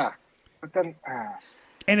 But then,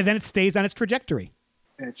 and then it stays on its trajectory.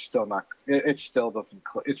 It's still not. It still doesn't.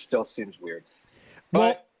 It still seems weird. Well,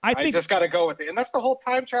 but I think just got to go with it, and that's the whole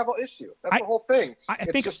time travel issue. That's the whole thing.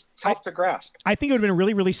 It's just tough to grasp. I think it would have been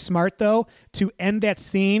really, really smart though to end that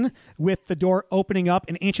scene with the door opening up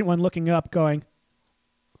and Ancient One looking up, going,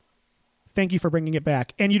 "Thank you for bringing it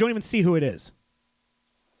back," and you don't even see who it is.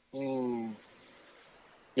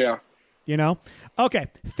 Yeah. You know? Okay.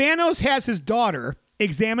 Thanos has his daughter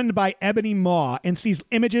examined by Ebony Maw and sees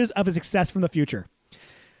images of his success from the future.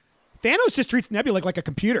 Thanos just treats Nebula like a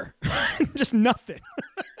computer. Just nothing.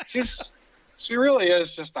 She really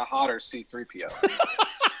is just a hotter C-3PO.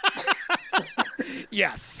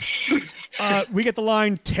 Yes. We get the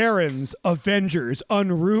line, Terrans, Avengers,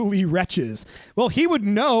 unruly wretches. Well, he would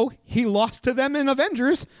know he lost to them in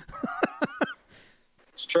Avengers.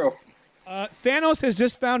 It's true. Thanos has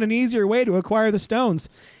just found an easier way to acquire the stones.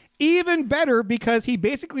 Even better because he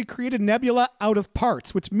basically created Nebula out of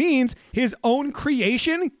parts, which means his own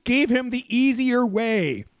creation gave him the easier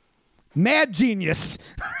way. Mad genius.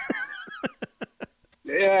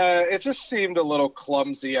 Yeah, it just seemed a little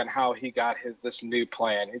clumsy on how he got this new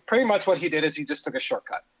plan. Pretty much what he did is he just took a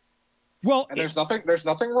shortcut. Well, and there's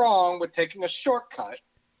nothing wrong with taking a shortcut.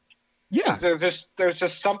 Yeah. There's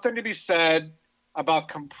just something to be said about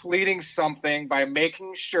completing something by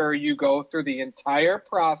making sure you go through the entire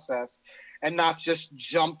process and not just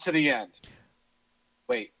jump to the end.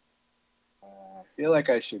 Wait. I feel like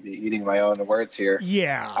I should be eating my own words here.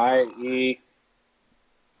 Yeah. i.e.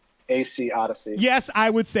 AC Odyssey. Yes, I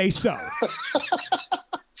would say so.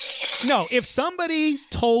 No, if somebody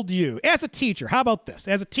told you, as a teacher, how about this?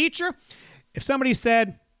 As a teacher, if somebody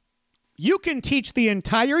said, you can teach the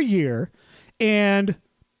entire year and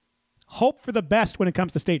hope for the best when it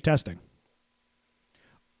comes to state testing.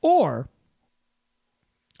 Or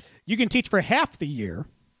you can teach for half the year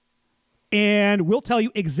and we'll tell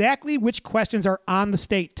you exactly which questions are on the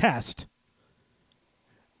state test.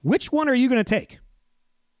 Which one are you going to take?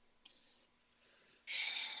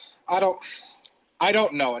 I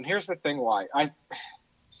don't know. And here's the thing why.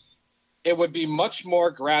 It would be much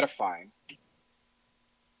more gratifying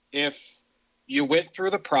if you went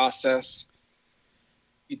through the process,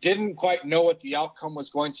 you didn't quite know what the outcome was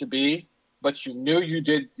going to be, but you knew you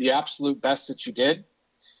did the absolute best that you did,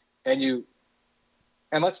 and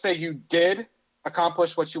let's say you did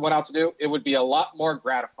accomplish what you went out to do, it would be a lot more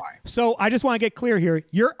gratifying. So I just want to get clear here.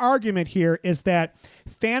 Your argument here is that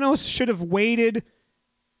Thanos should have waited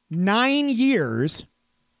 9 years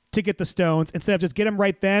to get the stones instead of just get him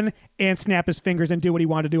right then and snap his fingers and do what he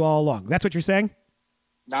wanted to do all along. That's what you're saying?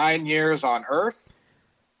 9 years on Earth?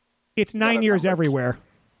 It's 9 years everywhere.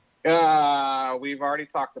 We've already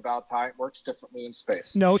talked about time works differently in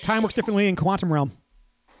space. No, time works differently in quantum realm.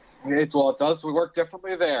 It does. We work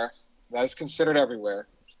differently there. That is considered everywhere.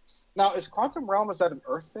 Now, is quantum realm, is that an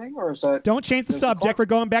Earth thing, or is that... Don't change the subject. We're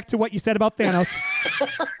going back to what you said about Thanos.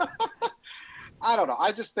 I don't know.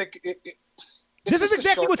 I just think this is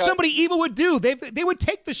exactly what somebody evil would do. They would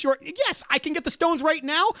take the short. Yes, I can get the stones right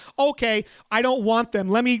now. Okay, I don't want them.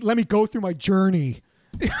 Let me go through my journey.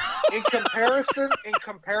 in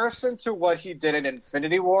comparison to what he did in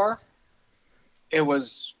Infinity War,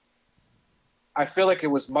 I feel like it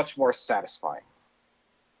was much more satisfying.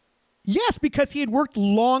 Yes, because he had worked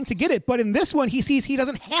long to get it, but in this one, he sees he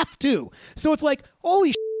doesn't have to. So it's like, holy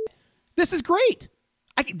shit, this is great.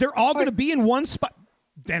 They're all going to be in one spot.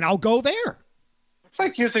 Then I'll go there. It's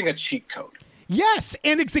like using a cheat code. Yes,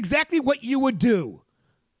 and it's exactly what you would do.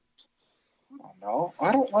 I don't know.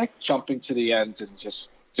 I don't like jumping to the end and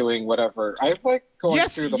just doing whatever. I like going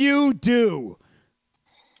through Yes, you do.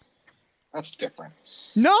 That's different.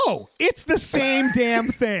 No, it's the same damn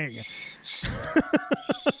thing.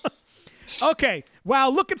 Okay,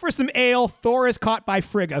 while looking for some ale, Thor is caught by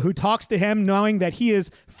Frigga, who talks to him knowing that he is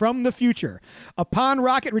from the future. Upon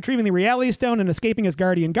Rocket retrieving the Reality Stone and escaping his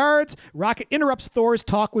guardian guards, Rocket interrupts Thor's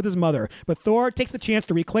talk with his mother, but Thor takes the chance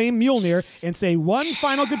to reclaim Mjolnir and say one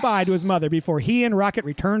final goodbye to his mother before he and Rocket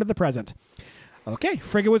return to the present. Okay,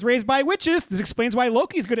 Frigga was raised by witches. This explains why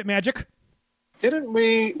Loki's good at magic.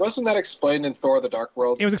 Wasn't that explained in Thor the Dark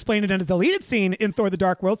World? It was explained in a deleted scene in Thor the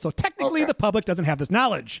Dark World, so technically the public doesn't have this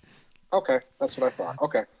knowledge. Okay, that's what I thought.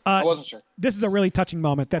 Okay, I wasn't sure. This is a really touching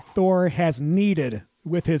moment that Thor has needed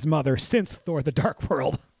with his mother since Thor the Dark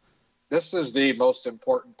World. This is the most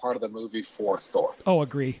important part of the movie for Thor. Oh,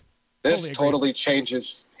 agree. This totally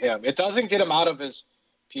changes him. It doesn't get him out of his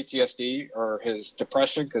PTSD or his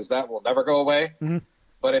depression, because that will never go away. Mm-hmm.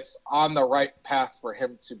 But it's on the right path for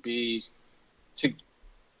him to be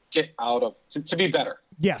better.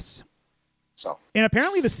 Yes. So. And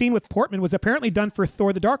apparently the scene with Portman was apparently done for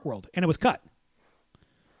Thor the Dark World, and it was cut.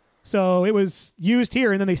 So it was used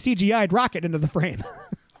here, and then they CGI'd Rocket into the frame.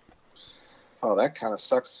 Oh, that kind of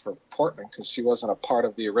sucks for Portman, because she wasn't a part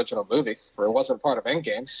of the original movie, or it wasn't a part of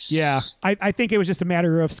Endgame. Yeah, I think it was just a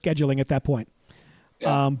matter of scheduling at that point.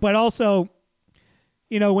 Yeah. But also,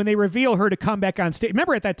 when they reveal her to come back on stage,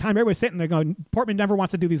 remember at that time, everybody was sitting there going, Portman never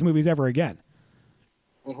wants to do these movies ever again.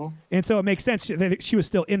 Mm-hmm. And so it makes sense that she was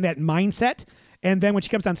still in that mindset. And then when she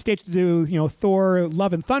comes on stage to do, Thor,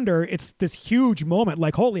 Love and Thunder, it's this huge moment.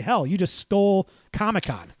 Like, holy hell, you just stole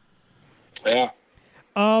Comic-Con. Yeah.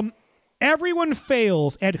 Everyone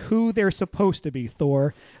fails at who they're supposed to be,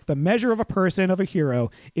 Thor. The measure of a person, of a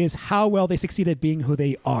hero, is how well they succeed at being who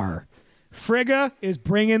they are. Frigga is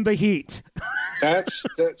bringing the heat.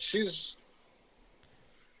 It's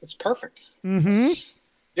perfect. Mm-hmm.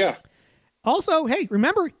 Yeah. Also, hey,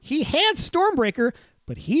 remember, he had Stormbreaker,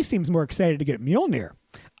 but he seems more excited to get Mjolnir.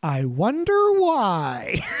 I wonder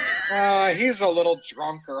why. He's a little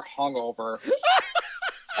drunk or hungover.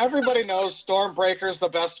 Everybody knows Stormbreaker's the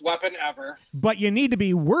best weapon ever. But you need to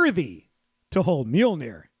be worthy to hold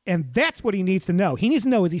Mjolnir. And that's what he needs to know. He needs to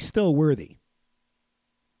know, is he still worthy?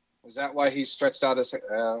 Is that why he stretched out his...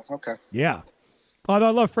 okay. Yeah. Although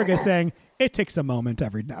I love Frigga saying, it takes a moment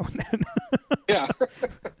every now and then. Yeah.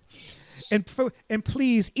 And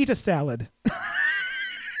please eat a salad.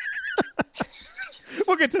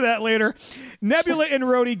 We'll get to that later. Nebula and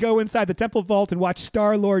Rhodey go inside the temple vault and watch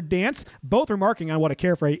Star-Lord dance, both remarking on what a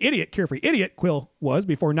carefree idiot Quill was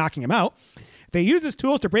before knocking him out. They use his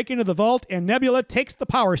tools to break into the vault, and Nebula takes the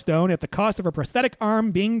Power Stone at the cost of her prosthetic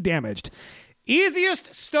arm being damaged.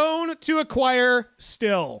 Easiest stone to acquire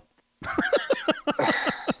still.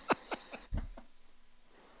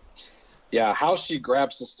 Yeah, how she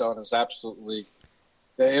grabs the stone is absolutely...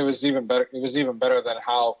 It was even better. It was even better than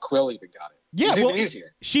how Quill even got it. Yeah, it was even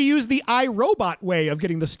easier. She used the iRobot way of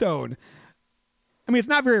getting the stone. I mean, it's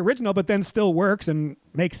not very original, but then still works and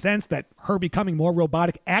makes sense that her becoming more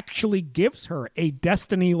robotic actually gives her a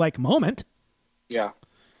Destiny-like moment. Yeah.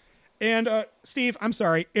 And, Steve, I'm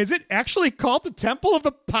sorry, is it actually called the Temple of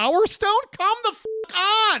the Power Stone? Come the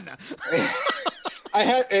on!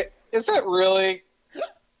 Is it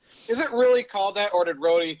really called that, or did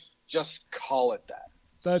Rhodey just call it that?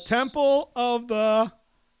 The Temple of the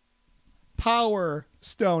Power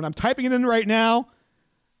Stone. I'm typing it in right now.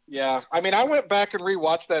 Yeah, I mean, I went back and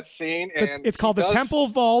rewatched that scene, and it's called the Temple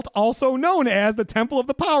Vault, also known as the Temple of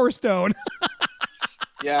the Power Stone.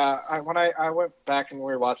 Yeah, when I went back and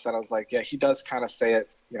rewatched that, I was like, yeah, he does kind of say it,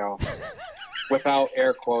 without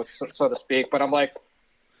air quotes, so to speak. But I'm like,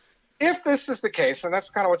 if this is the case, and that's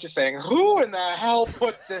kind of what you're saying, who in the hell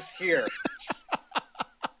put this here?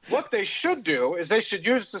 What they should do is they should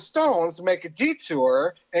use the stones to make a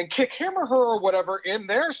detour and kick him or her or whatever in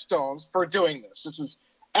their stones for doing this. This is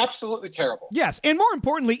absolutely terrible. Yes, and more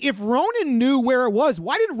importantly, if Ronan knew where it was,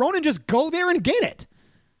 why didn't Ronan just go there and get it?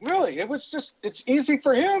 Really, it's easy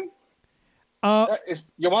for him. If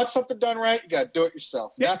you want something done right, you got to do it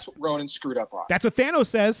yourself. That's what Ronan screwed up on. That's what Thanos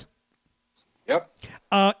says. Yep.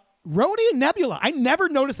 Rhodey and Nebula, I never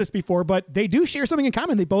noticed this before, but they do share something in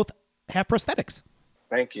common. They both have prosthetics.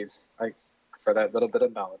 Thank you for that little bit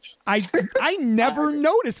of knowledge. I never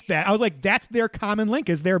noticed that. I was like, that's their common link,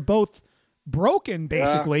 is they're both broken,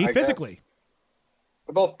 basically, physically. Guess.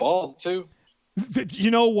 They're both bald, too. You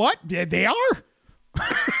know what? They are.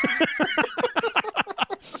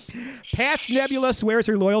 Past Nebula swears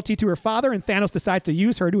her loyalty to her father, and Thanos decides to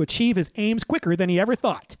use her to achieve his aims quicker than he ever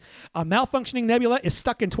thought. A malfunctioning Nebula is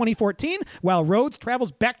stuck in 2014, while Rhodes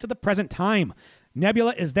travels back to the present time.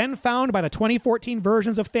 Nebula is then found by the 2014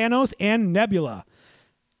 versions of Thanos and Nebula.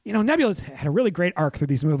 Nebula's had a really great arc through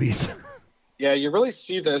these movies. Yeah, you really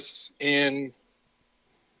see this when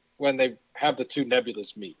they have the two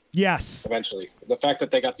Nebulas meet. Yes. Eventually. The fact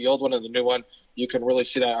that they got the old one and the new one, you can really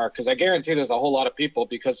see that arc. Because I guarantee there's a whole lot of people,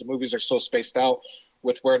 because the movies are so spaced out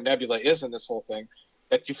with where Nebula is in this whole thing,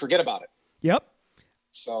 that you forget about it. Yep.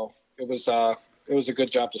 So it was a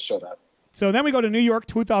good job to show that. So then we go to New York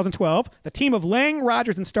 2012. The team of Lang,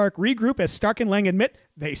 Rogers, and Stark regroup as Stark and Lang admit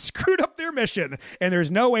they screwed up their mission, and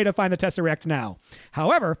there's no way to find the Tesseract now.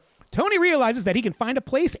 However, Tony realizes that he can find a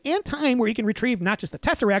place and time where he can retrieve not just the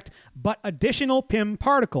Tesseract, but additional Pym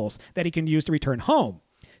particles that he can use to return home.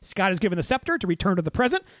 Scott is given the scepter to return to the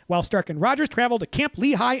present, while Stark and Rogers travel to Camp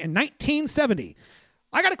Lehigh in 1970.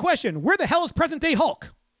 I got a question. Where the hell is present-day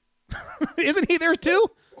Hulk? Isn't he there too?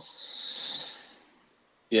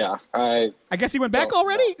 Yeah, I guess he went back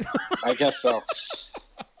already? I guess so.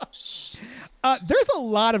 There's a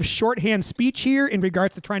lot of shorthand speech here in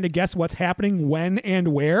regards to trying to guess what's happening when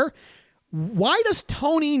and where. Why does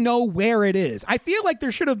Tony know where it is? I feel like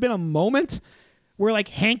there should have been a moment where like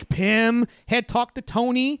Hank Pym had talked to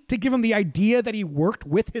Tony to give him the idea that he worked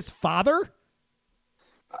with his father.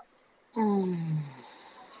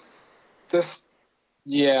 This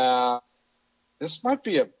might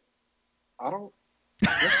be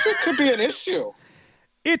this could be an issue.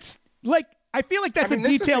 It's like, I feel like that's a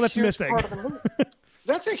detail that's missing.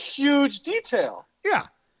 That's a huge detail. Yeah.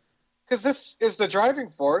 Because this is the driving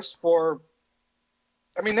force for,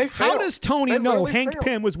 they failed. How does Tony know Hank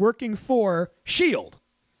Pym was working for S.H.I.E.L.D.?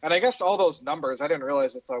 And I guess all those numbers, I didn't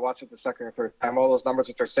realize it until I watched it the second or third time, all those numbers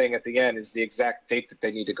that they're saying at the end is the exact date that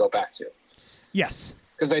they need to go back to. Yes.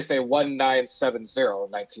 Because they say 1970 in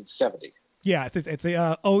 1970. Yeah, it's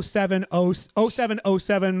a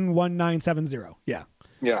 07/07/1970. Yeah.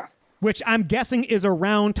 Yeah. Which I'm guessing is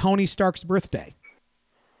around Tony Stark's birthday.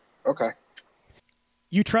 Okay.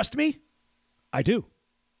 You trust me? I do.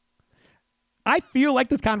 I feel like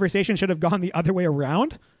this conversation should have gone the other way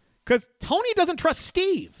around, because Tony doesn't trust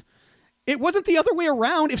Steve. It wasn't the other way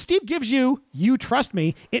around. If Steve gives you trust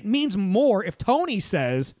me, it means more if Tony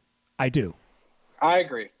says, I do. I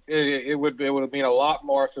agree. It would mean a lot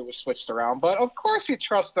more if it was switched around. But of course he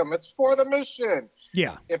trusts him. It's for the mission.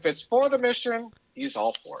 Yeah. If it's for the mission, he's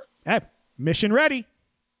all for it. Hey, mission ready.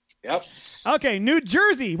 Yep. Okay, New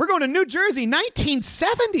Jersey. We're going to New Jersey,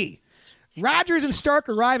 1970. Rogers and Stark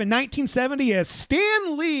arrive in 1970 as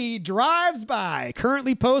Stan Lee drives by,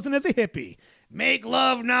 currently posing as a hippie. Make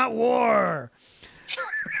love, not war.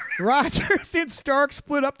 Rogers and Stark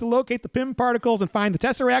split up to locate the Pym particles and find the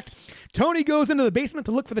Tesseract. Tony goes into the basement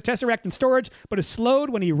to look for the Tesseract in storage, but is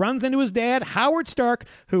slowed when he runs into his dad, Howard Stark,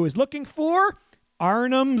 who is looking for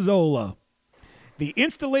Arnim Zola. The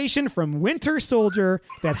installation from Winter Soldier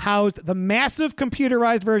that housed the massive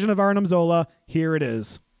computerized version of Arnim Zola. Here it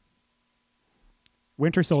is.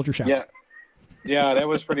 Winter Soldier shower. Yeah. Yeah, that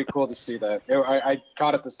was pretty cool to see that. I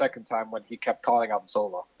caught it the second time when he kept calling out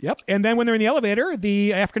Zola. Yep. And then when they're in the elevator,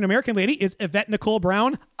 the African-American lady is Yvette Nicole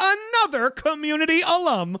Brown, another Community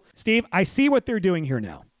alum. Steve, I see what they're doing here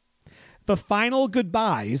now. The final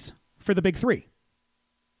goodbyes for the big three.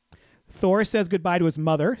 Thor says goodbye to his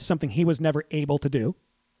mother, something he was never able to do.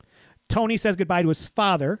 Tony says goodbye to his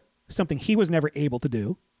father, something he was never able to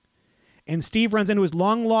do. And Steve runs into his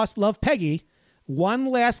long-lost love, Peggy, one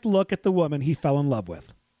last look at the woman he fell in love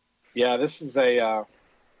with. Yeah, this is I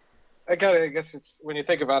guess it's, when you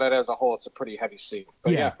think about it as a whole, it's a pretty heavy scene.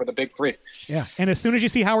 But yeah, for the big three. Yeah, and as soon as you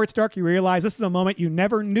see Howard Stark, you realize this is a moment you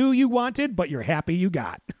never knew you wanted, but you're happy you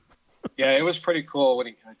got. Yeah, it was pretty cool when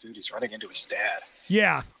he's running into his dad.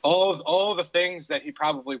 Yeah. All the things that he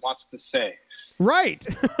probably wants to say. Right.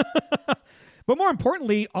 But more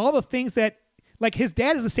importantly, all the things that, like, his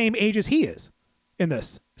dad is the same age as he is in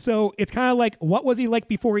this. So it's kind of like, what was he like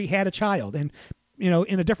before he had a child? And,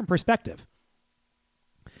 in a different perspective.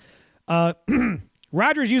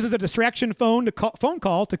 Rogers uses a distraction phone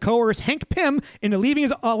call to coerce Hank Pym into leaving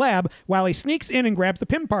his lab while he sneaks in and grabs the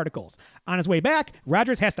Pym particles. On his way back,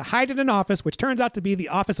 Rogers has to hide in an office, which turns out to be the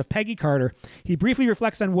office of Peggy Carter. He briefly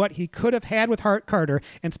reflects on what he could have had with Carter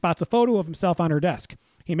and spots a photo of himself on her desk.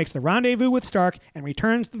 He makes the rendezvous with Stark and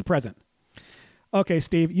returns to the present. Okay,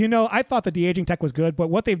 Steve, I thought the de-aging tech was good, but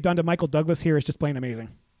what they've done to Michael Douglas here is just plain amazing.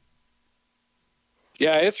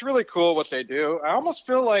 Yeah, it's really cool what they do. I almost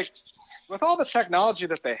feel like with all the technology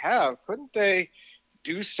that they have, couldn't they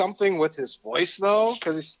do something with his voice, though?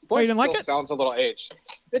 Because his voice still sounds a little aged.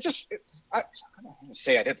 I don't want to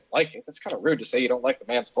say I didn't like it. That's kind of rude to say you don't like the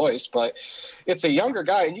man's voice, but it's a younger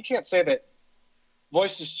guy, and you can't say that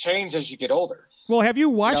voices change as you get older. Well, have you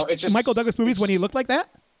watched Michael Douglas movies when he looked like that?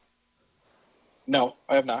 No,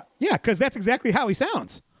 I have not. Yeah, because that's exactly how he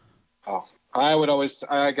sounds. Oh,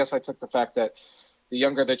 I guess I took the fact that the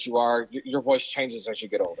younger that you are, your voice changes as you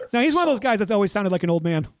get older. Now, he's one of those guys that's always sounded like an old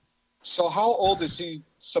man. So how old is he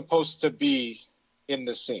supposed to be in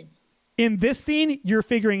this scene? In this scene, you're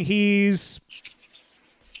figuring he's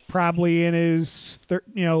probably in his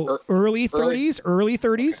early 30s.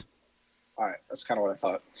 Okay. All right, that's kind of what I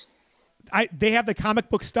thought. They have the comic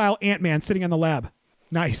book style Ant-Man sitting in the lab.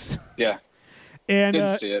 Nice. Yeah. And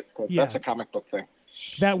didn't see it, but that's a comic book thing.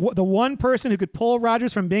 The one person who could pull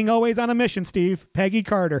Rogers from being always on a mission, Steve, Peggy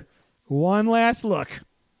Carter. One last look.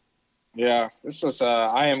 Yeah, this was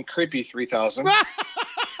I Am Creepy 3000. How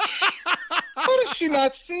does she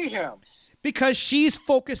not see him? Because she's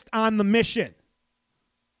focused on the mission.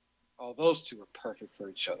 Oh, those two are perfect for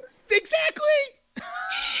each other. Exactly.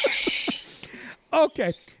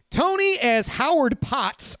 Okay. Tony as Howard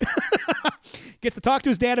Potts gets to talk to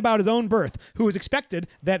his dad about his own birth, who was expected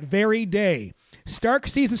that very day. Stark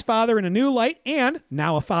sees his father in a new light and,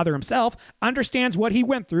 now a father himself, understands what he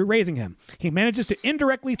went through raising him. He manages to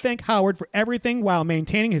indirectly thank Howard for everything while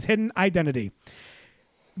maintaining his hidden identity.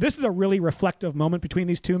 This is a really reflective moment between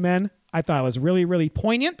these two men. I thought it was really, really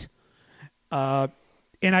poignant. And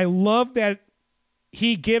I love that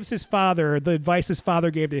he gives his father the advice his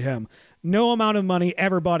father gave to him. No amount of money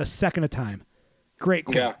ever bought a second of time. Great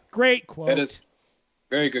quote. Yeah. Great quote. That is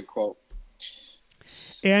very good quote.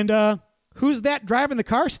 And who's that driving the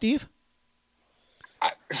car, Steve?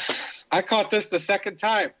 I caught this the second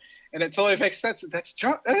time, and it totally makes sense. That is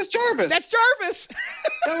Jarvis. That's Jarvis.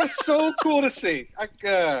 That was so cool to see.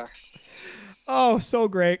 Oh, so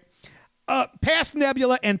great. Past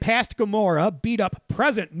Nebula and past Gamora beat up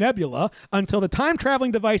present Nebula until the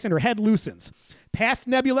time-traveling device in her head loosens. Past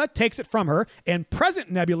Nebula takes it from her, and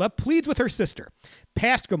present Nebula pleads with her sister,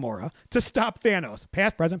 past Gamora, to stop Thanos.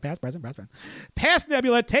 Past, present, past, present, past, present. Past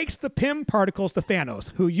Nebula takes the Pym particles to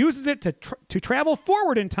Thanos, who uses it to travel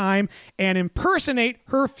forward in time and impersonate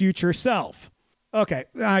her future self. Okay,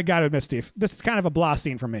 I gotta admit, Steve, this is kind of a blah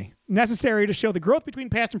scene for me. Necessary to show the growth between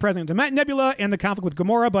past and present Nebula and the conflict with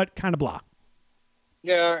Gamora, but kind of blah.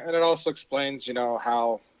 Yeah, and it also explains,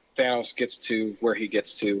 how Thanos gets to where he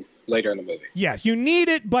gets to later in the movie. Yes, you need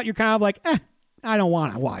it, but you're kind of like, I don't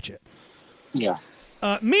want to watch it. Yeah.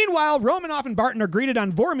 Meanwhile, Romanoff and Barton are greeted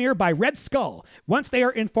on Vormir by Red Skull. Once they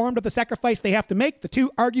are informed of the sacrifice they have to make, the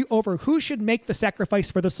two argue over who should make the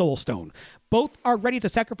sacrifice for the Soul Stone. Both are ready to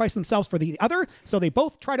sacrifice themselves for the other, so they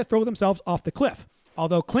both try to throw themselves off the cliff.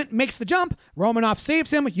 Although Clint makes the jump, Romanoff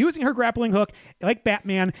saves him using her grappling hook like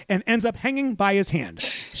Batman and ends up hanging by his hand.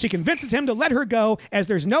 She convinces him to let her go as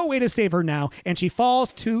there's no way to save her now, and she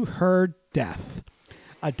falls to her death.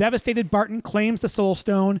 A devastated Barton claims the Soul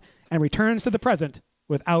Stone and returns to the present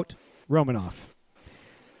without Romanoff.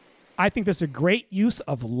 I think this is a great use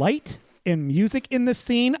of light and music in this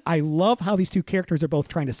scene. I love how these two characters are both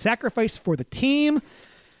trying to sacrifice for the team,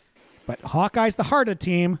 but Hawkeye's the heart of the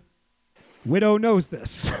team. Widow knows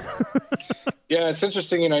this. Yeah, it's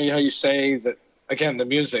interesting, how you say that, again, the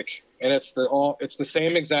music, and it's the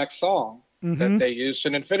same exact song that they used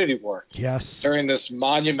in Infinity War. Yes. During this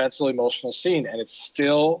monumental emotional scene, and it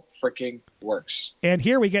still freaking works. And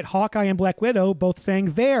here we get Hawkeye and Black Widow both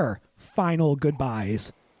saying their final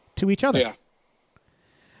goodbyes to each other. Yeah.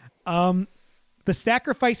 The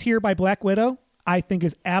sacrifice here by Black Widow, I think,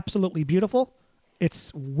 is absolutely beautiful.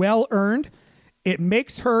 It's well earned. It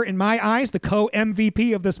makes her, in my eyes, the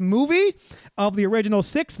co-MVP of this movie. Of the original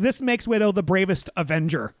 6, this makes Widow the bravest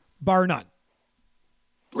Avenger, bar none.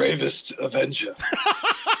 Bravest Avenger.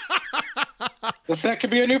 That could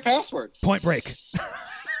be a new password. Point Break.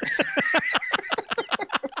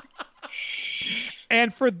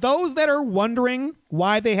 And for those that are wondering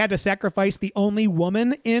why they had to sacrifice the only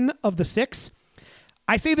woman of the 6,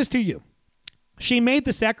 I say this to you. She made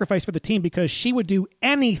the sacrifice for the team because she would do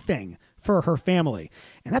anything for her family.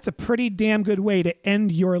 And that's a pretty damn good way to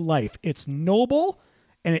end your life. It's noble,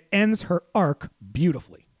 and it ends her arc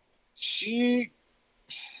beautifully. She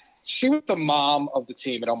was the mom of the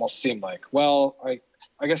team, it almost seemed like. Well,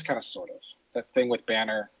 I guess kind of sort of. That thing with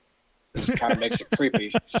Banner just kind of makes it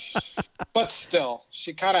creepy. But still,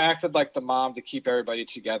 she kind of acted like the mom to keep everybody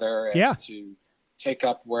together and to take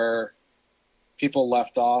up where people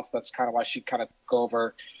left off. That's kind of why she kind of go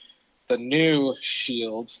over the new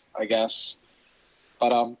Shield, I guess.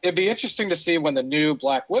 But it'd be interesting to see when the new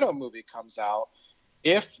Black Widow movie comes out,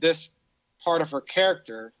 if this part of her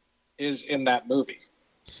character is in that movie.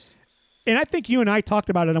 And I think you and I talked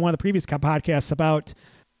about it on one of the previous podcasts about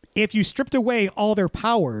if you stripped away all their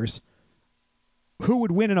powers, who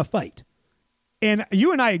would win in a fight? And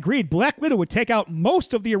you and I agreed Black Widow would take out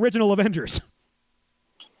most of the original Avengers.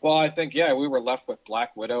 Well, I think, we were left with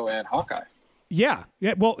Black Widow and Hawkeye. Yeah.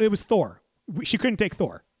 Well, it was Thor. She couldn't take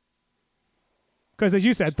Thor. Because as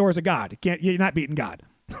you said, Thor's a god. You're not beating God.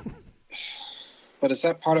 But is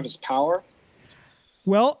that part of his power?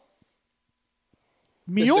 Well,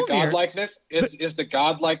 Mjolnir, is the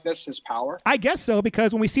godlikeness his power? I guess so,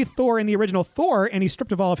 because when we see Thor in the original Thor and he's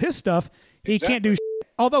stripped of all of his stuff, he can't do shit.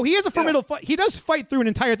 Although he is a formidable fight. He does fight through an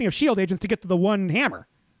entire thing of S.H.I.E.L.D. agents to get to the one hammer.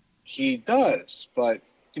 He does, but,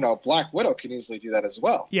 Black Widow can easily do that as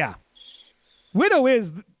well. Yeah. Widow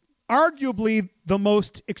is arguably the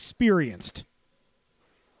most experienced.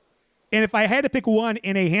 And if I had to pick one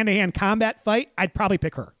in a hand-to-hand combat fight, I'd probably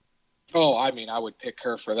pick her. Oh, I would pick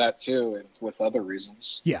her for that too, and with other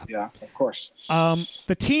reasons. Yeah. Yeah, of course.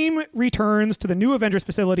 The team returns to the new Avengers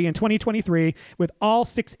facility in 2023 with all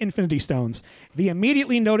 6 Infinity Stones. They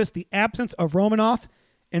immediately notice the absence of Romanoff,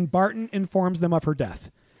 and Barton informs them of her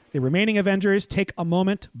death. The remaining Avengers take a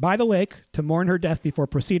moment by the lake to mourn her death before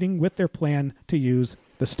proceeding with their plan to use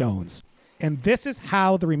the stones. And this is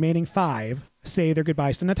how the remaining 5 say their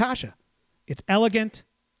goodbyes to Natasha. It's elegant.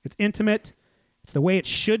 It's intimate. It's the way it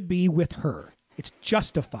should be with her. It's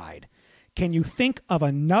justified. Can you think of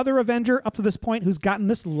another Avenger up to this point who's gotten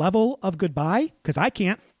this level of goodbye? Because I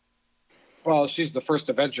can't. Well, she's the first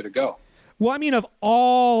Avenger to go. Well, of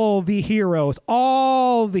all the heroes,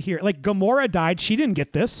 like Gamora died. She didn't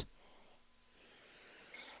get this.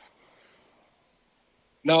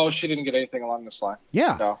 No, she didn't get anything along this line.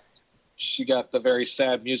 Yeah. No. She got the very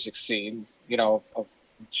sad music scene, of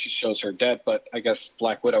she shows her dead, but I guess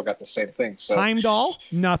Black Widow got the same thing. So Heimdall,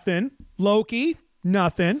 nothing. Loki,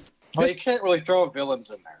 nothing. Well, you can't really throw villains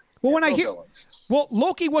in there. Well,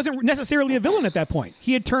 Loki wasn't necessarily a villain at that point.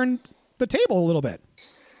 He had turned the table a little bit.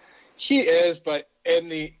 He is, but in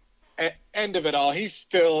the end of it all, he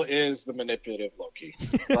still is the manipulative Loki.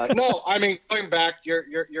 But no, going back,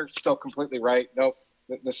 you're still completely right. Nope,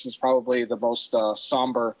 this is probably the most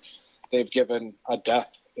somber they've given a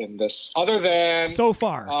death in this, other than so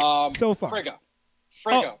far. Frigga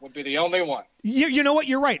would be the only one. You know what?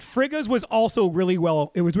 You're right. Frigga's was also really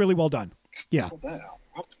well. It was really well done. Yeah.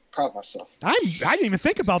 I'm proud of myself. I didn't even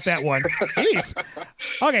think about that one. Jeez.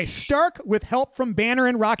 Okay. Stark, with help from Banner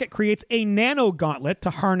and Rocket, creates a nano gauntlet to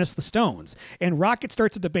harness the stones, and Rocket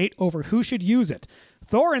starts a debate over who should use it.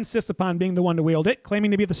 Thor insists upon being the one to wield it,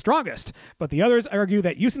 claiming to be the strongest, but the others argue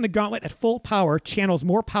that using the gauntlet at full power channels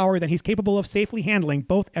more power than he's capable of safely handling,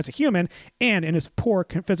 both as a human and in his poor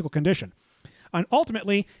physical condition. And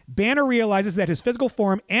ultimately, Banner realizes that his physical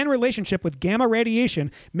form and relationship with gamma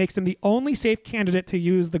radiation makes him the only safe candidate to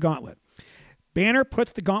use the gauntlet. Banner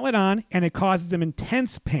puts the gauntlet on, and it causes him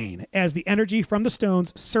intense pain as the energy from the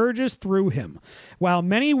stones surges through him. While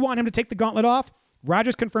many want him to take the gauntlet off,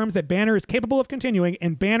 Rogers confirms that Banner is capable of continuing,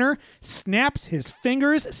 and Banner snaps his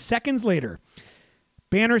fingers seconds later.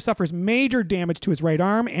 Banner suffers major damage to his right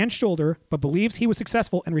arm and shoulder, but believes he was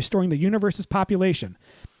successful in restoring the universe's population.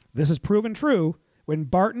 This is proven true when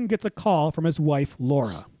Barton gets a call from his wife,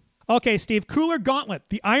 Laura. Okay, Steve, cooler gauntlet,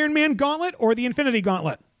 the Iron Man gauntlet or the Infinity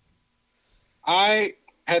Gauntlet? I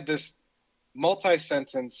had this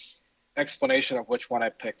multi-sentence explanation of which one I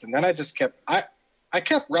picked, and then I just kept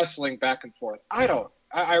wrestling back and forth.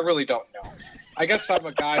 I really don't know. I guess I'm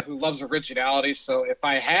a guy who loves originality, so if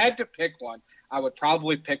I had to pick one, I would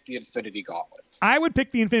probably pick the Infinity Gauntlet. I would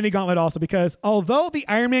pick the Infinity Gauntlet also because although the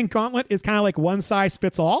Iron Man Gauntlet is kind of like one size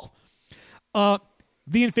fits all,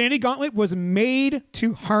 the Infinity Gauntlet was made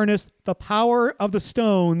to harness the power of the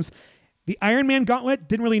stones. The Iron Man Gauntlet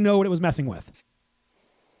didn't really know what it was messing with.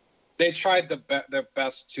 They tried their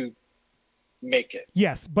best to make it.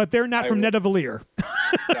 Yes, but they're not from Nidavellir.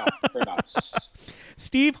 No, they're not.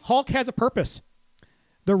 Steve, Hulk has a purpose.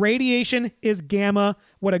 The radiation is gamma.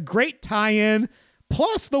 What a great tie-in.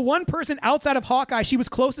 Plus, the one person outside of Hawkeye she was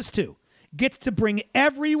closest to gets to bring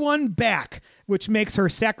everyone back, which makes her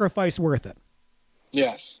sacrifice worth it.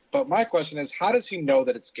 Yes, but my question is, how does he know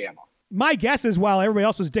that it's gamma? My guess is while everybody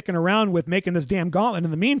else was dicking around with making this damn gauntlet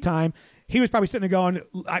in the meantime, he was probably sitting there going,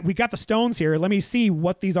 we got the stones here. Let me see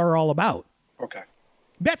what these are all about. Okay.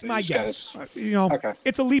 That's my guess. Okay.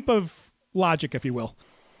 It's a leap of logic, if you will.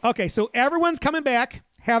 Okay, so everyone's coming back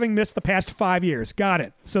having missed the past 5 years. Got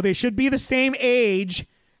it. So they should be the same age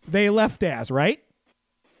they left as, right?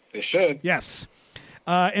 They should. Yes.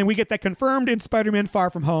 And we get that confirmed in Spider-Man Far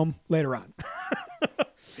From Home later on.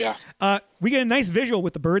 Yeah. We get a nice visual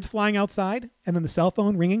with the birds flying outside and then the cell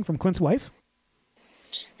phone ringing from Clint's wife.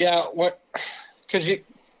 Yeah, because you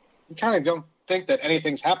kind of don't think that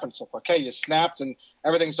anything's happened so far. Okay, you snapped and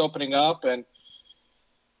everything's opening up, and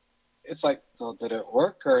it's like, so did it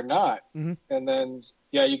work or not? Mm-hmm. And then,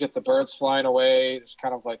 yeah, you get the birds flying away. It's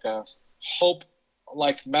kind of like a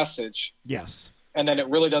hope-like message. Yes. And then it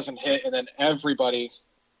really doesn't hit, and then everybody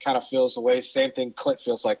kind of feels away. Same thing Clint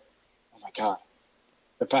feels like, oh, my God,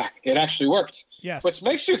 they're back. It actually worked. Yes. Which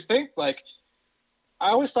makes you think, like, I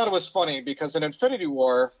always thought it was funny because in Infinity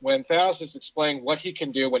War, when Thanos is explaining what he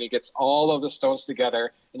can do when he gets all of the stones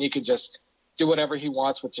together and he can just do whatever he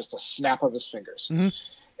wants with just a snap of his fingers. Mm-hmm.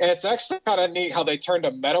 And it's actually kind of neat how they turned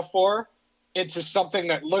a metaphor into something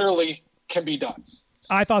that literally can be done.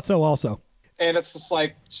 I thought so also. And it's just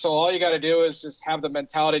like, so all you got to do is just have the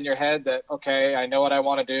mentality in your head that, okay, I know what I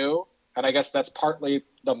want to do. And I guess that's partly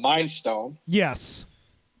the Mind Stone. Yes.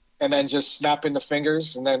 And then just snapping the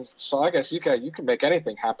fingers. And then, so I guess you can make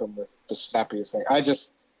anything happen with the snap of your finger.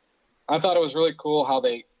 I thought it was really cool how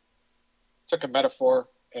they took a metaphor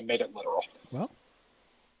and made it literal. Well,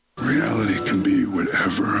 reality can be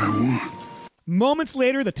whatever I want. Moments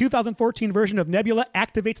later, the 2014 version of Nebula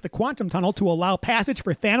activates the quantum tunnel to allow passage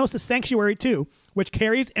for Thanos' Sanctuary 2, which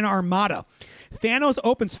carries an armada. Thanos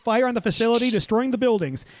opens fire on the facility, destroying the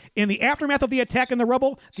buildings. In the aftermath of the attack in the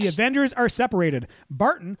rubble, the Avengers are separated.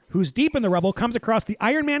 Barton, who's deep in the rubble, comes across the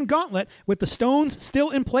Iron Man gauntlet with the stones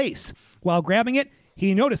still in place. While grabbing it,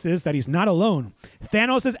 he notices that he's not alone.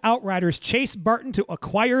 Thanos' Outriders chase Barton to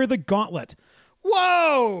acquire the gauntlet.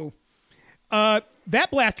 Whoa!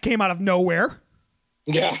 That blast came out of nowhere.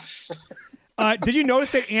 Yeah. Did you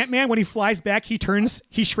notice that Ant-Man, when he flies back, he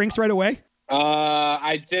shrinks right away?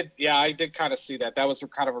 I did. Yeah, I did kind of see that. That was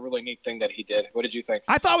kind of a really neat thing that he did. What did you think?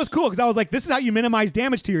 I thought it was cool because I was like, this is how you minimize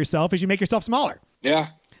damage to yourself, is you make yourself smaller. Yeah.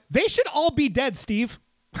 They should all be dead, Steve.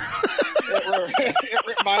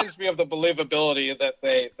 It reminds me of the believability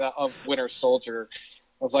of Winter Soldier,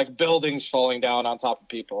 of like buildings falling down on top of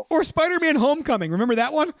people. Or Spider-Man Homecoming. Remember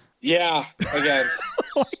that one? Yeah, again.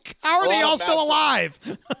 Like, how are they all still alive?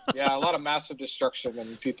 Yeah, a lot of massive destruction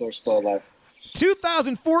and people are still alive.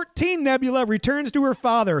 2014 Nebula returns to her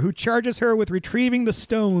father, who charges her with retrieving the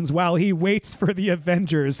stones while he waits for the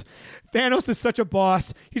Avengers. Thanos is such a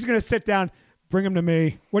boss. He's going to sit down, bring them to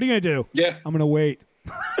me. What are you going to do? Yeah. I'm going to wait.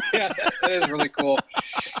 Yeah, that is really cool.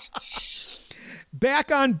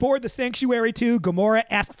 Back on board the Sanctuary 2, Gamora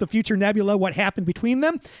asks the future Nebula what happened between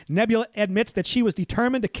them. Nebula admits that she was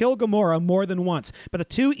determined to kill Gamora more than once, but the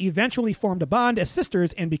two eventually formed a bond as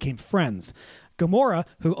sisters and became friends. Gamora,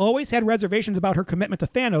 who always had reservations about her commitment to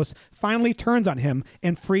Thanos, finally turns on him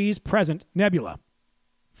and frees present Nebula.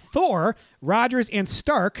 Thor, Rogers, and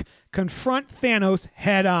Stark confront Thanos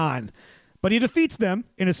head-on, but he defeats them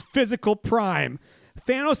in his physical prime.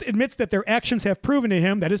 Thanos admits that their actions have proven to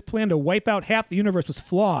him that his plan to wipe out half the universe was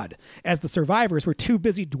flawed, as the survivors were too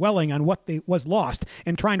busy dwelling on what was lost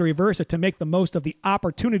and trying to reverse it to make the most of the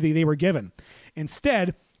opportunity they were given.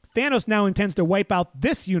 Instead, Thanos now intends to wipe out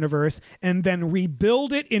this universe and then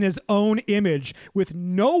rebuild it in his own image, with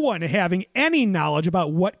no one having any knowledge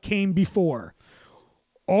about what came before.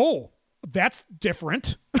 Oh, that's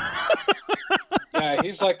different. Yeah,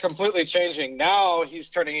 he's like completely changing. Now he's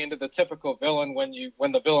turning into the typical villain when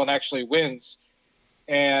the villain actually wins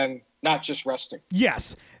and not just resting.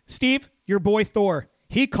 Yes. Steve, your boy Thor.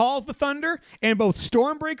 He calls the thunder, and both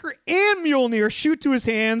Stormbreaker and Mjolnir shoot to his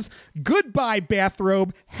hands. Goodbye,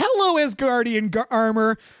 bathrobe. Hello, Asgardian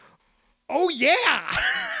armor. Oh, yeah.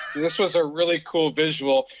 This was a really cool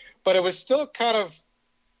visual, but it was still kind of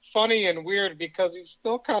funny and weird because he's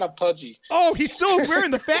still kind of pudgy. Oh, he's still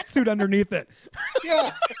wearing the fat suit underneath it.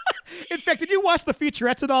 Yeah. In fact, did you watch the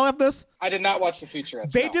featurettes at all of this? I did not watch the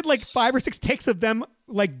featurettes. They did like 5 or 6 takes of them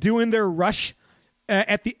like doing their rush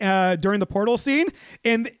at the during the portal scene,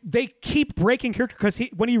 and they keep breaking character because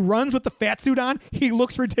when he runs with the fat suit on, he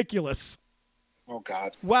looks ridiculous. Oh,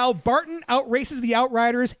 God. While Barton outraces the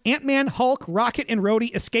Outriders, Ant-Man, Hulk, Rocket, and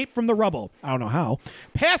Rhodey escape from the rubble. I don't know how.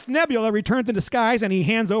 Past Nebula returns in disguise, and he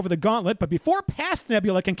hands over the gauntlet, but before Past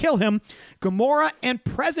Nebula can kill him, Gamora and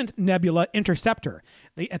Present Nebula intercept her.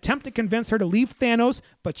 They attempt to convince her to leave Thanos,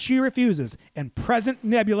 but she refuses, and Present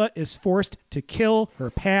Nebula is forced to kill her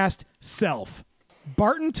past self.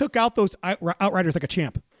 Barton took out those Outriders like a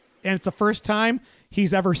champ, and it's the first time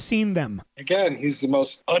he's ever seen them. Again, he's the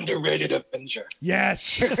most underrated Avenger.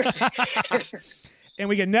 Yes. And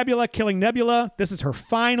we get Nebula killing Nebula. This is her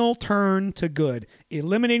final turn to good,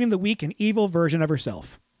 eliminating the weak and evil version of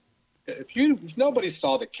herself. If nobody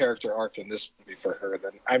saw the character arc in this movie for her,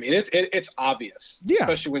 then I mean it's obvious, yeah.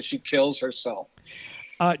 Especially when she kills herself.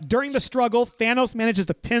 During the struggle, Thanos manages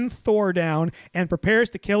to pin Thor down and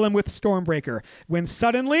prepares to kill him with Stormbreaker, when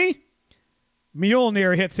suddenly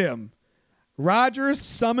Mjolnir hits him. Rogers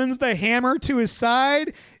summons the hammer to his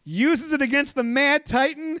side, uses it against the Mad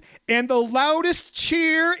Titan, and the loudest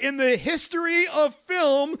cheer in the history of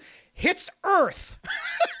film hits Earth.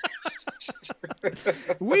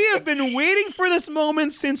 We have been waiting for this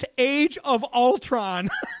moment since Age of Ultron.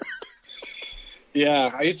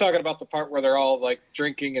 Yeah, are you talking about the part where they're all like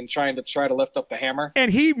drinking and trying to lift up the hammer?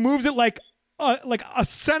 And he moves it like a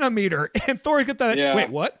centimeter, and Thor gets that. Yeah. Wait,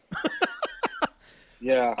 what?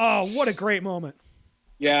 Yeah. Oh, what a great moment.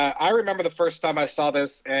 Yeah, I remember the first time I saw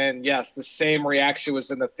this, and yes, the same reaction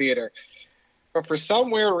was in the theater. But for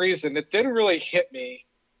some weird reason, it didn't really hit me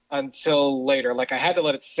until later. Like, I had to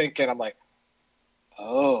let it sink in. I'm like,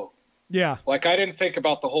 oh. Yeah. Like, I didn't think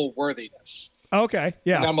about the whole worthiness. Okay,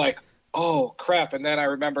 yeah. And I'm like, oh, crap. And then I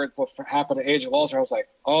remembered what happened at Age of Ultron. I was like,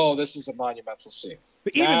 oh, this is a monumental scene.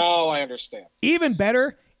 Now I understand. Even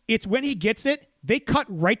better, it's when he gets it, they cut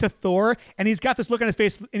right to Thor, and he's got this look on his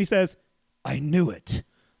face, and he says, I knew it.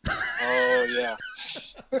 Oh, yeah.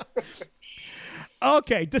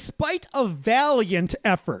 Okay, despite a valiant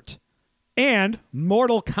effort and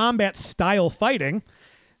Mortal Kombat style fighting,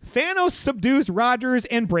 Thanos subdues Rogers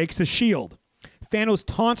and breaks his shield. Thanos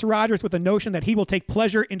taunts Rogers with the notion that he will take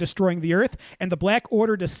pleasure in destroying the Earth, and the Black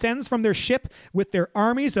Order descends from their ship with their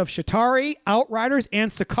armies of Chitauri, Outriders,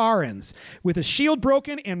 and Sakarans. With his shield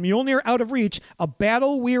broken and Mjolnir out of reach, a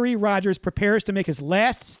battle-weary Rogers prepares to make his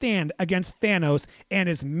last stand against Thanos and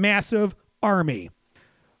his massive army.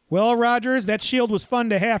 Well, Rogers, that shield was fun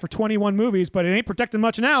to have for 21 movies, but it ain't protecting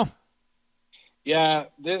much now. Yeah,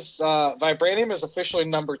 this Vibranium is officially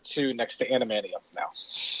number 2 next to Animanium now.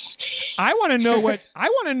 I want to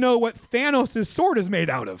know what Thanos' sword is made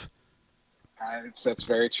out of. That's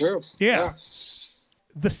very true. Yeah.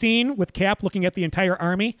 The scene with Cap looking at the entire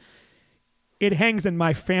army, it hangs in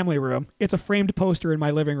my family room. It's a framed poster in my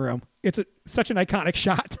living room. It's such an iconic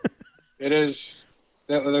shot. It is.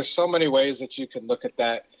 There's so many ways that you can look at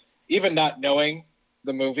that, even not knowing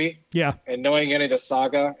the movie. Yeah. And knowing any of the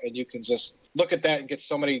saga, and you can just look at that and get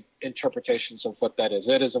so many interpretations of what that is.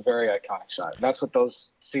 It is a very iconic shot. That's what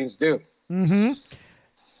those scenes do. Mm-hmm.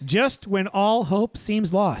 Just when all hope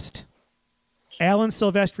seems lost, Alan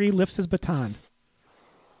Silvestri lifts his baton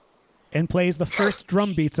and plays the first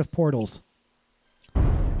drum beats of portals.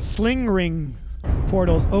 Sling ring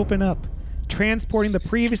portals open up, transporting the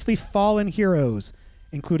previously fallen heroes,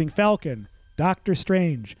 including Falcon, Doctor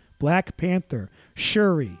Strange, Black Panther,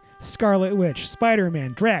 Shuri, Scarlet Witch,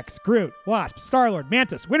 Spider-Man, Drax, Groot, Wasp, Star-Lord,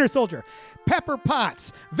 Mantis, Winter Soldier, Pepper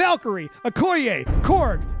Potts, Valkyrie, Okoye,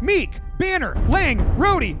 Korg, Meek, Banner, Lang,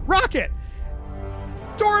 Rhodey, Rocket,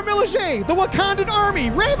 Dora Milaje, the Wakandan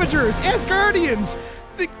Army, Ravagers, Asgardians.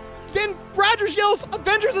 Then Rogers yells,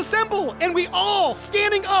 Avengers Assemble, and we all,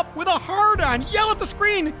 standing up with a hard-on, yell at the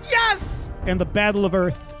screen, yes! And the Battle of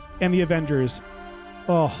Earth and the Avengers.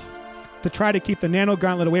 Oh, to try to keep the Nano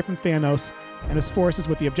Gauntlet away from Thanos and his forces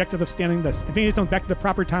with the objective of standing the Infinity Stones back to the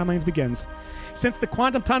proper timelines begins. Since the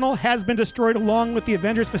quantum tunnel has been destroyed along with the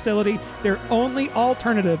Avengers facility, their only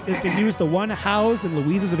alternative is to use the one housed in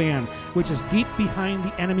Louise's van, which is deep behind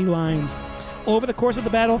the enemy lines. Over the course of the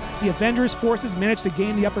battle, the Avengers forces manage to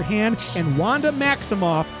gain the upper hand, and Wanda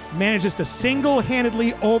Maximoff manages to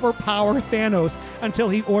single-handedly overpower Thanos until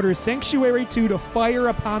he orders Sanctuary 2 to fire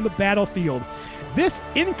upon the battlefield. This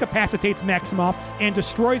incapacitates Maximoff and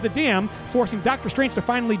destroys a dam, forcing Doctor Strange to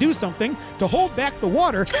finally do something to hold back the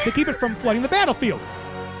water to keep it from flooding the battlefield.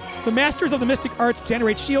 The Masters of the Mystic Arts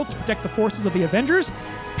generate shields to protect the forces of the Avengers.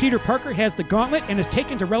 Peter Parker has the gauntlet and is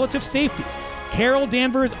taken to relative safety. Carol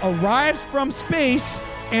Danvers arrives from space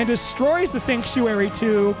and destroys the Sanctuary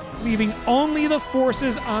 2, leaving only the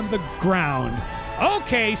forces on the ground.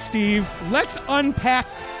 Okay, Steve, let's unpack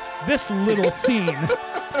this little scene.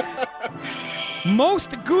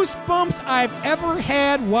 Most goosebumps I've ever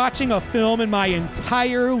had watching a film in my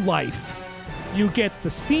entire life. You get the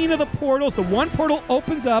scene of the portals. The one portal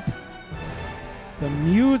opens up. The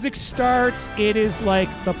music starts. It is like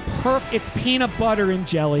it's peanut butter and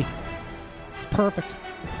jelly. It's perfect.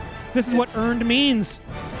 This is what earned means.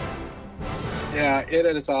 Yeah, it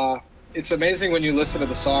is. It's amazing when you listen to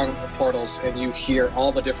the song Portals and you hear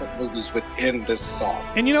all the different movies within this song.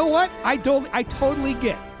 And you know what? I totally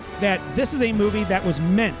get that this is a movie that was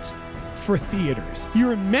meant for theaters. You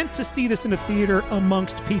were meant to see this in a theater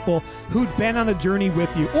amongst people who'd been on the journey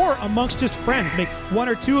with you, or amongst just friends, make one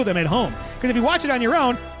or two of them at home. Because if you watch it on your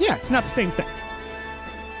own, yeah, it's not the same thing.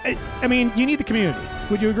 I mean, you need the community.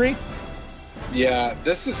 Would you agree? Yeah,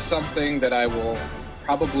 this is something that I will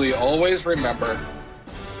probably always remember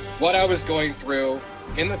what I was going through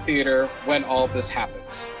in the theater when all this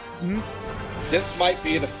happens. Mm-hmm. This might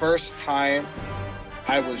be the first time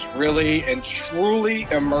I was really and truly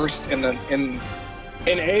immersed in a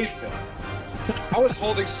film. I was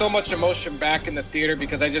holding so much emotion back in the theater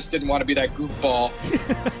because I just didn't want to be that goofball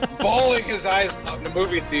bawling his eyes out in the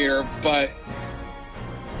movie theater, but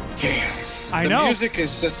damn. I know. The music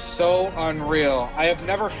is just so unreal. I have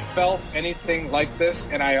never felt anything like this,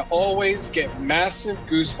 and I always get massive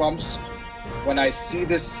goosebumps when I see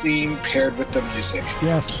this scene paired with the music.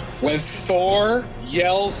 Yes. When Thor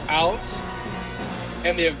yells out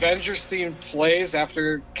and the Avengers theme plays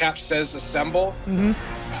after Cap says assemble, mm-hmm.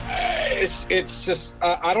 It's just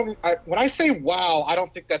when I say wow, I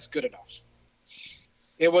don't think that's good enough.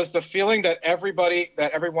 It was the feeling that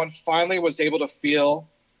everyone finally was able to feel,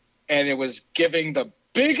 and it was giving the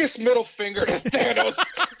biggest middle finger to Thanos,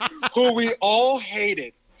 who we all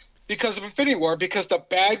hated because of Infinity War, because the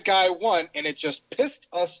bad guy won, and it just pissed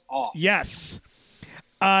us off. Yes.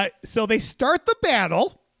 So they start the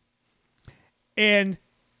battle, and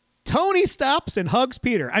Tony stops and hugs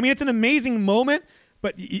Peter. I mean, it's an amazing moment,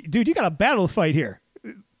 but dude, you got a battle to fight here.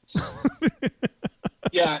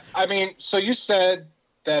 Yeah, I mean, so you said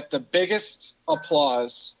that the biggest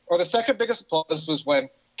applause, or the second biggest applause, was when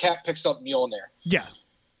Cap picks up Mjolnir. Yeah.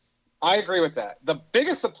 I agree with that. The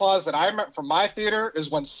biggest applause that I remember from my theater is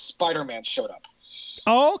when Spider-Man showed up.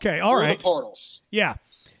 Oh, okay. All right. The portals. Yeah.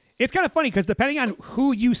 It's kind of funny because depending on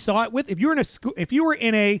who you saw it with, if you were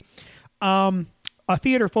in a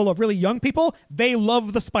theater full of really young people, they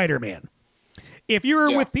love the Spider-Man. If you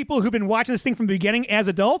were with people who've been watching this thing from the beginning as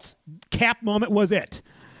adults, Cap moment was it.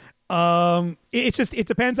 It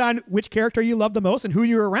depends on which character you love the most and who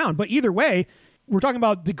you're around. But either way, we're talking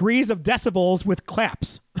about degrees of decibels with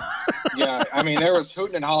claps. Yeah, I mean, there was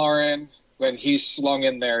hooting and hollering when he slung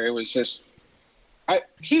in there. It was just,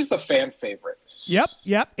 he's the fan favorite. Yep.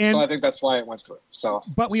 And so I think that's why it went through. So,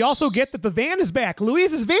 but we also get that the van is back.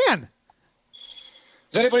 Louise's van.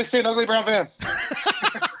 Has anybody seen Ugly Brown Van?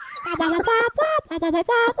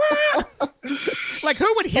 Like,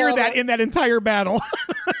 who would hear that in that entire battle?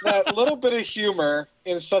 That little bit of humor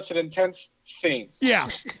in such an intense scene. Yeah.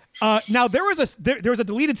 Now there was a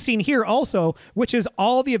deleted scene here also, which is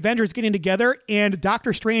all the Avengers getting together, and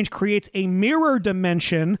Doctor Strange creates a mirror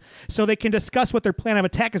dimension so they can discuss what their plan of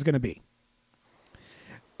attack is going to be.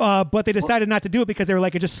 But they decided not to do it because they were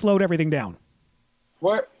like, it just slowed everything down.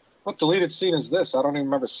 What deleted scene is this? I don't even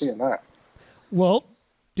remember seeing that. Well,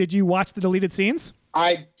 did you watch the deleted scenes?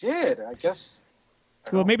 I did, I guess.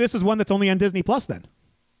 Well, maybe this is one that's only on Disney Plus then.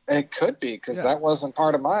 It could be, because that wasn't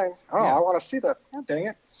part of mine. Oh, yeah. I want to see that. Oh, dang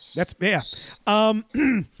it. That's, yeah.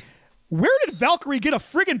 Where did Valkyrie get a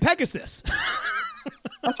friggin' Pegasus?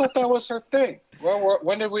 I thought that was her thing. Well,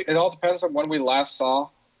 when did we? It all depends on when we last saw.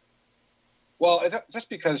 Well, just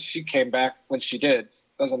because she came back when she did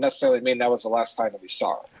doesn't necessarily mean that was the last time that we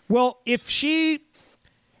saw her. Well, we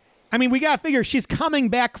got to figure she's coming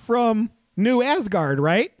back from New Asgard,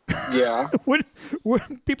 right? Yeah. would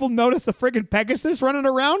people notice a friggin' Pegasus running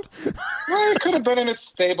around? Well, it could have been in its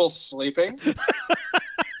stable sleeping.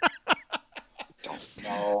 Don't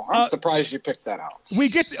know. I'm surprised you picked that out.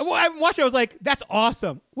 I'm watching. I was like, "That's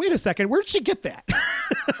awesome." Wait a second, where'd she get that?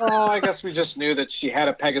 Well, I guess we just knew that she had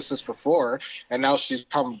a Pegasus before, and now she's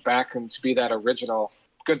come back and to be that original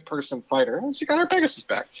good person fighter, and she got her Pegasus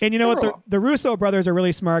back. And you know what? The Russo brothers are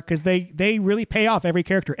really smart because they really pay off every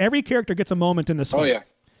character. Every character gets a moment in this fight. Oh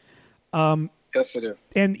yeah. Yes, they do.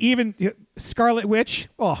 And even Scarlet Witch,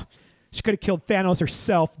 she could have killed Thanos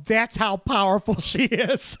herself. That's how powerful she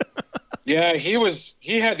is. Yeah,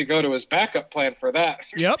 he had to go to his backup plan for that.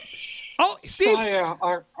 Yep. Oh, Steve.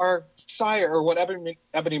 Our sire, or what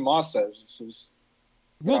Ebony Moss says,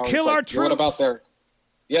 we'll kill our troops. What about their...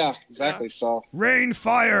 Yeah, exactly. Yeah. So rain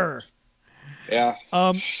fire. Yeah.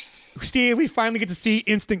 Steve, we finally get to see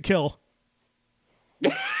instant kill.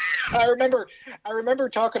 I remember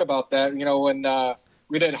talking about that, when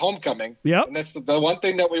we did Homecoming. Yep. And that's the one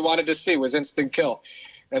thing that we wanted to see was instant kill.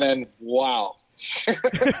 And then, wow.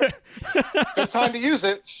 Good time to use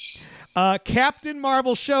it. Captain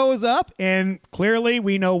Marvel shows up, and clearly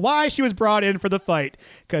we know why she was brought in for the fight,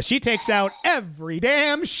 because she takes out every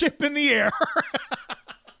damn ship in the air.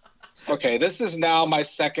 Okay, this is now my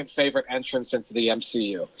second favorite entrance into the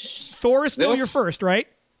MCU. Thor is still your first, right?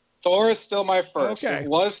 Thor is still my first. Okay. It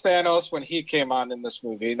was Thanos when he came on in this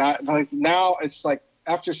movie. Now it's like,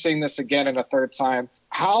 after seeing this again and a third time,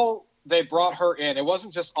 how they brought her in. It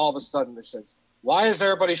wasn't just all of a sudden they said, why is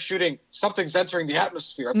everybody shooting? Something's entering the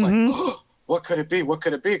atmosphere. It's like, oh, what could it be? What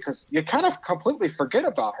could it be? Because you kind of completely forget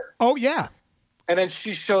about her. Oh, yeah. And then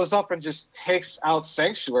she shows up and just takes out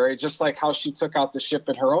Sanctuary, just like how she took out the ship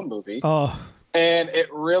in her own movie. Oh. And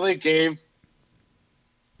it really gave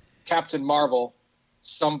Captain Marvel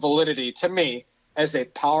some validity to me as a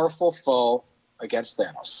powerful foe against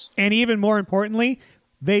Thanos. And even more importantly,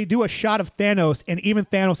 they do a shot of Thanos, and even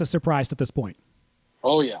Thanos is surprised at this point.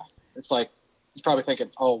 Oh, yeah. It's like, he's probably thinking,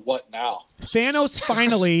 oh, what now? Thanos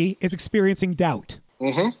finally is experiencing doubt.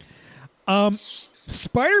 Mm-hmm.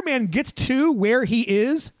 Spider-Man gets to where he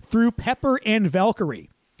is through Pepper and Valkyrie.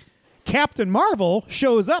 Captain Marvel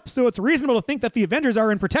shows up, so it's reasonable to think that the Avengers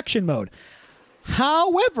are in protection mode.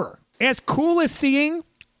 However, as cool as seeing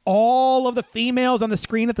all of the females on the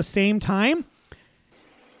screen at the same time,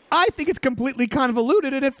 I think it's completely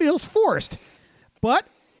convoluted and it feels forced. But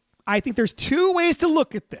I think there's two ways to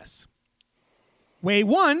look at this. Way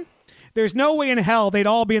one, there's no way in hell they'd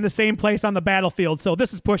all be in the same place on the battlefield, so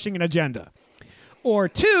this is pushing an agenda. Or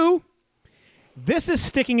two, this is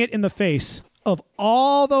sticking it in the face of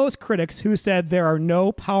all those critics who said there are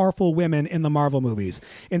no powerful women in the Marvel movies.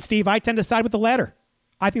 And Steve, I tend to side with the latter.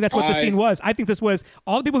 I think that's what the scene was. I think this was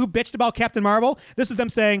all the people who bitched about Captain Marvel. This is them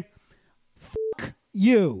saying, "Fuck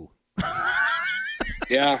you."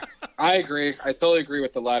 Yeah, I agree. I totally agree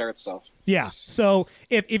with the latter itself. Yeah. So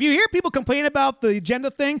if you hear people complain about the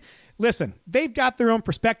agenda thing, listen, they've got their own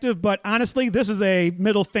perspective, but honestly, this is a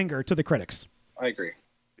middle finger to the critics. I agree.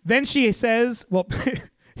 Then she says, well,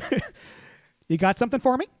 you got something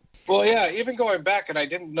for me? Well, yeah, even going back, and I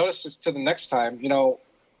didn't notice this till the next time,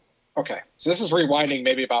 okay, so this is rewinding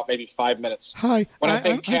maybe 5 minutes. Hi,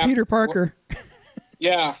 I'm Peter Parker.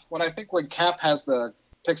 Yeah, when Cap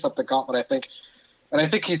picks up the gauntlet, I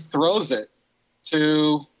think he throws it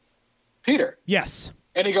to Peter. Yes.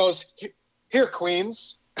 And he goes, "Here,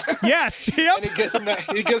 Queens." Yes. Yep. And he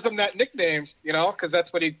gives him that nickname, because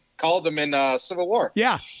that's what he called him in Civil War.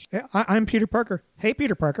 Yeah. I'm Peter Parker. Hey,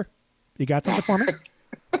 Peter Parker, you got something for me?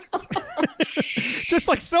 Just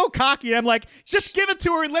like so cocky. I'm like, just give it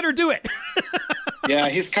to her and let her do it. Yeah,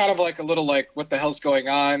 he's kind of like a little like, what the hell's going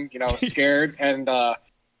on? Scared and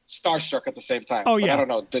starstruck at the same time. Oh, but yeah. I don't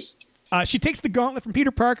know. Just she takes the gauntlet from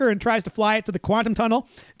Peter Parker and tries to fly it to the quantum tunnel.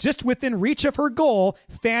 Just within reach of her goal,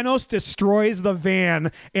 Thanos destroys the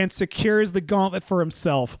van and secures the gauntlet for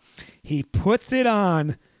himself. He puts it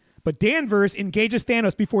on, but Danvers engages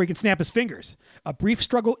Thanos before he can snap his fingers. A brief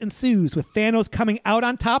struggle ensues, with Thanos coming out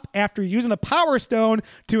on top after using the Power Stone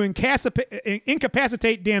to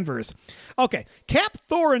incapacitate Danvers. Okay, Cap,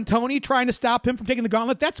 Thor, and Tony trying to stop him from taking the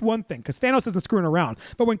gauntlet, that's one thing, because Thanos isn't screwing around.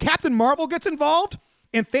 But when Captain Marvel gets involved,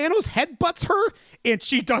 and Thanos headbutts her, and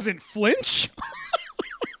she doesn't flinch,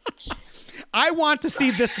 I want to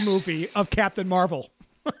see this movie of Captain Marvel,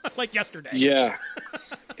 like yesterday. Yeah.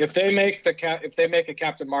 If they make a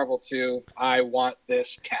Captain Marvel 2, I want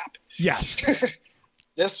this Cap. Yes.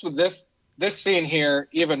 This scene here,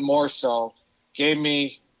 even more so, gave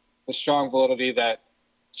me the strong validity that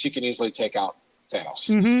she can easily take out Thanos.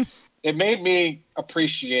 Mm-hmm. It made me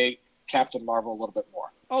appreciate Captain Marvel a little bit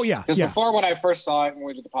more. Oh, yeah. Because yeah. before, when I first saw it when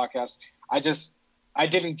we did the podcast, I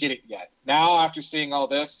didn't get it yet. Now, after seeing all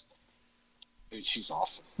this, dude, she's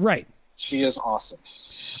awesome. Right. She is awesome.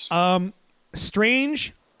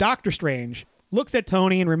 Doctor Strange, looks at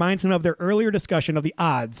Tony and reminds him of their earlier discussion of the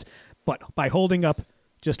odds, but by holding up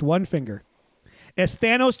just one finger. As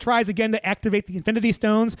Thanos tries again to activate the Infinity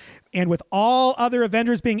Stones, and with all other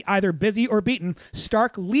Avengers being either busy or beaten,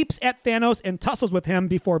 Stark leaps at Thanos and tussles with him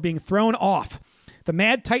before being thrown off. The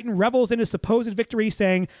Mad Titan revels in his supposed victory,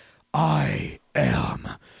 saying, "I am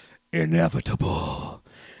inevitable,"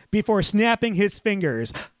 before snapping his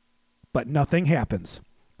fingers. But nothing happens.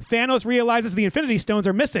 Thanos realizes the Infinity Stones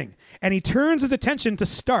are missing, and he turns his attention to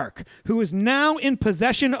Stark, who is now in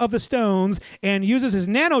possession of the stones and uses his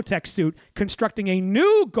nanotech suit, constructing a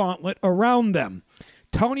new gauntlet around them.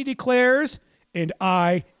 Tony declares, "And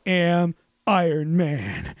I am Iron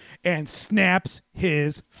Man," and snaps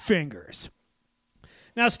his fingers.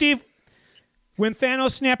 Now, Steve, when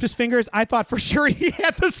Thanos snapped his fingers, I thought for sure he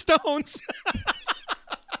had the stones.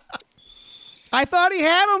 I thought he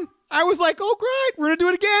had them. I was like, oh, great, we're going to do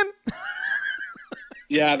it again.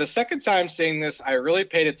 Yeah, the second time seeing this, I really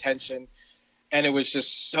paid attention, and it was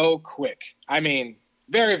just so quick. I mean,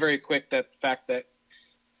 very, very quick, that the fact that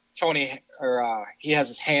Tony, he has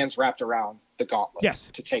his hands wrapped around the gauntlet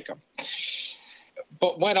to take them.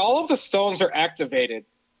 But when all of the stones are activated,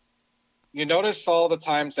 you notice all the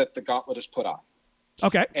times that the gauntlet is put on.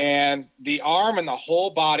 Okay. And the arm and the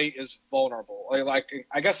whole body is vulnerable. Like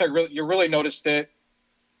I guess you really noticed it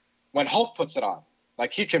when Hulk puts it on.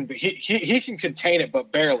 Like he can contain it, but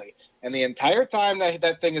barely. And the entire time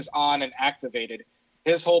that thing is on and activated,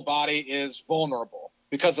 his whole body is vulnerable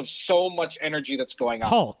because of so much energy that's going on.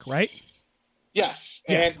 Hulk, right? Yes.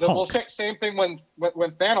 Yes, and the same thing when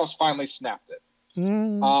Thanos finally snapped it.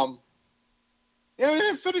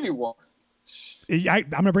 Infinity War. I'm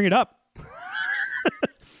going to bring it up.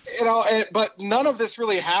 But none of this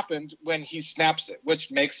really happened when he snaps it,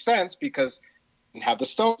 which makes sense because you have the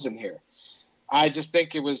stones in here. I just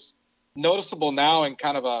think it was noticeable now and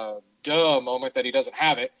kind of a duh moment that he doesn't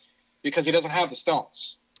have it because he doesn't have the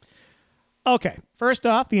stones. Okay. First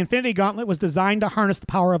off, the Infinity Gauntlet was designed to harness the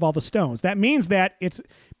power of all the stones. That means that it's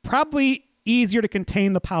probably easier to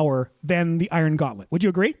contain the power than the Iron Gauntlet. Would you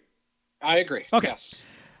agree? I agree. Okay. Yes.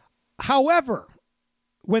 However,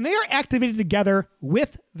 when they are activated together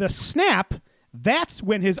with the snap, that's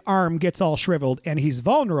when his arm gets all shriveled and he's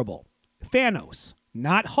vulnerable. Thanos,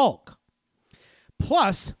 not Hulk.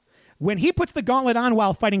 Plus, when he puts the gauntlet on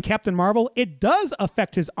while fighting Captain Marvel, it does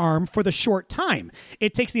affect his arm for the short time.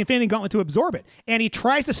 It takes the Infinity Gauntlet to absorb it, and he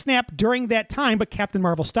tries to snap during that time, but Captain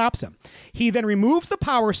Marvel stops him. He then removes the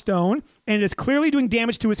Power Stone, and it is clearly doing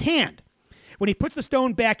damage to his hand. When he puts the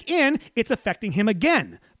stone back in, it's affecting him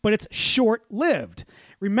again, but it's short-lived.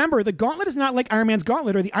 Remember, the gauntlet is not like Iron Man's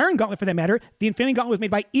gauntlet or the Iron Gauntlet for that matter. The Infinity Gauntlet was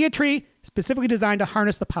made by Eitri, specifically designed to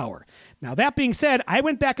harness the power. Now, that being said, I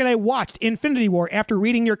went back and I watched Infinity War after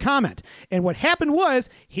reading your comment. And what happened was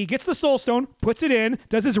he gets the Soul Stone, puts it in,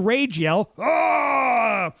 does his rage yell,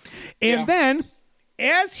 "Ah!" And then,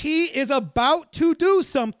 as he is about to do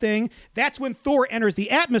something, that's when Thor enters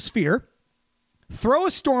the atmosphere,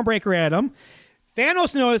 throws Stormbreaker at him.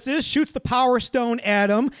 Thanos notices, shoots the Power Stone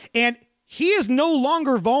at him, and he is no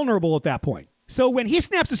longer vulnerable at that point. So when he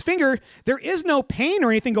snaps his finger, there is no pain or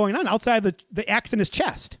anything going on outside the axe in his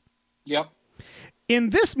chest. Yep.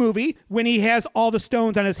 In this movie, when he has all the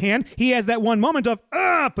stones on his hand, he has that one moment of,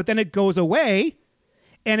 but then it goes away.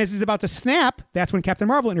 And as he's about to snap, that's when Captain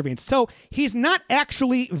Marvel intervenes. So he's not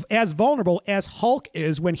actually as vulnerable as Hulk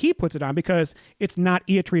is when he puts it on because it's not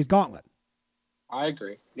Eitri's gauntlet. I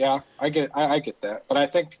agree. Yeah, I get that. But I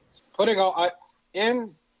think putting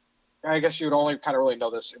I guess you would only kind of really know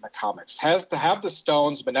this in the comics. Has to have the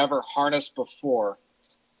stones been ever harnessed before,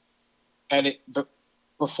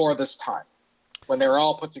 before this time, when they were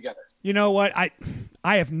all put together? You know what? I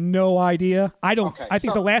have no idea. I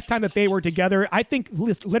think the last time that they were together, I think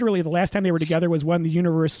literally the last time they were together was when the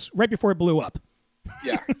universe, right before it blew up.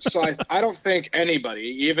 Yeah. So I don't think anybody,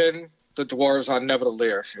 even the dwarves on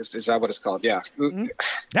Nebular, is that what it's called? Yeah. Mm-hmm.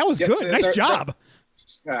 That was good. Nice job.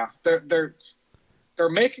 They're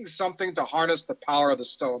making something to harness the power of the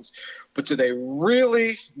stones, but do they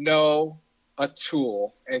really know a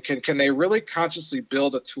tool, and can they really consciously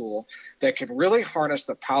build a tool that can really harness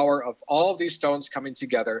the power of all of these stones coming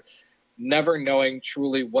together, never knowing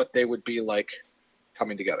truly what they would be like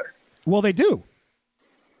coming together? Well, they do.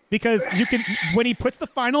 Because when he puts the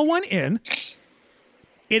final one in,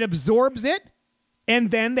 it absorbs it, And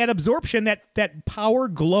then that absorption, that power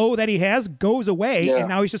glow that he has goes away, and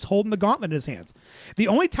now he's just holding the gauntlet in his hands. The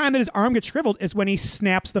only time that his arm gets shriveled is when he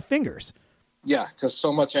snaps the fingers. Yeah, because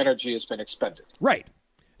so much energy has been expended. Right.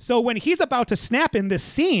 So when he's about to snap in this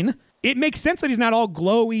scene, it makes sense that he's not all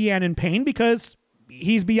glowy and in pain because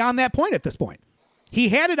he's beyond that point at this point. He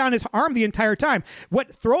had it on his arm the entire time.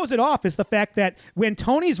 What throws it off is the fact that when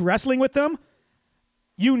Tony's wrestling with them,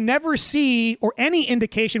 you never see or any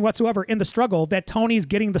indication whatsoever in the struggle that Tony's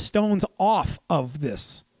getting the stones off of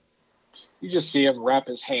this. You just see him wrap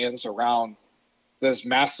his hands around this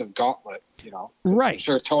massive gauntlet, you know. Right. I'm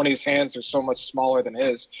sure Tony's hands are so much smaller than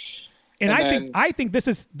his. And I think this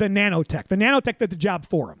is the nanotech. The nanotech did the job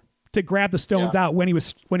for him to grab the stones out when he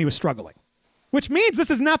was struggling. Which means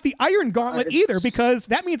this is not the Iron Gauntlet either, because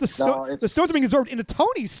that means the stones are being absorbed into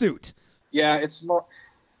Tony's suit. Yeah, it's more.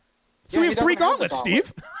 So we have 3 gauntlets,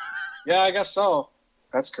 Steve. Yeah, I guess so.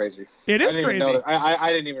 That's crazy. It is crazy.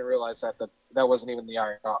 I didn't even realize that wasn't even the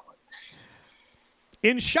Iron Gauntlet.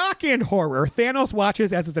 In shock and horror, Thanos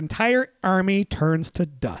watches as his entire army turns to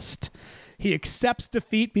dust. He accepts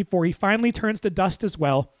defeat before he finally turns to dust as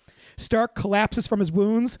well. Stark collapses from his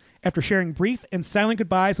wounds after sharing brief and silent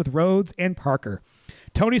goodbyes with Rhodes and Parker.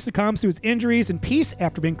 Tony succumbs to his injuries in peace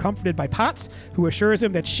after being comforted by Potts, who assures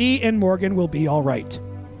him that she and Morgan will be all right.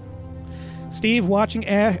 Steve, watching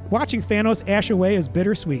Thanos ash away is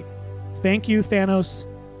bittersweet. Thank you, Thanos,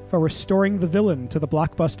 for restoring the villain to the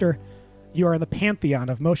blockbuster. You are in the pantheon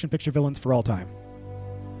of motion picture villains for all time.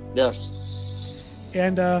 Yes.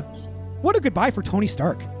 And what a goodbye for Tony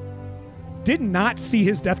Stark. Did not see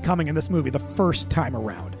his death coming in this movie the first time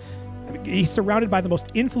around. I mean, he's surrounded by the most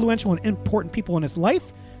influential and important people in his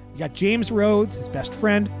life. You got James Rhodes, his best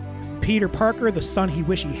friend, Peter Parker, the son he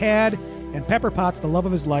wished he had, and Pepper Potts, the love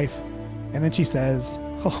of his life. And then she says,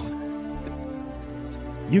 "Oh,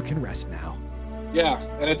 you can rest now." Yeah,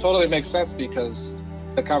 and it totally makes sense because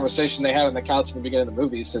the conversation they had on the couch in the beginning of the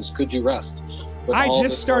movie says, "Could you rest?" I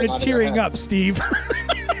just started tearing up, Steve.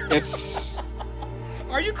 It's.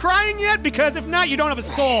 Are you crying yet? Because if not, you don't have a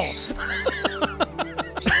soul.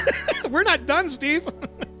 We're not done, Steve.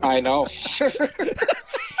 I know.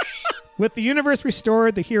 With the universe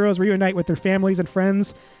restored, the heroes reunite with their families and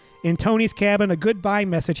friends. In Tony's cabin, a goodbye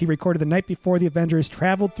message he recorded the night before the Avengers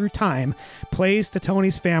traveled through time plays to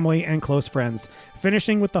Tony's family and close friends,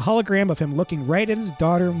 finishing with the hologram of him looking right at his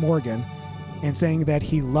daughter, Morgan, and saying that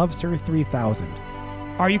he loves her 3,000.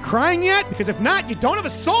 Are you crying yet? Because if not, you don't have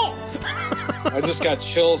a soul. I just got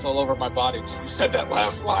chills all over my body. You said that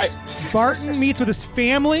last line. Barton meets with his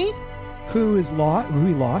family, who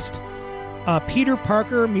he lost. Peter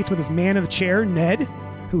Parker meets with his man in the chair, Ned,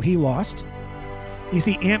 who he lost. You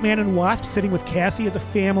see Ant-Man and Wasp sitting with Cassie as a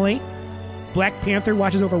family. Black Panther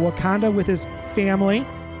watches over Wakanda with his family.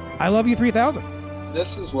 I love you 3,000.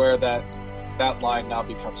 This is where that line now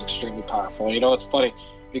becomes extremely powerful. You know, it's funny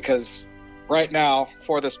because right now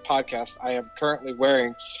for this podcast, I am currently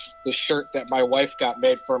wearing the shirt that my wife got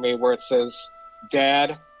made for me where it says,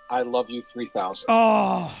 "Dad, I love you 3,000.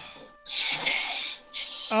 Oh,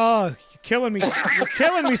 you're killing me. You're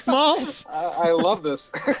killing me, Smalls. I love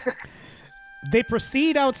this. They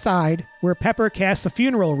proceed outside, where Pepper casts a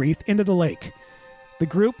funeral wreath into the lake. The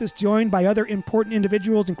group is joined by other important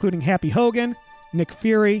individuals, including Happy Hogan, Nick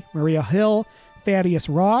Fury, Maria Hill, Thaddeus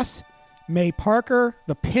Ross, May Parker,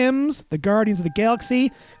 the Pyms, the Guardians of the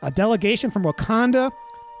Galaxy, a delegation from Wakanda,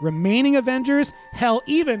 remaining Avengers, hell,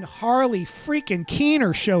 even Harley freaking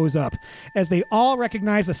Keener shows up, as they all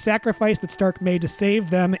recognize the sacrifice that Stark made to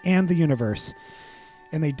save them and the universe.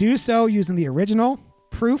 And they do so using the original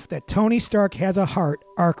proof that Tony Stark has a heart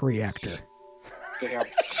arc reactor. Damn.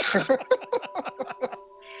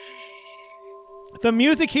 The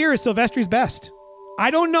music here is Silvestri's best.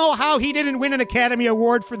 I don't know how he didn't win an Academy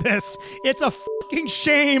Award for this. It's a fucking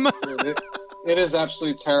shame. It is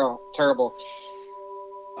absolutely terrible.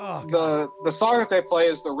 Oh, the song that they play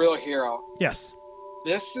is The Real Hero. Yes.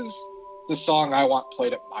 This is the song I want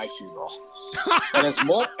played at my funeral. And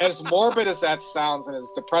as morbid as that sounds and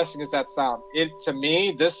as depressing as that sounds, to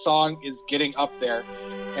me, this song is getting up there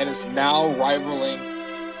and is now rivaling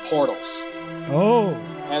Portals. Oh.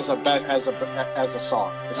 As a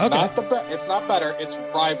song. It's okay. It's not better. It's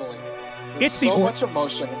rivaling it. It's so much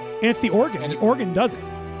emotion. And it's the organ. The organ does it.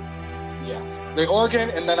 Yeah. The organ,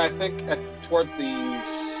 and then I think towards the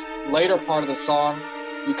later part of the song,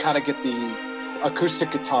 you kind of get the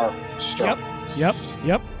acoustic guitar strum. Yep.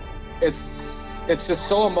 It's just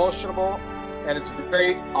so emotional, and it's a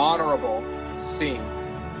very honorable scene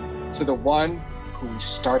to the one who we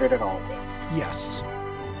started it all with. Yes.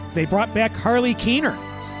 They brought back Harley Keener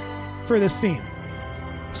for this scene.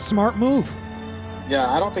 Smart move. Yeah,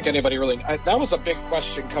 I don't think anybody really. That was a big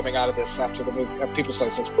question coming out of this after the movie. People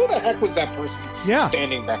started saying, "Who the heck was that person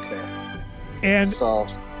standing back there?" And so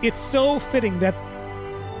it's so fitting that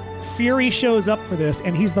Fury shows up for this,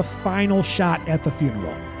 and he's the final shot at the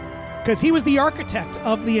funeral because he was the architect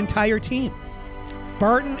of the entire team.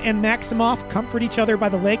 Barton and Maximoff comfort each other by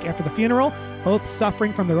the lake after the funeral, both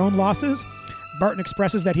suffering from their own losses. Barton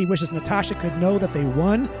expresses that he wishes Natasha could know that they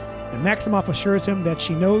won, and Maximoff assures him that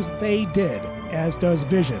she knows they did, as does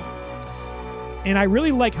Vision. And I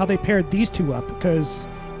really like how they paired these two up because,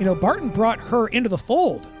 you know, Barton brought her into the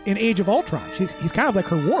fold in Age of Ultron. He's kind of like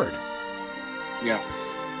her ward. Yeah.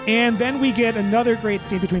 And then we get another great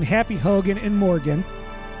scene between Happy Hogan and Morgan.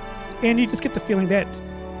 And you just get the feeling that,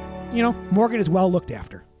 you know, Morgan is well looked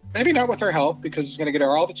after. Maybe not with her help, because he's going to get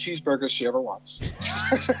her all the cheeseburgers she ever wants.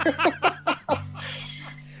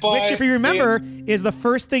 Which, if you remember, is the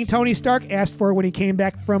first thing Tony Stark asked for when he came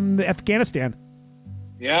back from Afghanistan.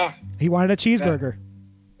 Yeah. He wanted a cheeseburger.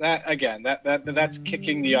 That's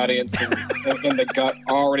kicking the audience in the gut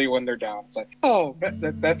already when they're down. It's like, oh,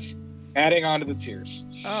 that's adding on to the tears.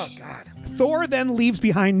 Oh, God. Thor then leaves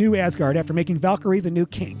behind New Asgard after making Valkyrie the new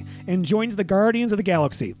king and joins the Guardians of the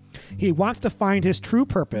Galaxy. He wants to find his true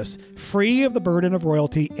purpose, free of the burden of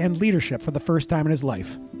royalty and leadership for the first time in his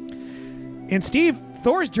life. And Steve,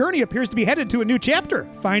 Thor's journey appears to be headed to a new chapter,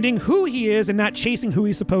 finding who he is and not chasing who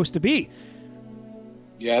he's supposed to be.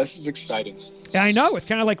 Yeah, this is exciting. I know. It's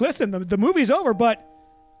kind of like, listen, the movie's over, but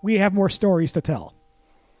we have more stories to tell.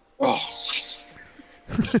 Oh,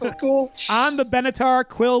 so cool. On the Benatar,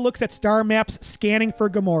 Quill looks at star maps, scanning for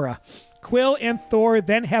Gamora. Quill and Thor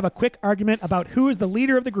then have a quick argument about who is the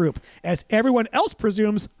leader of the group, as everyone else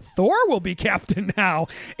presumes Thor will be captain now,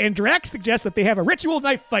 and Drax suggests that they have a ritual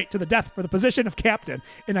knife fight to the death for the position of captain,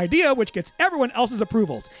 an idea which gets everyone else's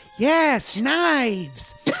approvals. Yes,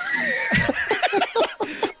 knives!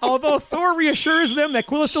 Although Thor reassures them that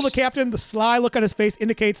Quill is still the captain, the sly look on his face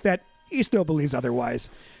indicates that he still believes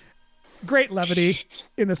otherwise. Great levity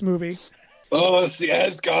in this movie. Oh, it's the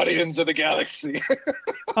Asgardians of the Galaxy.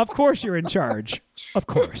 Of course you're in charge. Of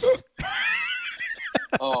course.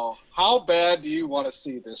 Oh, how bad do you want to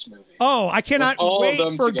see this movie? Oh, I cannot wait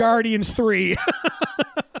for together. Guardians 3.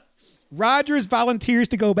 Rogers volunteers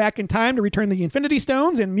to go back in time to return the Infinity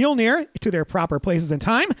Stones and Mjolnir to their proper places in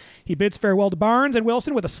time. He bids farewell to Barnes and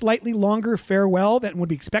Wilson with a slightly longer farewell than would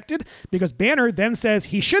be expected, because Banner then says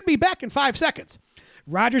he should be back in 5 seconds.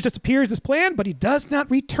 Rogers disappears as planned, but he does not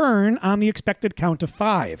return on the expected count of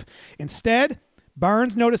 5. Instead,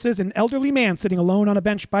 Barnes notices an elderly man sitting alone on a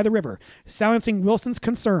bench by the river, silencing Wilson's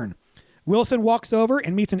concern. Wilson walks over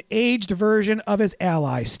and meets an aged version of his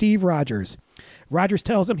ally, Steve Rogers. Rogers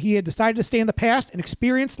tells him he had decided to stay in the past and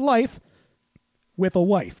experience life with a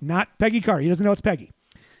wife, not Peggy Carter. He doesn't know it's Peggy.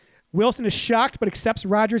 Wilson is shocked but accepts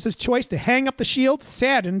Rogers' choice to hang up the shield,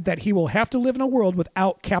 saddened that he will have to live in a world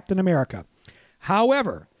without Captain America.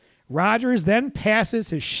 However, Rogers then passes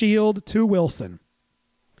his shield to Wilson.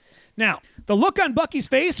 Now, the look on Bucky's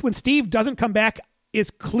face when Steve doesn't come back is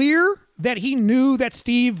clear that he knew that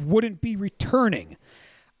Steve wouldn't be returning.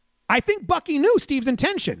 I think Bucky knew Steve's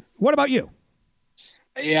intention. What about you?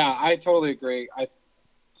 Yeah, I totally agree.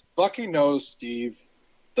 Bucky knows Steve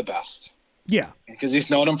the best. Yeah. Because he's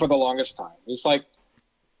known him for the longest time. He's like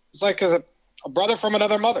a brother from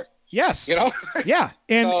another mother. Yes. You know? Yeah.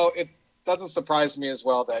 And so it doesn't surprise me as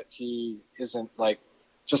well that he isn't like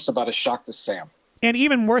just about as shocked as Sam. And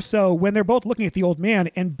even more so when they're both looking at the old man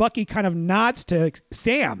and Bucky kind of nods to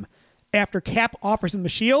Sam after Cap offers him the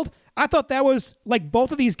shield. I thought that was like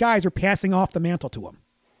both of these guys are passing off the mantle to him.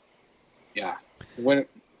 Yeah.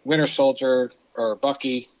 Winter Soldier or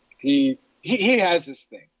Bucky, he has this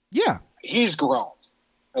thing. Yeah. He's grown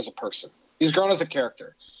as a person. He's grown as a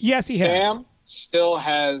character. Yes, he has. Sam still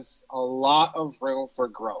has a lot of room for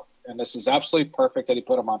growth, and this is absolutely perfect that he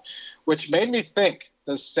put him on, which made me think,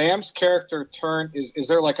 does Sam's character turn, is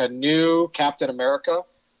there like a new Captain America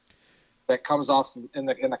that comes off in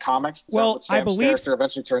the comics? Is well, that what Sam's I believe character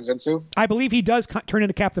eventually turns into? I believe he does turn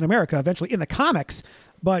into Captain America eventually in the comics,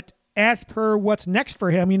 but as per what's next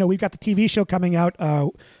for him, you know, we've got the TV show coming out,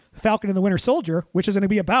 Falcon and the Winter Soldier, which is going to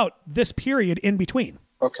be about this period in between.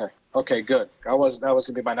 Okay, good. That was going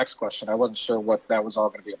to be my next question. I wasn't sure what that was all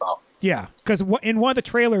going to be about. Yeah, because in one of the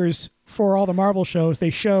trailers for all the Marvel shows, they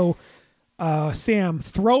show Sam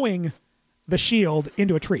throwing the shield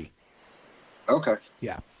into a tree. Okay.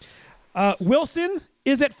 Yeah. Wilson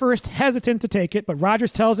is at first hesitant to take it, but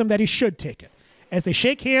Rogers tells him that he should take it. As they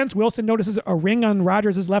shake hands, Wilson notices a ring on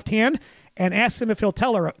Rogers' left hand and asks him if he'll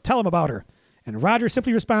tell him about her. And Rogers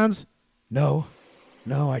simply responds, No,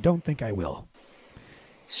 I don't think I will.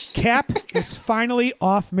 Cap is finally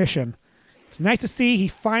off mission. It's nice to see he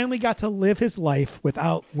finally got to live his life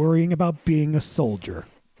without worrying about being a soldier.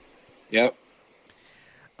 Yep.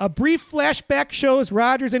 A brief flashback shows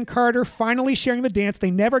Rogers and Carter finally sharing the dance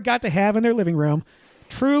they never got to have in their living room.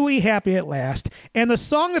 Truly happy at last. And the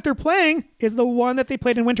song that they're playing is the one that they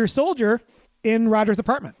played in Winter Soldier in Rogers'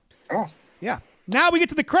 apartment. Oh. Yeah. Now we get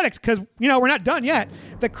to the credits because, we're not done yet.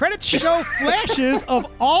 The credits show flashes of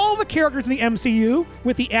all the characters in the MCU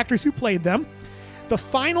with the actors who played them. The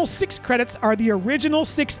final 6 credits are the original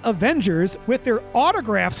 6 Avengers with their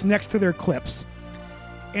autographs next to their clips.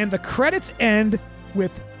 And the credits end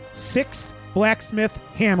with 6 blacksmith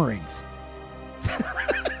hammerings.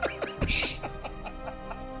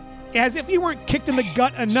 As if you weren't kicked in the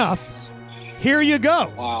gut enough, here you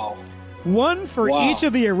go. Wow. One for each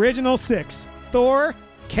of the original 6. Thor,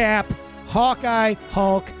 Cap, Hawkeye,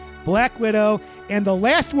 Hulk, Black Widow, and the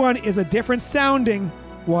last one is a different sounding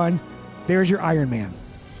one. There's your Iron Man.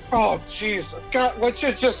 Oh, jeez. God, would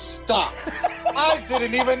you just stop? I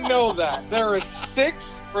didn't even know that. There are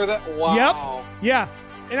 6 for that. Wow. Yep. Yeah.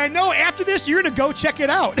 And I know after this, you're going to go check it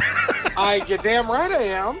out. You're damn right I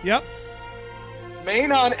am. Yep.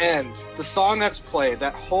 Main on End, the song that's played,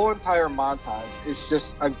 that whole entire montage is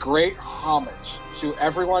just a great homage to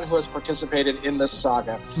everyone who has participated in this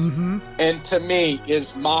saga. Mm-hmm. And to me,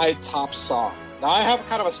 is my top song. Now, I have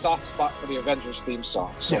kind of a soft spot for the Avengers theme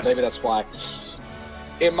song, so maybe that's why.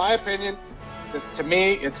 In my opinion, to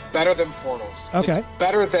me, it's better than Portals. Okay. It's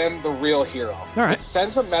better than The Real Hero. All right. It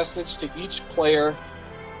sends a message to each player,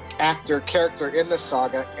 actor, character in the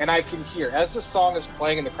saga, and I can hear, as the song is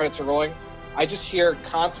playing and the credits are rolling, I just hear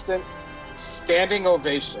constant standing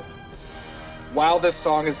ovation while this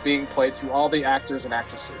song is being played to all the actors and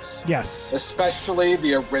actresses. Yes. Especially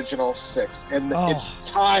the original 6. And it's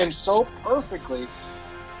timed so perfectly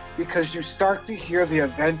because you start to hear the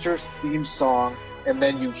Avengers theme song and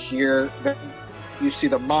then you see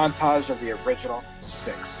the montage of the original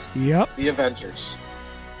 6. Yep. The Avengers.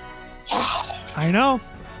 I know.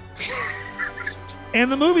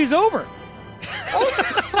 And the movie's over.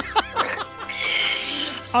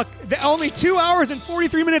 Only 2 hours and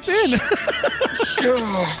 43 minutes in.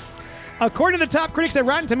 According to the top critics at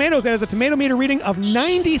Rotten Tomatoes, it has a tomato meter reading of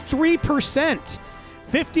 93%.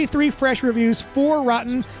 53 fresh reviews, 4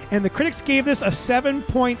 rotten, and the critics gave this a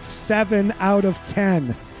 7.7 out of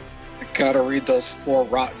 10. Gotta read those 4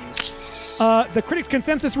 rottens. The critics'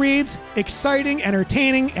 consensus reads, exciting,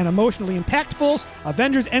 entertaining, and emotionally impactful.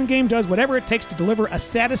 Avengers Endgame does whatever it takes to deliver a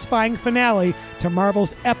satisfying finale to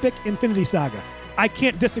Marvel's epic Infinity Saga. I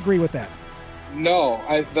can't disagree with that. No,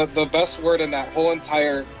 the best word in that whole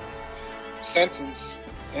entire sentence,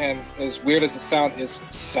 and as weird as it sounds, is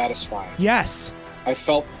satisfying. Yes. I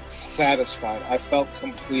felt satisfied. I felt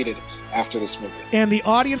completed after this movie. And the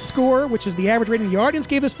audience score, which is the average rating the audience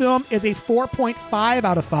gave this film, is a 4.5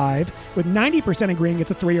 out of 5, with 90% agreeing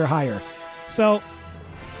it's a 3 or higher. So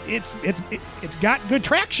it's got good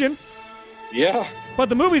traction. Yeah. But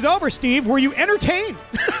the movie's over, Steve. Were you entertained?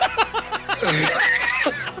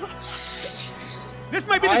 This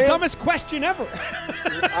might be the dumbest question ever.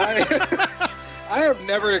 I have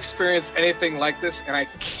never experienced anything like this, and I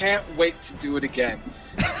can't wait to do it again.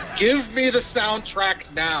 Give me the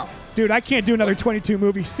soundtrack now. Dude, I can't do another 22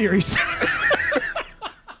 movie series.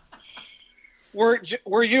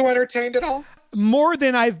 Were you entertained at all? More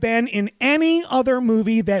than I've been in any other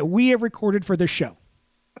movie that we have recorded for this show.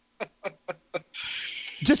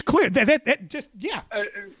 Just clear. Yeah.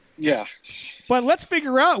 Yeah. But let's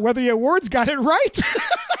figure out whether the awards got it right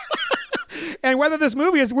and whether this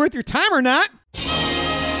movie is worth your time or not.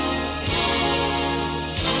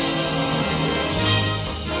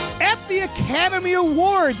 At the Academy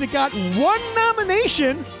Awards, it got 1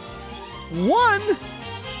 nomination, 1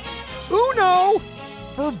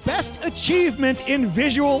 for Best Achievement in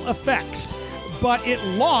Visual Effects, but it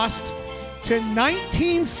lost to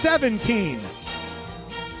 1917.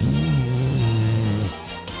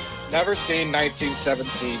 Never seen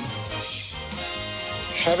 1917.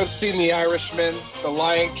 Haven't seen The Irishman, The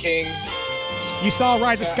Lion King. You saw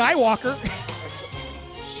Rise of Skywalker.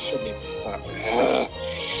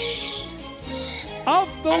 Of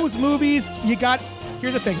those movies, you got...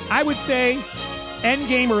 Here's the thing. I would say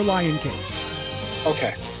Endgame or Lion King.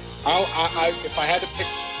 Okay. If I had to pick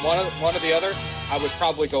one or the other, I would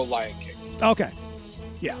probably go Lion King. Okay.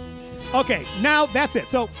 Yeah. Okay, now that's it.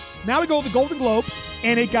 So now we go to the Golden Globes,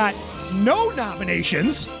 and it got no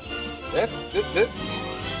nominations. I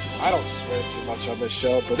don't swear too much on this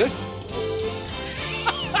show, but this...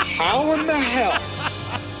 How in the hell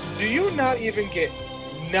do you not even get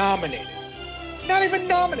nominated? Not even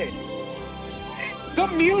nominated. The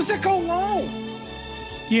music alone.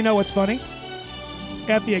 You know what's funny?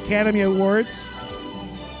 At the Academy Awards,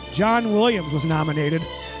 John Williams was nominated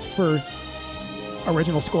for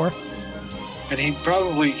original score. And he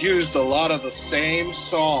probably used a lot of the same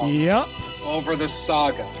songs. Yep. Over the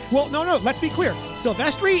saga. Well, no, let's be clear.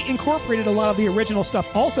 Silvestri incorporated a lot of the original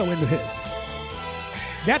stuff also into his.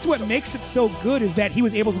 That's what makes it so good, is that he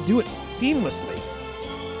was able to do it seamlessly.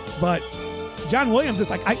 But John Williams is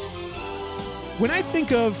like, when I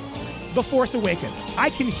think of The Force Awakens, I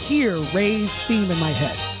can hear Rey's theme in my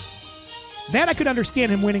head. That I could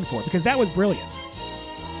understand him winning for, because that was brilliant.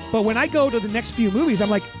 But when I go to the next few movies, I'm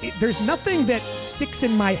like, there's nothing that sticks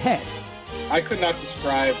in my head. I could not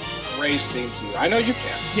describe Rey's theme to you. I know you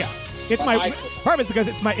can. Yeah. It's my part of it's because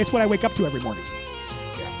it's what I wake up to every morning.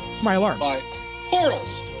 Yeah. It's my alarm. By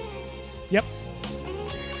Portals. Yep.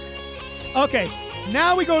 Okay,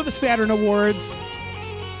 now we go to the Saturn Awards.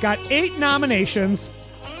 Got 8 nominations.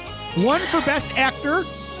 1 for Best Actor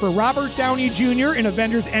for Robert Downey Jr. in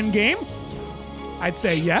Avengers Endgame. I'd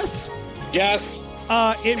say yes. Yes.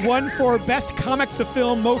 It won for Best Comic to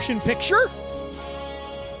Film Motion Picture.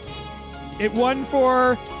 It won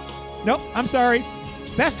for... Nope, I'm sorry.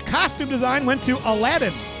 Best Costume Design went to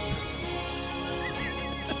Aladdin.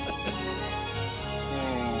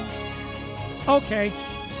 Okay,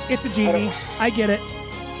 it's a genie. I get it.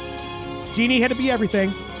 Genie had to be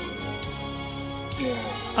everything.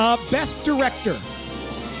 Yeah. Best Director.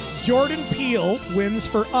 Jordan Peele wins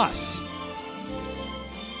for Us.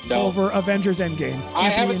 No. Over Avengers Endgame.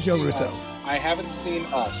 Anthony and Joe Russo. I haven't seen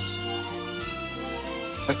Us.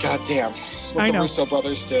 But goddamn, what I the know. Russo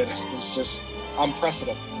brothers did is just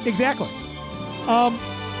unprecedented. Exactly.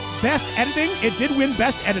 Best Editing. It did win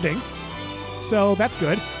Best Editing. So that's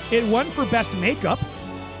good. It won for Best Makeup.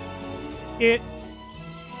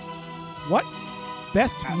 What?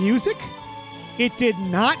 Best Music? It did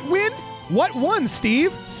not win? What won,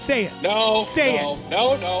 Steve? Say it. No. Say no, it.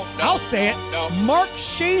 No. I'll say it. No. Mark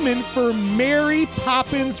Shaman for Mary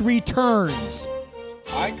Poppins Returns.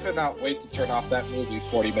 I could not wait to turn off that movie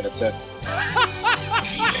 40 minutes in.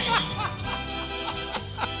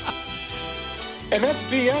 And that's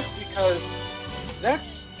BS because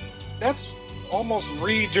that's almost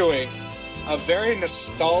redoing a very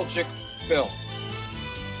nostalgic film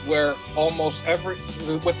where almost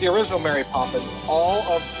with the original Mary Poppins,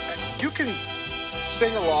 you can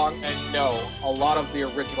sing along and know a lot of the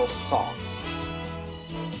original songs.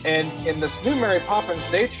 And in this new Mary Poppins,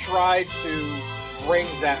 they tried to bring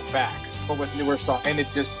that back, but with newer songs. And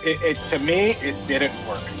to me, it didn't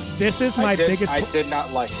work. This is my biggest... I did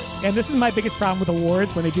not like it. And this is my biggest problem with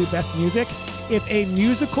awards when they do Best Music. If a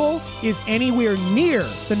musical is anywhere near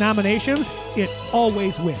the nominations, it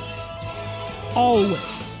always wins.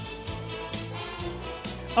 Always.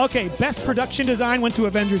 Okay, Best Production Design went to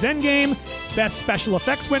Avengers Endgame. Best Special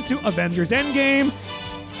Effects went to Avengers Endgame.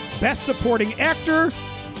 Best Supporting Actor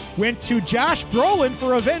went to Josh Brolin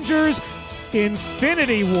for Avengers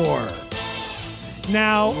Infinity War.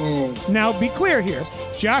 Now be clear here.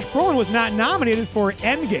 Josh Brolin was not nominated for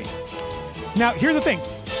Endgame. Now, here's the thing.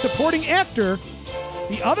 Supporting Actor,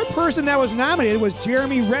 the other person that was nominated was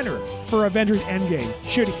Jeremy Renner for Avengers Endgame.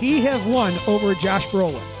 Should he have won over Josh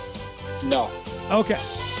Brolin? No. Okay.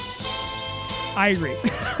 I agree.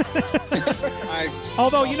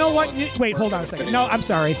 Although, you know what? Wait, hold on a second. No, I'm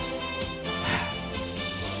sorry.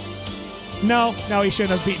 No, he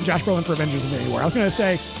shouldn't have beaten Josh Brolin for Avengers Infinity War. I was going to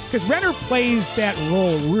say, because Renner plays that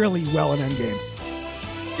role really well in Endgame.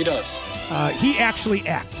 He does. He actually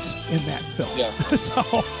acts in that film. Yeah.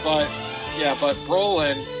 But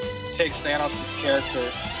Brolin takes Thanos' character,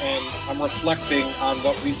 and I'm reflecting on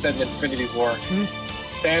what we said in Infinity War. Mm-hmm.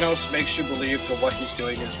 Thanos makes you believe that what he's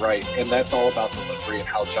doing is right, and that's all about delivery and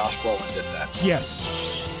how Josh Brolin did that. Yes.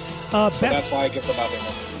 That's why I give them out there.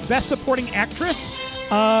 Best Supporting Actress.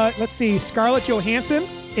 Let's see. Scarlett Johansson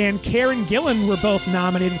and Karen Gillan were both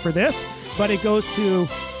nominated for this, but it goes to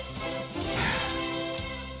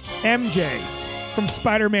MJ from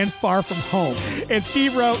Spider-Man Far From Home. And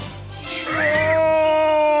Steve wrote,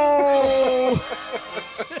 "Oh!"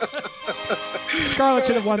 Scarlett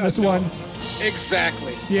should have won this one.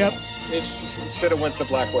 Exactly. Yep. It should have went to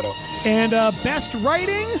Black Widow. And Best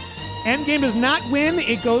Writing, Endgame does not win.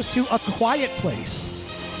 It goes to A Quiet Place.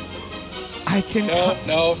 I can... No.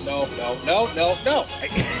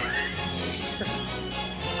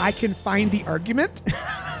 I can find the argument.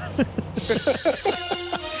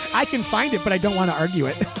 I can find it, but I don't want to argue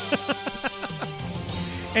it.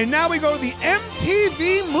 And now we go to the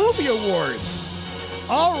MTV Movie Awards.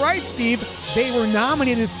 All right, Steve. They were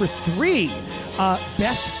nominated for 3.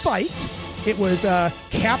 Best Fight, It was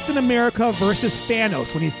Captain America versus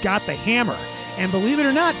Thanos when he's got the hammer. And believe it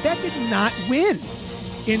or not, that did not win.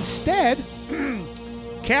 Instead,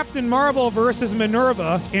 Captain Marvel versus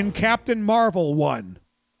Minerva in Captain Marvel won.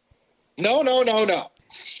 No.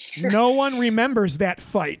 No one remembers that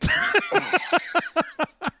fight.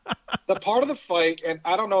 The part of the fight, and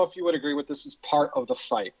I don't know if you would agree with this, is part of the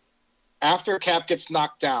fight. After Cap gets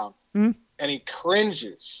knocked down, and he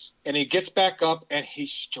cringes, and he gets back up, and he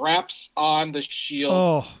straps on the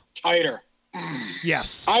shield tighter.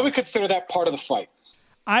 Yes. I would consider that part of the fight.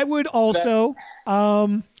 I would also,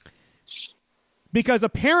 because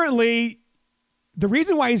apparently the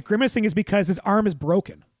reason why he's grimacing is because his arm is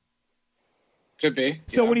broken. Could be.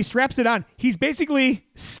 So when he straps it on, he's basically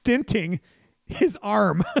stinting his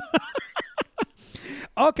arm.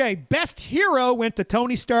 Okay, best hero went to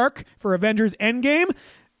Tony Stark for Avengers Endgame.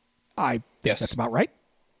 I think that's about right.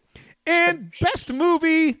 And best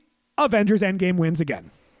movie, Avengers Endgame wins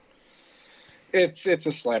again. It's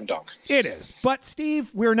a slam dunk. It is. But, Steve,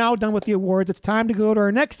 we're now done with the awards. It's time to go to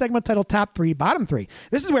our next segment titled Top 3, Bottom 3.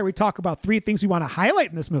 This is where we talk about 3 things we want to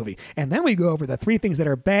highlight in this movie. And then we go over the 3 things that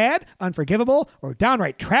are bad, unforgivable, or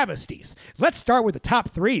downright travesties. Let's start with the top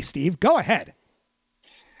 3, Steve. Go ahead.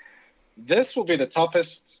 This will be the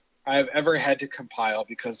toughest I've ever had to compile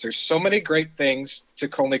because there's so many great things to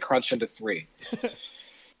only crunch into 3.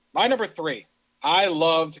 My number 3. I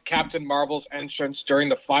loved Captain Marvel's entrance during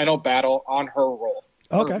the final battle on her role.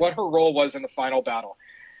 Okay. What her role was in the final battle.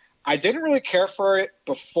 I didn't really care for it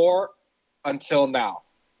before until now.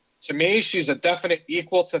 To me, she's a definite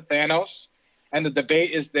equal to Thanos, and the debate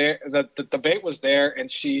is there. The debate was there, and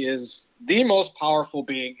she is the most powerful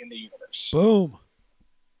being in the universe. Boom.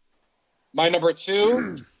 My number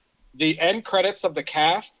 2, the end credits of the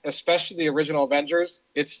cast, especially the original Avengers.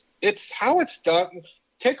 It's how it's done.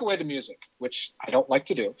 Take away the music, which I don't like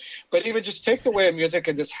to do, but even just take away the music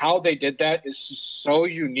and just how they did that is just so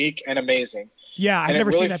unique and amazing. Yeah, I've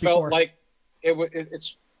never seen that before. Like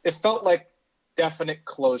it felt like definite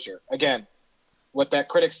closure. Again, what that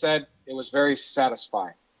critic said, it was very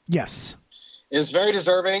satisfying. Yes. It was very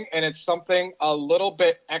deserving, and it's something a little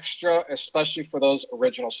bit extra, especially for those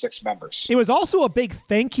original 6 members. It was also a big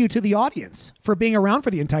thank you to the audience for being around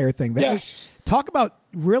for the entire thing. Talk about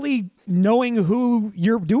really knowing who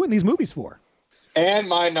you're doing these movies for. And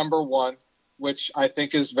my number 1, which I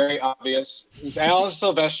think is very obvious, is Alan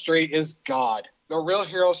Silvestri is God. The Real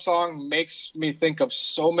Hero song makes me think of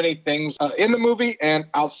so many things in the movie and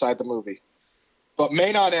outside the movie. But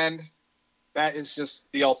May Not End, that is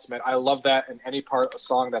just the ultimate. I love that in any part of a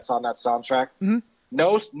song that's on that soundtrack. Mm-hmm.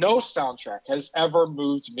 No soundtrack has ever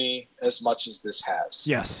moved me as much as this has.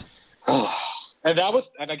 Yes. And that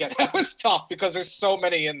was tough because there's so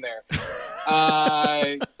many in there.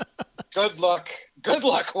 Good luck.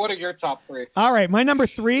 What are your top 3? All right. My number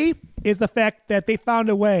 3 is the fact that they found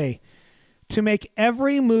a way to make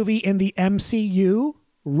every movie in the MCU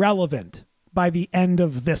relevant by the end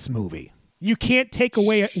of this movie. You can't take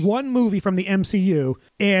away one movie from the MCU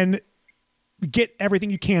and get everything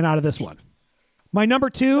you can out of this one. My number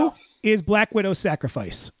 2 is Black Widow's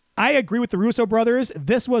sacrifice. I agree with the Russo brothers.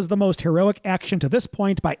 This was the most heroic action to this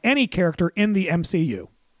point by any character in the MCU.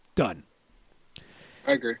 Done.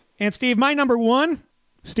 I agree. And Steve, my number 1,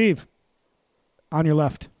 Steve, on your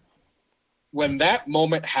left. When that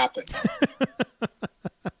moment happened,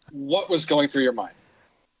 what was going through your mind?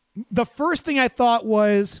 The first thing I thought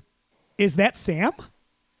was, is that Sam?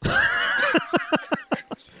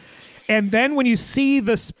 And then when you see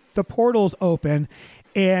the portals open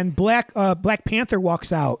and Black Panther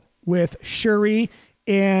walks out with Shuri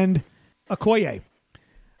and Okoye.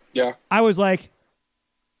 Yeah. I was like,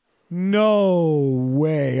 no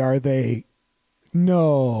way are they.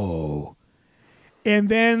 No. And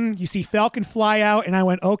then you see Falcon fly out and I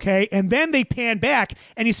went, okay. And then they pan back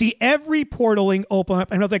and you see every portaling open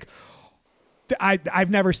up. And I was like,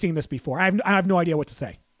 I've never seen this before. I have no idea what to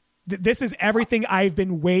say. This is everything I've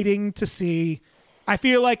been waiting to see. I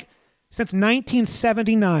feel like since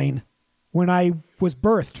 1979, when I was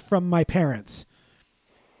birthed from my parents,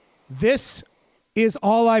 this is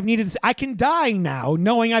all I've needed to see. I can die now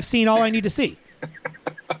knowing I've seen all I need to see.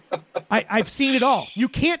 I've seen it all. You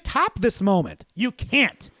can't top this moment. You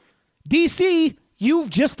can't. DC, you've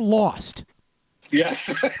just lost. Yes.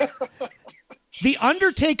 The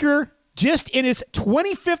Undertaker, just in his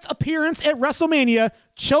 25th appearance at WrestleMania,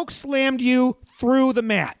 chokeslammed you through the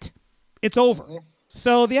mat. It's over.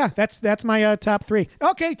 So, yeah, that's my top 3.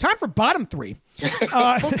 Okay, time for bottom 3.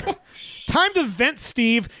 Time to vent,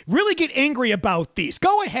 Steve. Really get angry about these.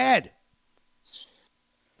 Go ahead.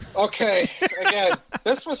 Okay, again,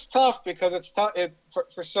 This was tough because it's tough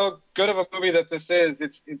for so good of a movie that this is.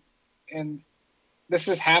 And this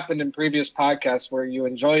has happened in previous podcasts where you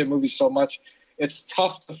enjoy a movie so much, it's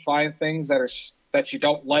tough to find things that you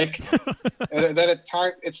don't like, and then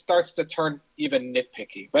it starts to turn even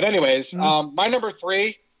nitpicky. But anyways, my number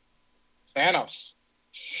 3, Thanos.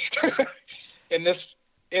 In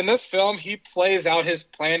this film, he plays out his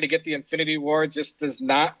plan to get the Infinity War. Just does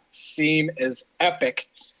not seem as epic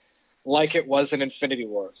like it was in Infinity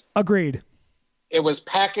War. Agreed. It was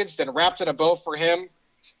packaged and wrapped in a bow for him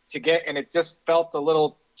to get, and it just felt a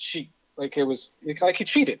little cheap, like he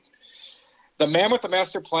cheated. The man with the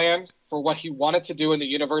master plan for what he wanted to do in the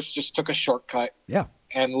universe just took a shortcut. Yeah.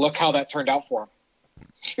 And look how that turned out for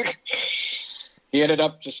him. He ended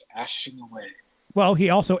up just ashing away. Well, he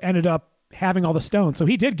also ended up having all the stones, so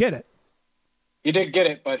he did get it. He did get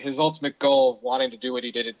it, but his ultimate goal of wanting to do what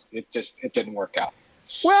he did, it didn't work out.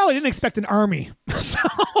 Well, he didn't expect an army. So.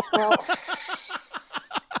 Well,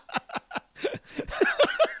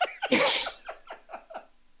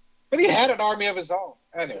 but he had an army of his own.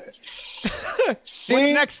 Anyways. What's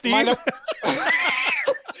next, Steve?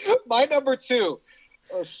 My number 2.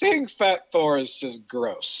 Seeing Fat Thor is just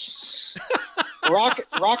gross.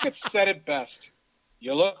 Rocket said it best.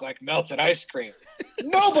 You look like melted ice cream.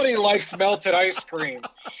 Nobody likes melted ice cream.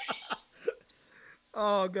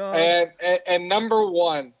 Oh, God. And number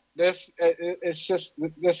 1, this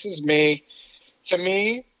is me. To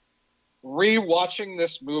me, rewatching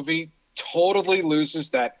this movie totally loses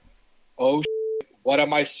that, oh, shit, what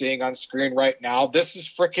am I seeing on screen right now? This is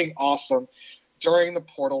freaking awesome during the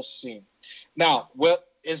portal scene. Now,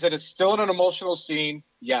 is it still an emotional scene?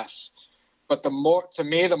 Yes. But the more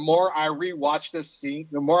I rewatch this scene,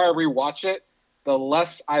 the more I rewatch it, the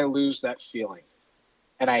less I lose that feeling.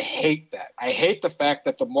 And I hate that. I hate the fact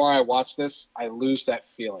that the more I watch this, I lose that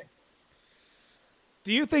feeling.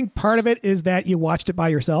 Do you think part of it is that you watched it by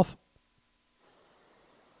yourself?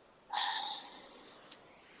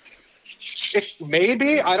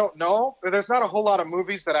 Maybe. I don't know. There's not a whole lot of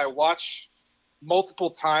movies that I watch multiple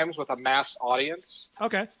times with a mass audience.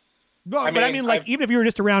 Okay. Well, I mean, even if you were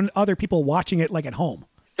just around other people watching it, like at home.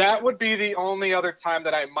 That would be the only other time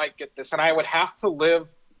that I might get this. And I would have to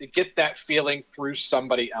get that feeling through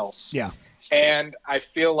somebody else. Yeah. And I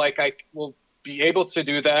feel like I will be able to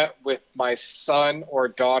do that with my son or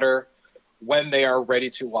daughter when they are ready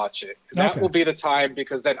to watch it. And that will be the time,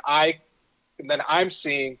 because then I'm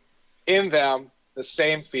seeing in them the